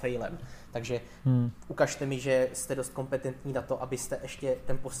fail za failem. Takže ukažte mi, že jste dost kompetentní na to, abyste ještě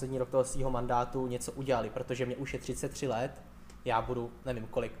ten poslední rok toho svého mandátu něco udělali, protože mě už je 33 let, já budu, nevím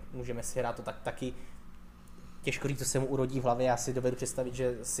kolik, můžeme si hrát to taky, těžko říct, co se mu urodí v hlavě, já si dovedu představit,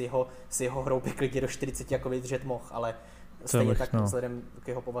 že si jeho hrou by klidně do 40 jako vydržet mohl, ale stejně tak vzhledem k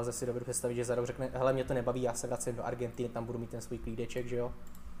jeho povaze si dovedu představit, že za rok řekne, hele, mě to nebaví, já se vracím do Argentiny, tam budu mít ten svůj klídeček, že jo.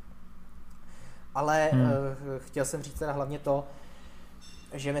 Ale chtěl jsem říct teda hlavně to,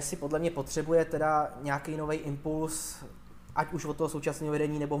 že Messi podle mě potřebuje teda nějaký nový impuls, ať už od toho současného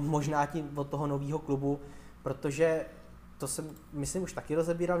vedení, nebo možná tím od toho nového klubu, protože to jsem, myslím, už taky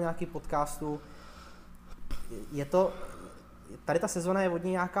rozebíral v nějaký podcastu, je to, tady ta sezona je od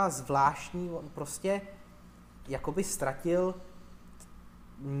něj nějaká zvláštní, on prostě jakoby ztratil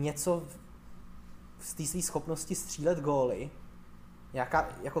něco z té své schopnosti střílet góly.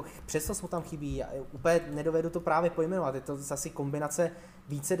 Jako přesnost mu tam chybí, já úplně nedovedu to právě pojmenovat, je to zase kombinace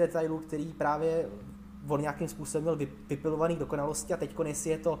více detailů, který právě on nějakým způsobem měl vypilovaný dokonalosti a teďko jestli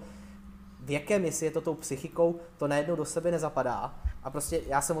je to věkem, jestli je to tou psychikou, to najednou do sebe nezapadá. A prostě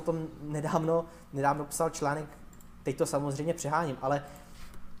já jsem o tom nedávno psal článek, teď to samozřejmě přeháním, ale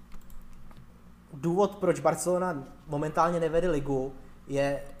důvod, proč Barcelona momentálně nevede ligu,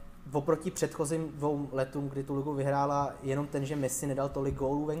 je oproti předchozím 2 letům, kdy tu ligu vyhrála, jenom ten, že Messi nedal tolik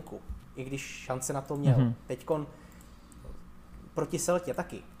gólů venku. I když šance na to měl. Mhm. Teďkon proti Celtě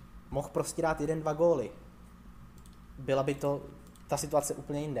taky. Mohl prostě dát 1-2 góly. Byla by to ta situace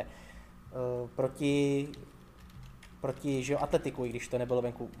úplně jinde. Proti že Atletiku, i když to nebylo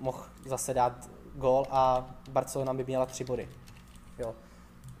venku, mohl zase dát gól a Barcelona by měla 3 body. Jo.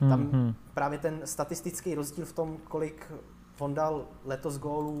 Tam právě ten statistický rozdíl v tom, kolik on dal letos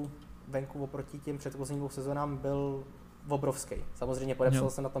gólů venku oproti těm předchozím 2 sezónám, byl obrovský. Samozřejmě podepsal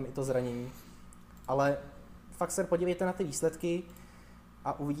se na tom i to zranění. Ale fakt se podívejte na ty výsledky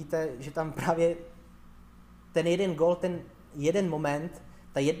a uvidíte, že tam právě ten jeden gól, ten jeden moment,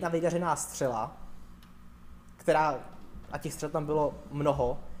 ta jedna vydařená střela, která, a těch střel tam bylo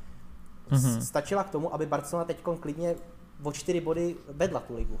mnoho, stačila k tomu, aby Barcelona teďkon klidně o 4 body vedla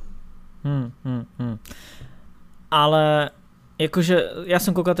tu ligu. Ale jakože já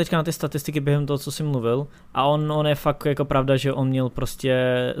jsem koukal teďka na ty statistiky během toho, co jsi mluvil, a on je fakt jako pravda, že on měl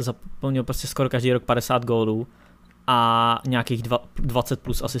zaplnil prostě skoro každý rok 50 gólů a nějakých 20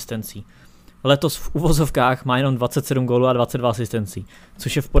 plus asistencí. Letos v uvozovkách má jenom 27 gólů a 22 asistencí,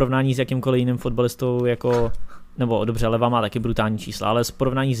 což je v porovnání s jakýmkoliv jiným fotbalistou jako, nebo dobře, Leva má taky brutální čísla, ale v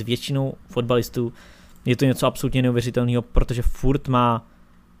porovnání s většinou fotbalistů je to něco absolutně neuvěřitelného, protože furt má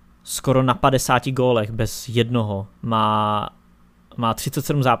skoro na 50 gólech bez jednoho, má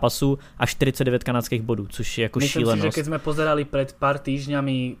 37 zápasů a 49 kanadských bodů, což je jako šílenost. Myslím si, že keď sme pozerali pred pár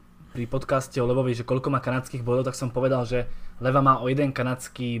týždňami pri podcaste o Levovi, že koľko má kanadských bodov, tak som povedal, že Leva má o 1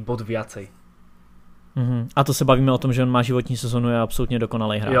 kanadský bod viacej. A to se bavíme o tom, že on má životní sezonu, je absolutně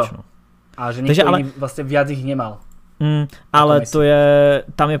dokonalý hráč. No. A že nikto iný vlastne viac ich nemal. Ale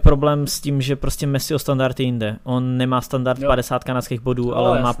tam je problém s tím, že prostě Messiho standard je jinde. On nemá standard 50 kanadských bodů, ale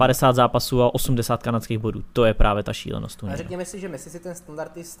on má 50 zápasů a 80 kanadských bodů. To je právě ta šílenost. A řekněme si, že Messi si ten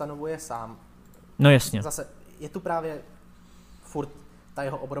standard stanovuje sám. No jasně. Zase je tu právě furt ta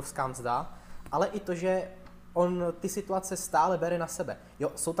jeho obrovská mzda, ale i to, že on ty situace stále bere na sebe.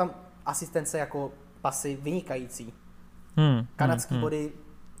 Jo, jsou tam asistence jako pasy vynikající. Kanadský body,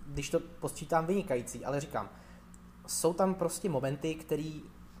 když to posčítám, vynikající, ale říkám, jsou tam prostě momenty, který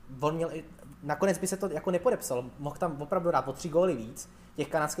on měl, nakonec by se to jako nepodepsal, mohl tam opravdu dát o 3 góly víc, těch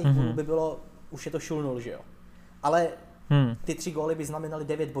kanadských bodů by bylo, už je to 0, že jo. Ale ty 3 góly by znamenaly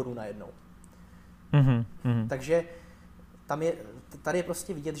 9 bodů najednou. Takže tady je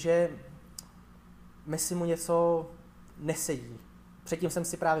prostě vidět, že Messi mu něco nesedí. Předtím jsem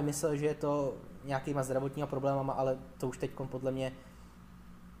si právě myslel, že je to nějakýma zdravotníma problémama, ale to už teď podle mě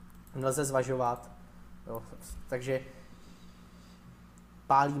nelze zvažovat. Jo, takže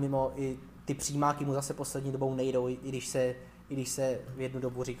pálí mimo, i ty přímáky mu zase poslední dobou nejdou, i když se v jednu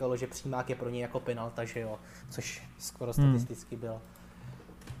dobu říkalo, že přímák je pro něj jako penalta, že jo, což skoro statisticky bylo.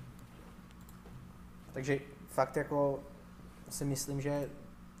 Takže fakt jako si myslím, že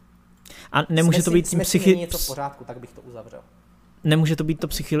a nemůže to být tím něco v pořádku, tak bych to uzavřel. Nemůže to být to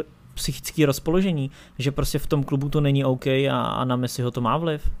psychické rozpoložení, že prostě v tom klubu to není OK a na Messiho to má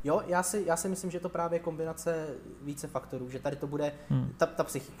vliv? Jo, já si myslím, že to právě kombinace více faktorů, že tady to bude, ta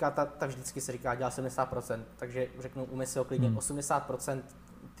psychika, ta vždycky se říká, dělá 70%, takže řeknu u Messiho klidně 80%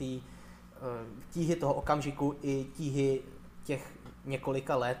 té tíhy toho okamžiku i tíhy těch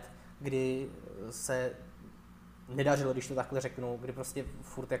několika let, kdy se nedařilo, když to takhle řeknu, kdy prostě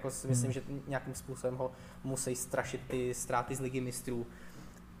furt jako si myslím, že nějakým způsobem ho musí strašit ty ztráty z Ligy mistrů.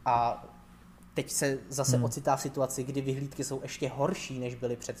 A teď se zase ocitá v situaci, kdy vyhlídky jsou ještě horší, než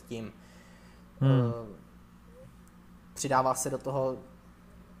byly předtím. Přidává se do toho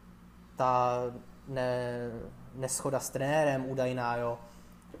ta neschoda s trenérem údajná, jo.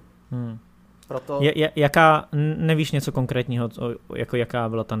 Proto... Nevíš něco konkrétního, jako jaká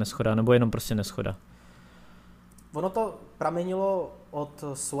byla ta neschoda, nebo jenom prostě neschoda? Ono to pramenilo od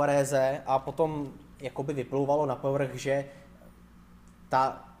Suareze a potom jakoby vyplouvalo na povrch, že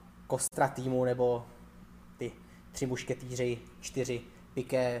ta kostra týmu, nebo ty 3 mušketýři, 4,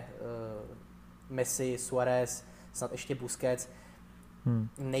 Piqué, Messi, Suarez, snad ještě Busquets,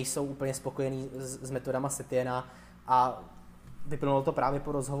 nejsou úplně spokojení s metodama Setiena a vyplynulo to právě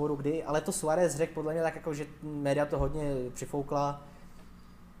po rozhovoru, kdy, ale to Suarez řekl podle mě tak jako, že média to hodně přifoukla,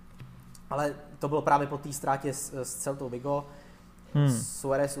 ale to bylo právě po té ztrátě s Celtou Vigo.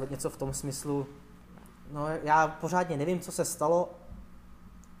 Suarez uvedl něco v tom smyslu, no já pořádně nevím, co se stalo,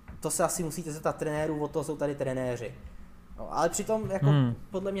 to se asi musíte zeptat trenérů, od toho jsou tady trenéři. No, ale přitom jako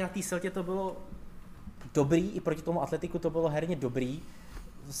podle mě na té Celtě to bylo dobrý, i proti tomu Atletiku to bylo herně dobrý.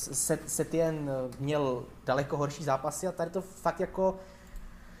 Setien měl daleko horší zápasy a tady to fakt jako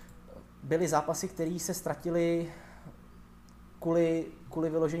byly zápasy, které se ztratily kvůli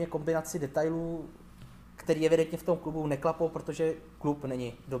vyloženě kombinaci detailů, který evidentně v tom klubu neklapou, protože klub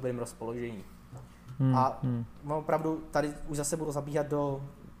není v dobrým rozpoložení. Opravdu tady už zase budu zabíhat do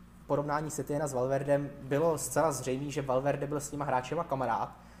porovnání Setiena s Valverdem. Bylo zcela zřejmé, že Valverde byl s těma hráčema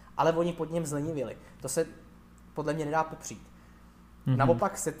kamarád, ale oni pod něm zlenivili. To se podle mě nedá popřít.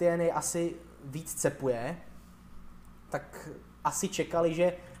 Naopak Setien je asi víc cepuje, tak asi čekali,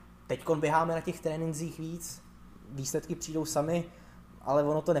 že teďkon běháme na těch trénincích víc, výsledky přijdou sami, ale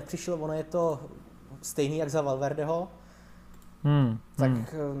ono to nepřišlo, ono je to stejný jak za Valverdeho.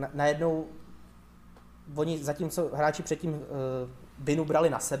 Tak najednou oni zatímco hráči předtím vinu brali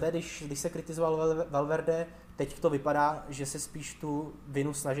na sebe, když se kritizoval Valverde, teď to vypadá, že se spíš tu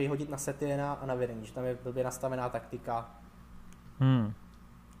vinu snaží hodit na Setiena a na vedení, že tam je blbě nastavená taktika.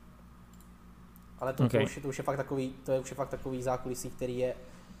 Ale to už je fakt takový zákulisí, který je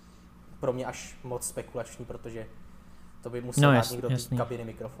pro mě až moc spekulační, protože to by musel dát někdo z kabiny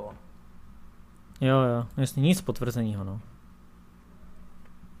mikrofon. Jo, jasně, nic potvrzeného, no.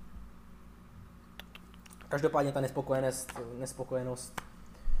 Každopádně ta nespokojenost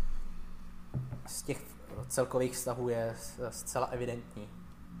z těch celkových vztahů je zcela evidentní.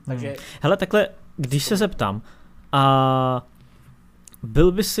 Takže... Hele, takhle, když se zeptám, a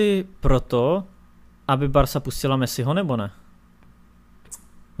byl by si proto, aby Barca pustila Messiho, nebo ne?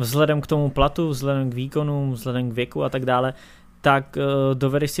 Vzhledem k tomu platu, vzhledem k výkonům, vzhledem k věku a tak dále, tak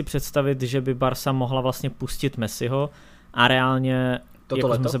dovedeš si představit, že by Barca mohla vlastně pustit Messiho a reálně,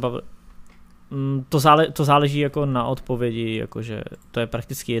 jako jsme se bavili, to záleží jako na odpovědi, jakože to je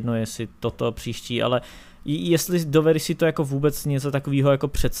prakticky jedno, jestli toto příští, ale jestli dovedeš si to jako vůbec něco takového jako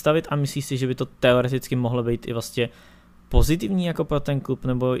představit a myslíš si, že by to teoreticky mohlo být i vlastně pozitivní jako pro ten klub,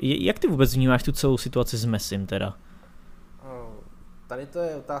 nebo jak ty vůbec vnímáš tu celou situaci s Messim teda? Tady to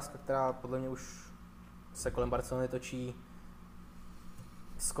je otázka, která podle mě už se kolem Barcelony točí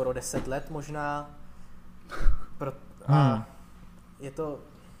skoro 10 let možná. A je to...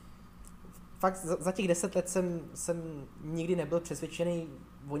 Fakt za těch 10 let jsem nikdy nebyl přesvědčený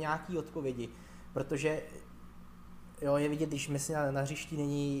o nějaký odpovědi, protože jo, je vidět, když Messi na hřišti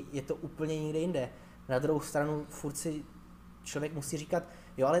není, je to úplně někde jinde. Na druhou stranu furt si člověk musí říkat,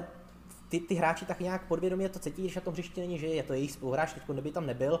 jo, ale ty hráči tak nějak podvědomě to cítí, když na tom hřišti není, že je to jejich spoluhráč, teď kdyby tam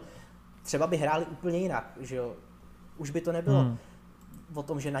nebyl, třeba by hráli úplně jinak, že jo. Už by to nebylo o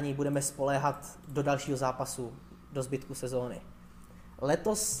tom, že na něj budeme spoléhat do dalšího zápasu, do zbytku sezóny.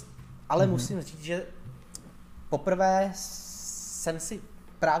 Letos ale musím říct, že poprvé jsem si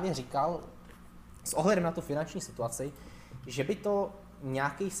právě říkal, s ohledem na tu finanční situaci, že by to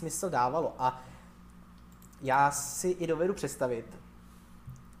nějaký smysl dávalo a já si i dovedu představit,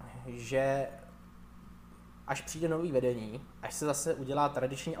 že až přijde nový vedení, až se zase udělá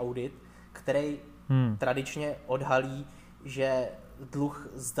tradiční audit, který tradičně odhalí, že dluh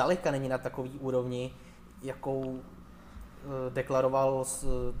zdaleka není na takový úrovni, jakou deklaroval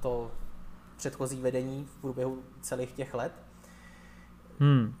to předchozí vedení v průběhu celých těch let,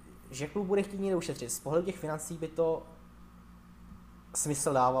 že klub bude chtít někde ušetřit. Z pohledu těch financí by to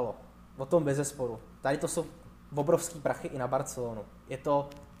smysl dávalo. O tom bezesporu. Tady to jsou obrovský prachy i na Barcelonu. Je to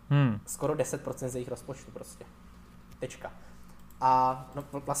skoro 10% z jejich rozpočtu prostě. Tečka. A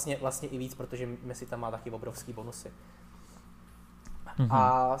no, vlastně i víc, protože Messi tam má taky obrovský bonusy.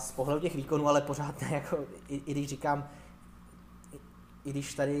 A z pohledu těch výkonů, ale pořád ne, jako, i když říkám, i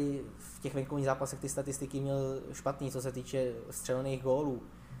když tady v těch venkovních zápasech ty statistiky měl špatný, co se týče střelených gólů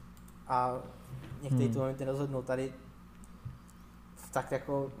a některé ty momenty rozhodnou, tady tak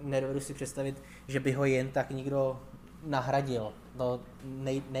jako nedovedu si představit, že by ho jen tak někdo nahradil. No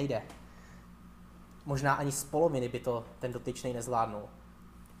nejde. Možná ani z poloviny by to ten dotyčný nezvládnul.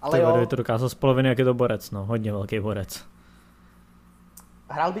 Ale jo, to dokázal z poloviny, jak je to borec, no, hodně velký borec.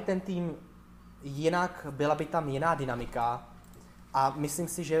 Hrál by ten tým jinak, byla by tam jiná dynamika a myslím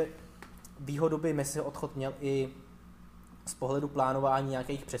si, že výhodu by Messiho odchod měl i z pohledu plánování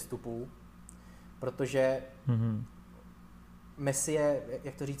nějakých přestupů, protože Messi je,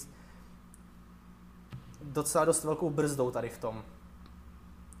 jak to říct, docela dost velkou brzdou tady v tom.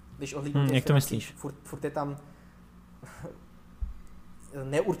 Když ohlídnu jak to myslíš? Furt je tam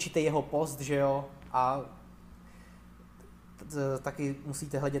neurčitý jeho post, že jo, a taky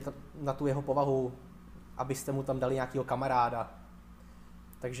musíte hledět na tu jeho povahu, abyste mu tam dali nějakého kamaráda.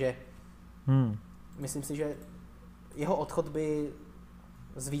 Takže myslím si, že jeho odchod by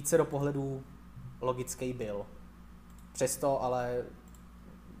z vícero pohledů logický byl. Přesto ale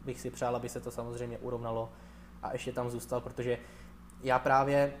bych si přál, aby se to samozřejmě urovnalo a ještě tam zůstal, protože já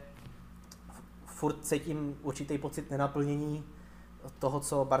právě furt cítím určitý pocit nenaplnění toho,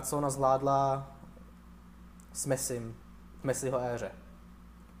 co Barcelona zvládla s Messim v Messiho éře.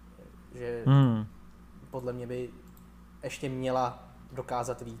 Že podle mě by ještě měla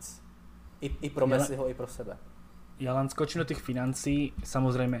dokázat víc. I pro Messiho, i pro sebe. Ja len skočím do tých financií,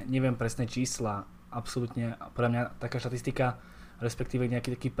 samozrejme neviem presné čísla, absolútne, podľa mňa taká štatistika, respektíve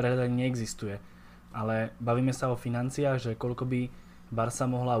nejaký taký prehľad neexistuje. Ale bavíme sa o financiách, že koľko by Barsa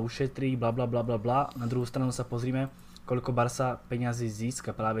mohla ušetriť, bla bla bla bla bla. Na druhú stranu sa pozrime, koľko Barsa peňazí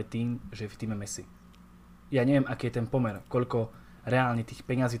získa práve tým, že je v týme Messi. Ja neviem, aký je ten pomer, koľko reálne tých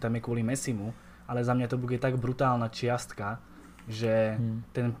peňazí tam je kvôli Messimu, ale za mňa to bude tak brutálna čiastka, že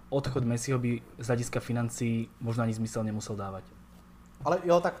ten odchod Messiho by z hľadiska financií možná ani zmysel nemusel dávať. Ale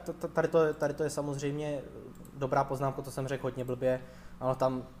jo, tak tady to je samozřejmě dobrá poznámka, to jsem řekl hodně blbě. Ano,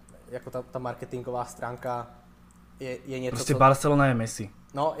 tam jako ta marketingová stránka je něco, prostě Barcelona je Messi.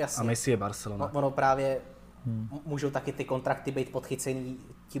 No, jasně. A Messi je Barcelona. Ono právě můžou taky ty kontrakty být podchycený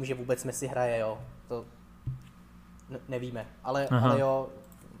tím, že vůbec Messi hraje, jo. To nevíme, ale jo,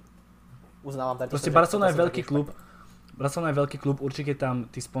 uznávám tady. Prostě Barcelona je veľký klub. Barcelona je veľký klub, určite tam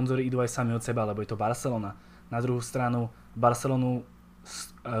tí sponzori idú aj sami od seba, lebo je to Barcelona. Na druhú stranu Barcelonu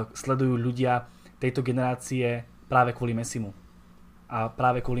sledujú ľudia tejto generácie práve kvôli Messimu. A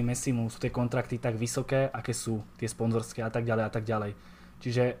práve kvôli Messimu sú tie kontrakty tak vysoké, aké sú tie sponzorské a tak ďalej a tak ďalej.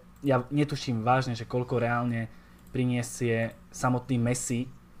 Čiže ja netuším vážne, že koľko reálne priniesie samotný Messi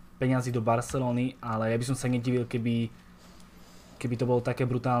peňazí do Barcelony, ale ja by som sa nedivil, keby to bolo také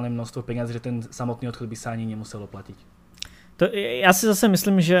brutálne množstvo peňazí, že ten samotný odchod by sa ani nemuselo platiť. Já si zase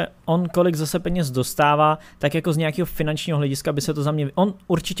myslím, že on kolik zase peněz dostává, tak jako z nějakého finančního hlediska by se to za mě... On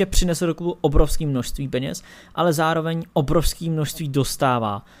určitě přinese do klubu obrovské množství peněz, ale zároveň obrovské množství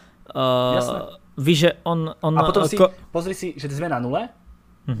dostává. Víš, že on... A potom pozri si, že sme na nule,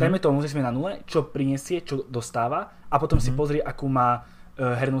 dajme tomu, že sme na nule, čo prinesie, čo dostáva, a potom si pozri, akú má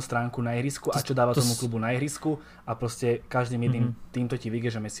hernú stránku na ihrisku a čo dáva tomu klubu na ihrisku a prostě každým jedným týmto ti vyjde,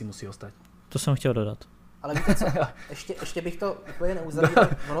 že Messi musí ostať. To jsem chtěl dodat. Ale víte co, ještě bych to úplně neuzavíral.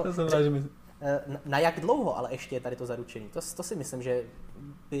 Na jak dlouho ale ještě je tady to zaručení? To si myslím, že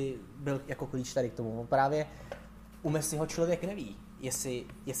by byl jako klíč tady k tomu. Právě u Messiho člověk neví,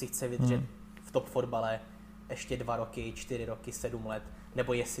 jestli chce vydržet v top fotbale ještě 2 roky, 4 roky, 7 let,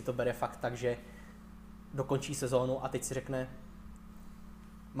 nebo jestli to bere fakt tak, že dokončí sezónu a teď si řekne,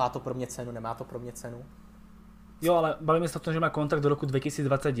 má to pro mě cenu, nemá to pro mě cenu. Jo, ale bavíme sa o tom, že má kontrakt do roku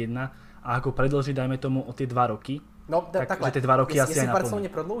 2021 a ako predĺží, dajme tomu, o tie 2 roky, no, takhle. Že tie 2 roky asi aj naplní. Jestli Barceloně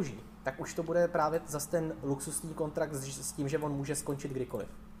prodlouží, tak už to bude právě zase ten luxusní kontrakt s tím, že on může skončit kdykoliv.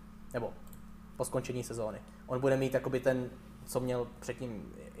 Nebo po skončení sezóny. On bude mít jakoby ten, co měl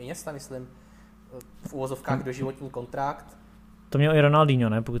předtím Iniesta, myslím, v uvozovkách doživotní kontrakt. To měl i Ronaldinho,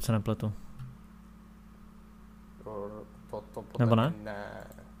 ne? Pokud se nepletu. Nebo ne?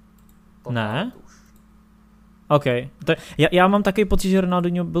 Ne? OK. Já mám takový pocit, že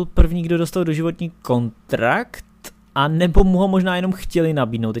Ronaldinho byl první, kdo dostal doživotní kontrakt, a nebo mu ho možná jenom chtěli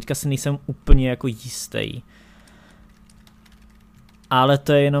nabídnout. Teďka si nejsem úplně jako jistý. Ale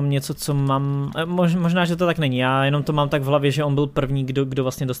to je jenom něco, co mám... Možná, že to tak není. Já jenom to mám tak v hlavě, že on byl první, kdo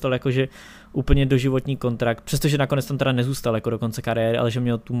vlastně dostal jakože úplně doživotní kontrakt. Přestože nakonec tam teda nezůstal jako do konce kariéry, ale že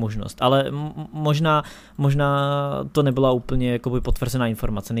měl tu možnost. Ale možná to nebyla úplně jakoby potvrzená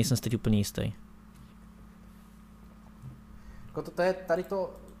informace. Nejsem si teď úplně jistý. Tady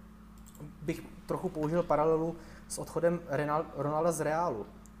to bych trochu použil paralelu s odchodem Ronalda z Realu.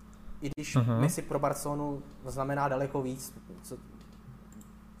 I když Messi pro Barcelonu znamená daleko víc, co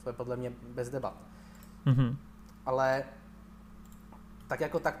je podle mě bez debat. Ale tak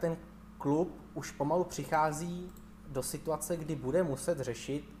jako tak ten klub už pomalu přichází do situace, kdy bude muset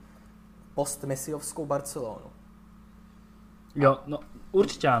řešit post-Messiovskou Barcelonu. Jo, no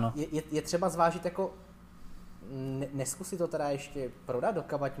určitě ano. Je třeba zvážit jako neskusit to teda ještě prodat,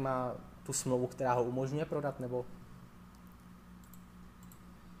 dokavať má tu smlouvu, která ho umožňuje prodat, nebo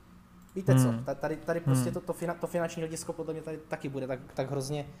víte co, tady prostě to finanční hledisko podle mě tady taky bude tak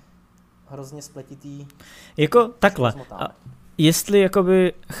hrozně spletitý. Jako takhle, jestli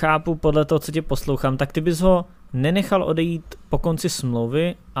jakoby chápu podle toho, co tě poslouchám, tak ty bys ho nenechal odejít po konci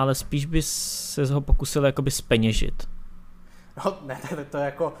smlouvy, ale spíš bys se ho pokusil jakoby zpeněžit. No ne, to je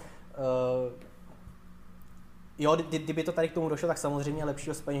jako... Jo, kdyby to tady k tomu došlo, tak samozřejmě je lepší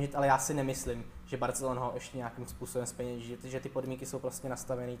ho zpeněžit, ale já si nemyslím, že Barcelona ho ještě nějakým způsobem zpeněží, že ty podmínky jsou prostě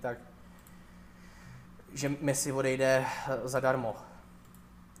nastavený tak, že Messi odejde zadarmo.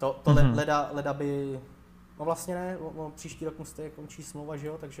 To leda by... No vlastně ne, příští rok musíte končí smlouva, že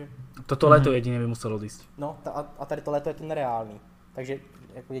jo, takže... Toto léto jedině by muselo odísť. No a tady to léto je to nereálný, takže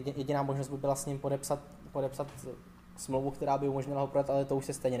jako jediná možnost by byla s ním podepsat smlouvu, která by umožnila ho prodat, ale to už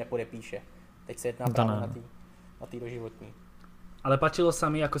se stejně nepodepíše. Teď se jedná právě na tý doživotní. Ale páčilo sa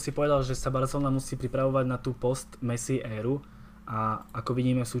mi, ako si povedal, že sa Barcelona musí pripravovať na tú post-Messi éru a ako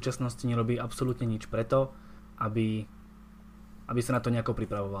vidíme v súčasnosti nerobí absolútne nič preto, aby sa na to nejako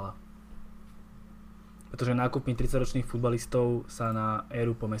pripravovala. Pretože nákupmi 30-ročných futbalistov sa na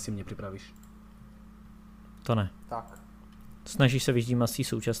éru po Messim nepripravíš. To ne. Tak. Snažíš se vyždímat z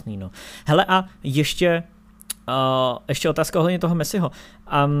současný, no. Hele a ještě otázka ohledně toho Messiho.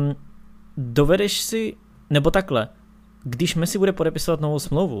 Dovedeš si, nebo takhle, když Messi bude podepisovat novou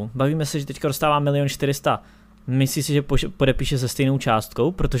smlouvu, bavíme se, že teďka dostává 1 400 000, myslíš si, že podepíše se stejnou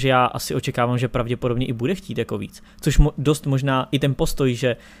částkou, protože já asi očekávám, že pravděpodobně i bude chtít jako víc. Což dost možná i ten postoj,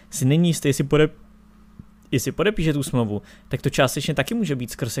 že si není jistý, jestli podepíše tu smlouvu, tak to částečně taky může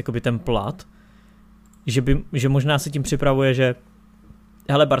být skrz jakoby ten plat, že možná se tím připravuje, že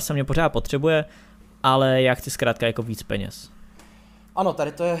hele, Barca mě pořád potřebuje, ale já chci zkrátka jako víc peněz. Ano,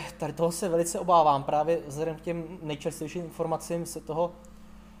 tady toho se velice obávám, právě vzhledem k těm nejčerstvějším informacím se toho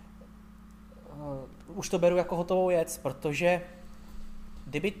už to beru jako hotovou věc, protože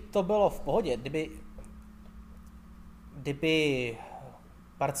kdyby to bylo v pohodě, kdyby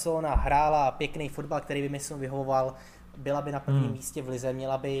Barcelona hrála pěkný fotbal, který by Messi vyhovoval, byla by na prvním místě v lize,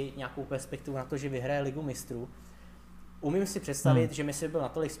 měla by nějakou perspektivu na to, že vyhraje Ligu mistrů. Umím si představit, že Messi by byl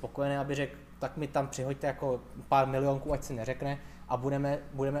natolik spokojený, aby řekl, tak mi tam přihoďte jako pár milionků, ať se neřekne, a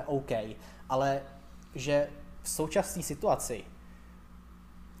budeme OK. Ale že v současné situaci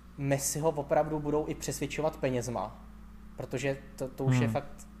Messiho opravdu budou i přesvědčovat penězma, protože to už je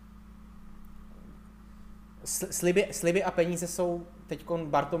fakt... Sliby a peníze jsou teďkon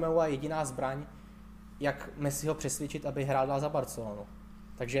Bartomeuova jediná zbraň, jak Messiho přesvědčit, aby hrál dál za Barcelonu.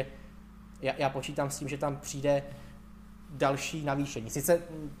 Takže já počítám s tím, že tam přijde další navýšení. Sice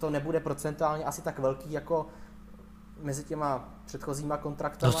to nebude procentuálně asi tak velký jako mezi těma předchozíma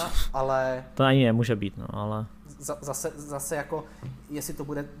kontraktama, ale... To ani nemůže být, no, ale... Zase jako, jestli to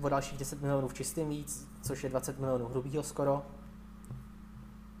bude o dalších 10 milionů v čistým víc, což je 20 milionů hrubýho skoro,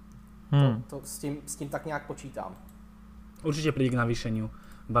 to s tím tak nějak počítám. Určite príde k navýšeniu.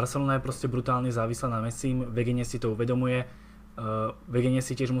 Barcelona je proste brutálne závislá na Messim, Vegene si to uvedomuje, Vegene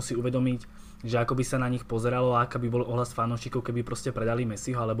si tiež musí uvedomiť, že ako by sa na nich pozeralo a aká by bol ohlas fanúšikov, keby proste predali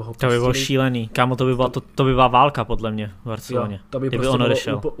Messiho alebo ho pustili. To by bol šílený, kámo, to by byla válka podľa mňa v Barceloně. Jo, to by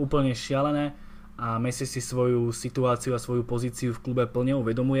proste bolo úplne šialené a Messi si svoju situáciu a svoju pozíciu v klube plne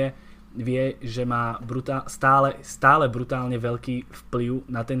uvedomuje. Vie, že má stále brutálne veľký vplyv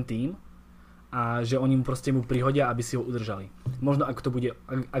na ten tím a že oni mu prihodia, aby si ho udržali. Možno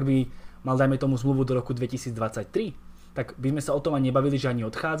ak by mal dajme tomu zmluvu do roku 2023, tak by sme sa o tom ani nebavili, že ani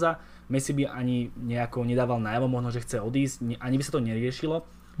odchádza. Messi by ani nejako nedával najavo, možno, že chce odísť, ani by sa to neriešilo,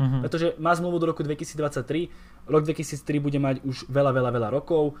 pretože má zmluvu do roku 2023, rok 2003 bude mať už veľa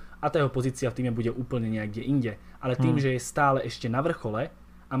rokov a tá jeho pozícia v týme bude úplne niekde inde. Ale tým, že je stále ešte na vrchole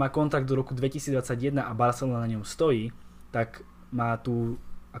a má kontrakt do roku 2021 a Barcelona na ňom stojí, tak má tú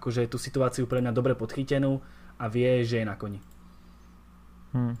situáciu pre mňa dobre podchytenú a vie, že je na koni.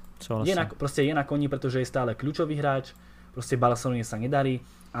 Je na koni, pretože je stále kľúčový hráč, proste Barcelone sa nedarí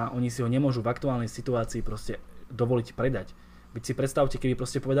a oni si ho nemôžu v aktuálnej situácii proste dovoliť predať. Veď si predstavte, keby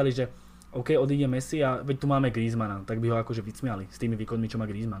proste povedali, že OK, odíde Messi a veď tu máme Griezmana, tak by ho akože vycmiali s tými výkonmi, čo má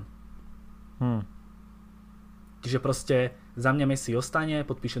Griezmann. Čiže proste za mňa Messi ostane,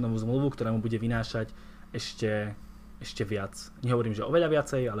 podpíše novú zmluvu, ktorá mu bude vynášať ešte viac. Nehovorím, že oveľa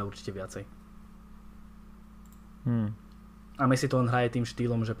viacej, ale určite viacej. A Messi to len hraje tým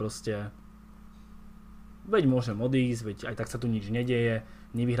štýlom, že proste veď môžem odísť, veď aj tak sa tu nič nedeje,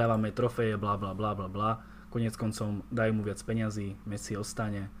 nevyhrávame trofeje, bla bla bla bla bla. Koniec koncom dajú mu viac peňazí, Messi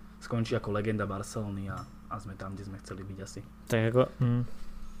ostane, skončí ako legenda Barcelony a sme tam, kde sme chceli byť asi. Tak jako...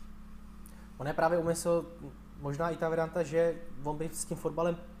 On je právě umysl, možná i ta varianta, že on by s tím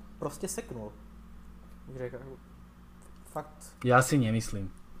fotbalem prostě seknul. Fakt. Ja si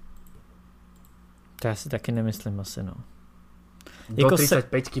nemyslím. To já si taky nemyslím asi, no. Do jako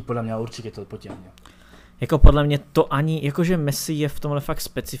 35 podľa mňa určite to potiahne. Jako podle mě to ani, jakože Messi je v tomhle fakt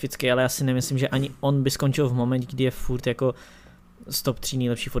specifický, ale já si nemyslím, že ani on by skončil v momentě, kdy je furt jako z top 3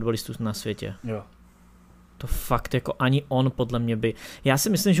 nejlepších fotbalistů na světě. Jo. To fakt jako ani on podle mě by. Já si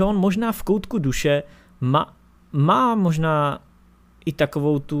myslím, že on možná v koutku duše má možná i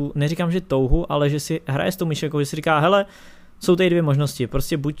takovou tu, neříkám, že touhu, ale že si hraje s tou myšlenkou, že si říká, hele, jsou tady dvě možnosti,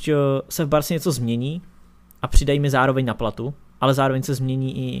 prostě buď se v Barce něco změní a přidají mi zároveň na platu, ale zároveň se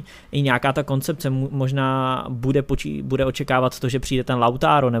změní i nějaká ta koncepce, možná bude očekávat to, že přijde ten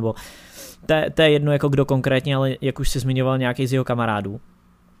Lautaro, nebo to je jedno jako kdo konkrétně, ale jak už si zmiňoval nějaký z jeho kamarádů.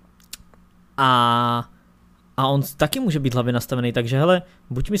 A A on taky může být hlavě nastavený, takže hele,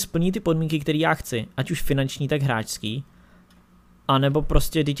 buď mi splní ty podmínky, které já chci, ať už finanční, tak hráčský, a nebo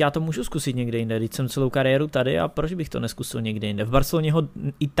prostě, teď já to můžu zkusit někde jinde, teď jsem celou kariéru tady a proč bych to neskusil někde jinde. V Barceloně ho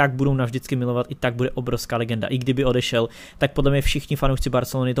i tak budou navždycky milovat, i tak bude obrovská legenda. I kdyby odešel, tak podle mě všichni fanoušci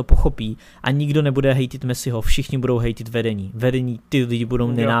Barcelony to pochopí a nikdo nebude hejtit Messiho, všichni budou hejtit vedení. Vedení ty lidi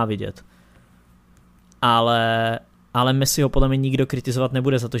budou nenávidět. Ale Messiho podle mě nikdo kritizovat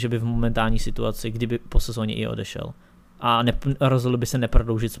nebude za to, že by v momentální situaci, kdyby po sezóně i odešel. A rozhodl by se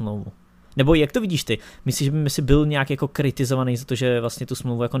neprodloužit smlouvu. Nebo jak to vidíš ty? Myslíš, že by Messi byl nějak jako kritizovaný za to, že vlastně tu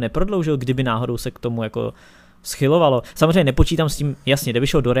smlouvu jako neprodloužil, kdyby náhodou se k tomu jako schylovalo? Samozřejmě nepočítám s tím, jasně, kdyby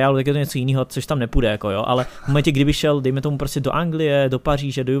šel do Realu, tak je to něco jiného, což tam nepůjde, jako jo, ale v momentě, kdyby šel, dejme tomu prostě do Anglie, do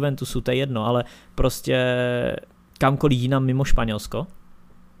Paříže, do Juventusu, to je jedno, ale prostě kamkoliv jinam mimo Španělsko?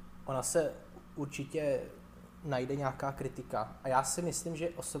 Ona se určitě najde nějaká kritika a já si myslím, že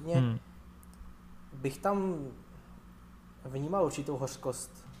osobně bych tam vnímal určitou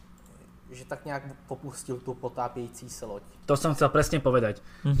hořkost, že tak nějak popustil tu potápějící se loď. To som chcel presne povedať,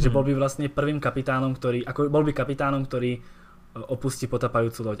 že bol by vlastne prvým kapitánom, ktorý opustí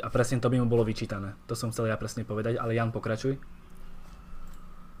potápajúcu loď a presne to by mu bolo vyčítané. To som chcel ja presne povedať, ale Jan, pokračuj.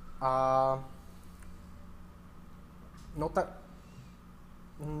 A no tak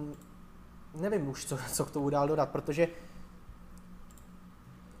nevím už, co k tomu dál dodat, protože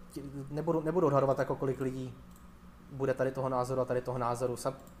nebudu odhadovat, jako kolik lidí bude tady toho názoru a tady toho názoru.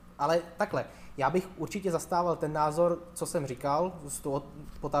 Ale takhle, já bych určitě zastával ten názor, co jsem říkal, z toho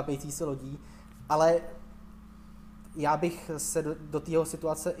potápějící se lodí, ale já bych se do tého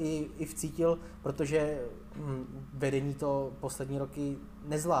situace i vcítil, protože vedení to poslední roky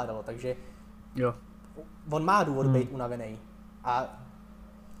nezvládalo, takže jo. On má důvod být unavený. A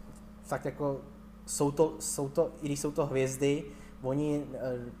fakt jako jsou to, i když jsou to hvězdy, oni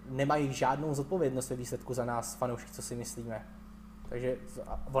nemají žádnou zodpovědnost ve výsledku za nás, fanoušky, co si myslíme. Takže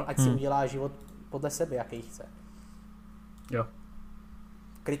on ať si udělá život podle sebe, jaký chce. Jo.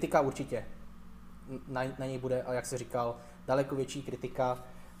 Kritika určitě. Na něj bude, ale jak se říkal, daleko větší kritika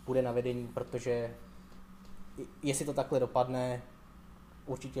bude na vedení, protože jestli to takhle dopadne,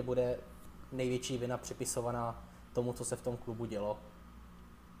 určitě bude největší vina připisovaná tomu, co se v tom klubu dělo.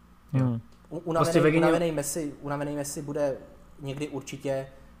 Unavený Messi bude někdy určitě,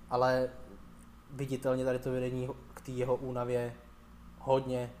 ale viditelně tady to vedení k té jeho únavě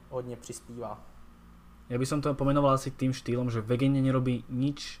hodně prispíva. Ja by som to pomenoval asi tým štýlom, že vedenie nerobí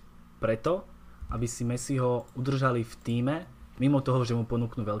nič preto, aby si Messiho udržali v týme, mimo toho, že mu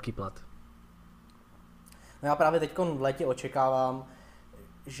ponúknú veľký plat. No já právě teď v létě očekávám,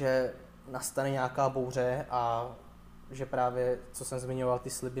 že nastane nějaká bouře a že právě, co jsem zmiňoval, ty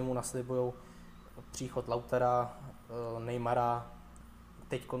sliby mu naslibujou příchod Lautara, Neymara.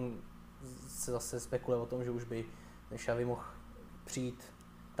 Teď se zase spekuluje o tom, že už by Xavi mohl přijít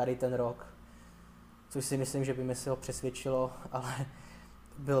tady ten rok, což si myslím, že by mi se ho přesvědčilo, ale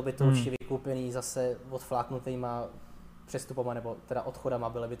bylo by to určitě vykoupený zase odfláknutýma přestupama nebo teda odchodama,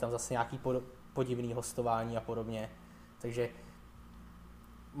 byly by tam zase nějaký podivný hostování a podobně, takže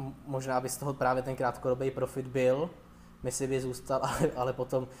možná by z toho právě ten krátkodobý profit byl, Messi by zůstal, ale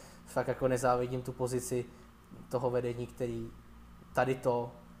potom fakt jako nezávidím tu pozici toho vedení, který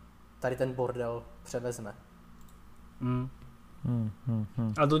tady ten bordel převezme.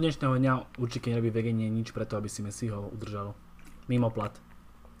 A do dnešného dňa určite nerobí vedenie nič preto, aby si Messi ho udržalo. Mimo plat.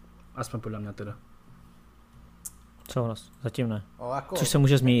 Aspoň podľa mňa teda. Souhlas, zatím ne. Jako, což se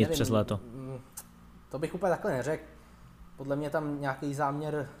může změnit přes léto. To bych úplně takhle neřekl. Podle mě tam nějaký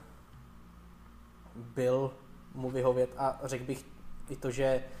záměr byl mu vyhovět a řekl bych i to,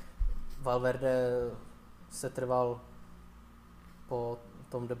 že Valverde se trval po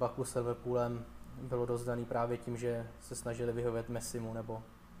tom debaklu s Liverpoolem, bylo dozdaný právě tím, že se snažili vyhovět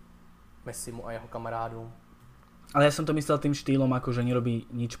Messimu a jeho kamarádům. Ale ja som to myslel tým štýlom, ako že nerobí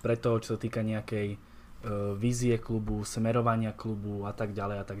nič preto, čo sa týka nejakej vízie klubu, smerovania klubu a tak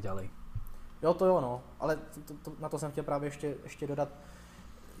ďalej a tak ďalej. Jo, to jo, no, ale na to jsem chtěl právě ještě dodat,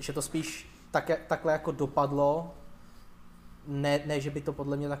 že to spíš takhle jako dopadlo, ne, že by to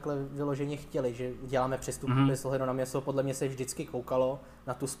podle mě takhle vyloženě chtěli, že děláme přestup bez ohledu na Messiho, podle mě se vždycky koukalo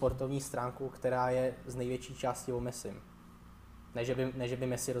na tu sportovní stránku, která je z největší části o Messim. Ne, že by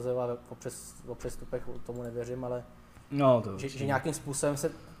Messi rozhodoval o přestupech, tomu nevěřím, ale no, že nějakým způsobem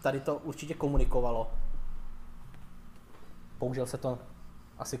se tady to určitě komunikovalo. Bohužel se to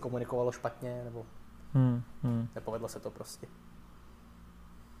asi komunikovalo špatně, nebo nepovedlo se to prostě.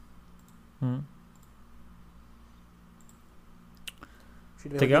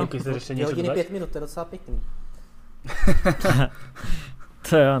 Tak jo? 2 hodiny 5 minut, to je docela pěkný.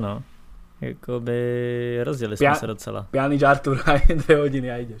 To je ano. jakoby rozjeli jsme se docela. Pjanič Artur a 2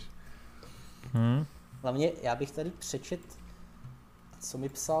 hodiny a jdeš. Hlavně já bych tady přečet, co mi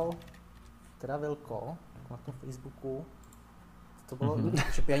psal teda Vilko na tom Facebooku. To bylo,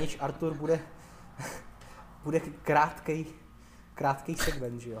 že Pjanič Artur bude krátkej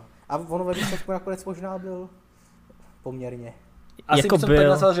segment, že jo. A ono ve výsledku nakonec možná byl poměrně. Asi jako by som tak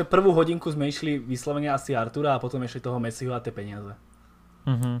nazval, že prvú hodinku sme išli vyslovene asi Artura a potom išli toho Messiho a tie peniaze.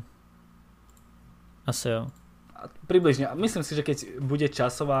 Asi jo. A približne. Myslím si, že keď bude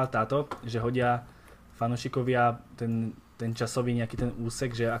časová táto, že hodia fanúšikovia ten časový nejaký ten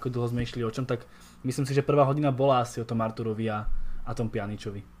úsek, že ako dlho sme išli o čom, tak myslím si, že prvá hodina bola asi o tom Arturovi a tom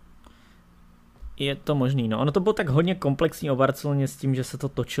Pjaničovi. Je to možný, no. Ono to bylo tak hodně komplexní o Barceloně s tím, že se to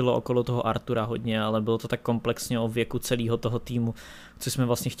točilo okolo toho Artura hodně, ale bylo to tak komplexně o věku celého toho týmu, co jsme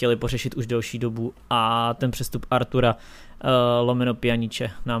vlastně chtěli pořešit už delší dobu a ten přestup Artura lomeno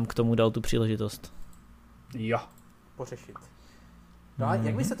Pjaniče nám k tomu dal tu příležitost. Jo. Pořešit. No a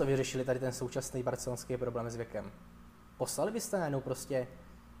jak byste to vyřešili, tady ten současný barcelonský problém s věkem? Poslali byste najednou prostě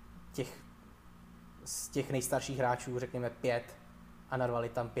z těch nejstarších hráčů, řekněme 5 a narvali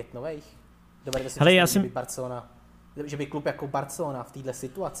tam 5 nových? Dovedete si představit, že by klub jako Barcelona v této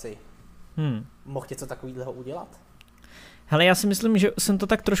situaci mohl něco takového udělat? Hele, já si myslím, že jsem to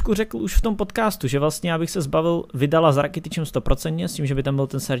tak trošku řekl už v tom podcastu, že vlastně já bych se zbavil Vidala s Rakitičem 100%, s tím, že by tam byl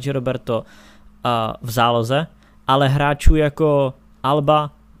ten Sergio Roberto v záloze, ale hráčů jako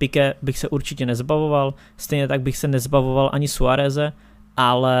Alba, Piqué bych se určitě nezbavoval, stejně tak bych se nezbavoval ani Suáreze,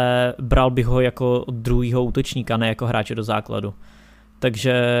 ale bral bych ho jako druhýho útočníka, ne jako hráče do základu.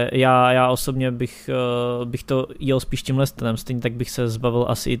 Takže já osobně bych to jel spíš tímhle stylem, stejně tak bych se zbavil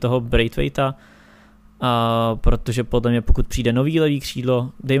asi i toho Braithwaita, protože podle mě pokud přijde nový levý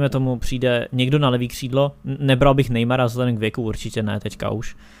křídlo, dejme tomu přijde někdo na levý křídlo, nebral bych Neymara vzhledem k věku, určitě ne teďka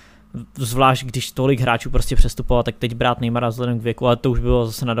už. Zvlášť když tolik hráčů prostě přestupoval, tak teď brát Neymara vzhledem k věku, ale to už bylo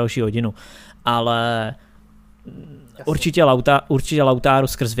zase na další hodinu. Ale určitě Lautaro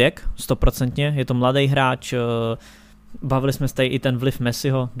skrz věk, 100%, je to mladý hráč, bavili jsme se tady i ten vliv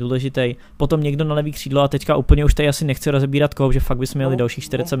Messiho, důležitý. Potom někdo na levý křídlo a teďka úplně už tady asi nechci rozebírat koho, že fakt bychom měli dalších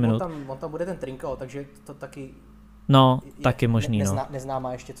 40 minut. On tam bude ten Trincao, takže to taky... No, taky možný, no.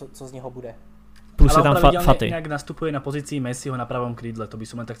 Neznámá ještě, co z něho bude. Plus je tam Fati. Nějak nastupuje na pozici Messiho na pravom krídle, to by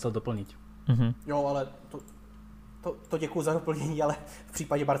som len tak chcel doplniť. Jo, ale to děkuju za doplnění, ale v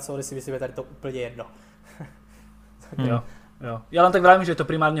případě Barcelony si myslím, že tady to úplně jedno. Jo. Ja len tak vravím, že je to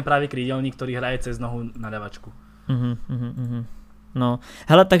primárne právě krídelník, ktorý hraje cez nohu na davačku. No,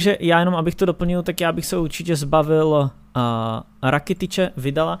 hele, takže já jenom, abych to doplnil, tak já bych se určitě zbavil Rakitiče,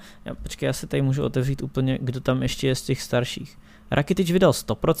 Vidala. Počkej, já se tady můžu otevřít úplně, kdo tam ještě je z těch starších. Rakitič Vidal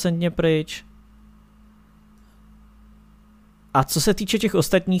 100% pryč. A co se týče těch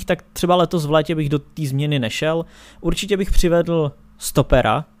ostatních, tak třeba letos v létě bych do té změny nešel. Určitě bych přivedl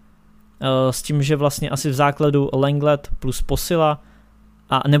stopera, s tím, že vlastně asi v základu Lenglet plus posila,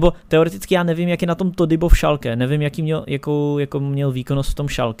 a nebo teoreticky já nevím, jak je na tom Todibo v Schalke, nevím, jakou měl výkonnost v tom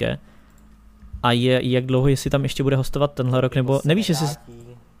Schalke a jak dlouho, jestli tam ještě bude hostovat tenhle rok, nebo nevíš, jestli...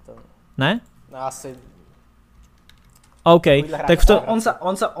 Ne? No asi... OK, tak v to...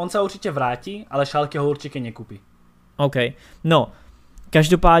 On sa určite vráti, ale Schalke ho určite nekúpi. OK, no,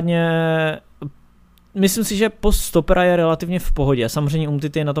 každopádně myslím si, že post stopera je relativně v pohodě. Samozřejmě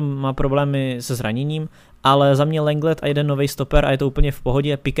Umtiti na tom má problémy se zraněním, ale za mě Lenglet a jeden nový stoper a je to úplně v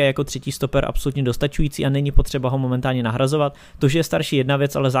pohodě. Piqué jako třetí stoper absolutně dostačující a není potřeba ho momentálně nahrazovat. To, že je starší, jedna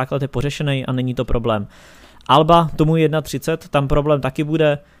věc, ale základ je pořešený a není to problém. Alba, tomu 1.30, tam problém taky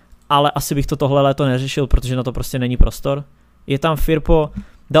bude, ale asi bych to tohle léto neřešil, protože na to prostě není prostor. Je tam Firpo,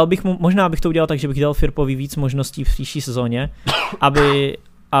 možná bych to udělal tak, že bych dal Firpovi víc možností v příští sezóně,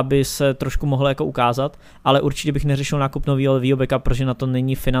 aby se trošku mohlo jako ukázat, ale určitě bych neřešil nákup nového levýho backa, protože na to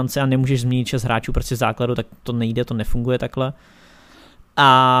není finance a nemůžeš změnit 6 hráčů prostě základu, tak to nejde, to nefunguje takhle.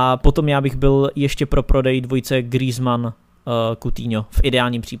 A potom já bych byl ještě pro prodej dvojce Griezmann Coutinho, v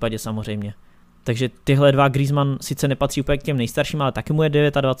ideálním případě samozřejmě. Takže tyhle dva, Griezmann sice nepatří úplně k těm nejstarším, ale taky mu je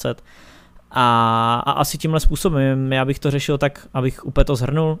 29. A asi tímhle způsobem já bych to řešil tak, abych úplně to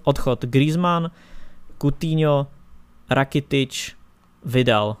shrnul. Odchod Griezmann, Coutinho, Rakitic,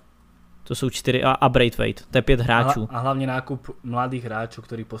 Vidal. To jsou 4 a Braithwaite. To je 5 hráčů. A hlavně nákup mladých hráčů,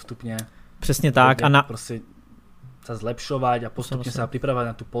 ktorí postupne přesně tak a proste sa zlepšovať a postupne sa pripravať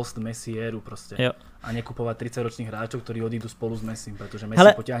na tú post-Messi éru proste. Jo. A nekupovať 30-ročných hráčov, ktorí odídu spolu s Messim, pretože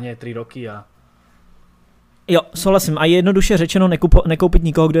Messi potiahne 3 roky a... Jo, souhlasím. A jednoduše řečeno nekoupit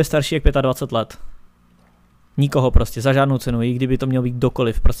nikoho, kdo je starší jak 25 let. Nikoho prostě, za žádnou cenu, i kdyby to měl být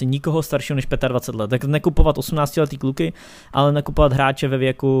kdokoliv, prostě nikoho staršího než 25 let. Tak nekupovat 18letý kluky, ale nekupovat hráče ve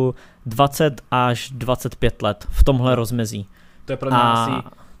věku 20 až 25 let v tomhle rozmezí. To je pro mě asi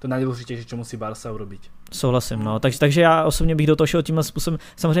to nejdůležitější, čo musí Barca urobiť. Souhlasím, no. Takže já osobně bych do toho šel tímhle způsobem.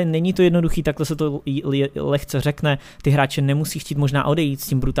 Samozřejmě není to jednoduchý, takhle se to lehce řekne. Ty hráče nemusí chtít možná odejít, s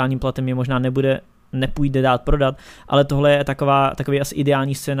tím brutálním platem je možná nepůjde dát prodat, ale tohle je takový asi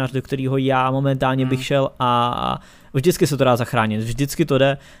ideální scénář, do kterého já momentálně bych šel a vždycky se to dá zachránit, vždycky to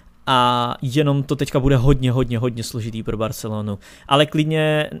jde a jenom to teďka bude hodně složitý pro Barcelonu. Ale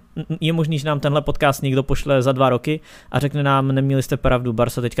klidně je možný, že nám tenhle podcast někdo pošle za 2 roky a řekne nám, neměli jste pravdu,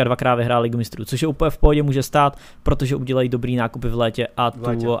 Barca teďka 2krát vyhrál Ligu mistrů, což je úplně v pohodě, může stát, protože udělají dobrý nákupy v létě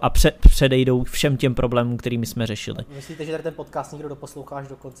a předejdou všem těm problémům, kterými jsme řešili. Myslíte, že tady ten podcast někdo doposlouchá až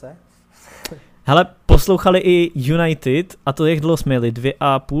do konce? Hele, poslouchali i United a to jak dlouho jsme jeli?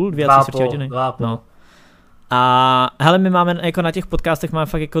 2,5 hodiny? 2,5. No. A hele, my máme jako na těch podcastech máme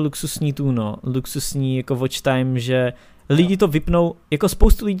fakt jako luxusní jako watch time, že lidi to vypnou, jako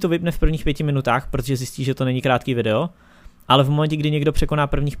spoustu lidí to vypne v prvních 5 minutách, protože zjistí, že to není krátký video, ale v momentě, kdy někdo překoná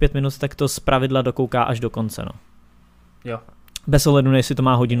prvních 5 minut, tak to zpravidla dokouká až do konce, no. Jo. Bez ohledu, jestli to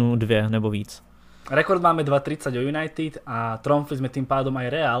má hodinu, 2 nebo víc. Rekord máme 2,30 o United a tromfli sme tým pádom aj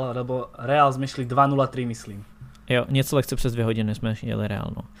Real, lebo Real sme šli 2,03 myslím. Jo, něco lehce přes 2 hodiny jsme jeli Real,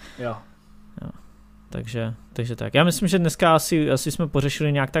 no. Jo. Takže tak. Já myslím, že dneska asi jsme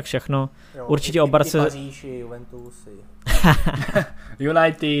pořešili nějak tak všechno. Jo, určitě o Barce... Paříž, Juventus,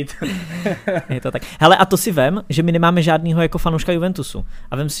 United. Je to tak. Hele, a to si vem, že my nemáme žádnýho jako fanouška Juventusu.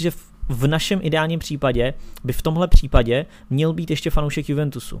 A vem si, že v našem ideálním případě by v tomhle případě měl být ještě fanoušek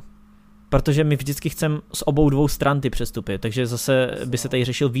Juventusu. Protože my vždycky chceme z obou dvou stran ty přestupy, takže zase by se tady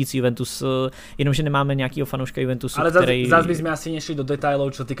řešil víc Juventus, jenomže nemáme nějakého fanouška Juventusu, ale který... zase by sme asi nešli do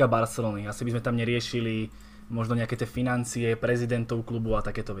detailov, čo týka Barcelony. Asi by sme tam neriešili možno nějaké ty financie, prezidentov klubu a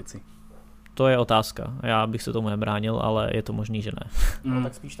takéto věci. To je otázka. Já bych se tomu nebránil, ale je to možný, že ne. No,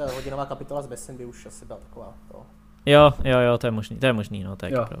 tak spíš ta hodinová kapitola s Messem by už asi byla taková. To... Jo, to je možný, no, to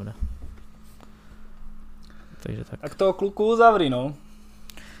je pravda. Takže tak. Tak toho kluku uzavri, no.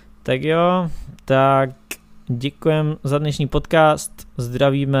 Tak jo, tak děkujem za dnešní podcast,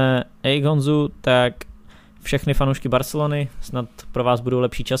 zdravíme Honzu, tak všechny fanoušky Barcelony, snad pro vás budou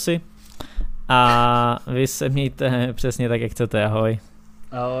lepší časy a vy se mějte přesně tak, jak chcete, ahoj.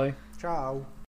 Ahoj. Čau.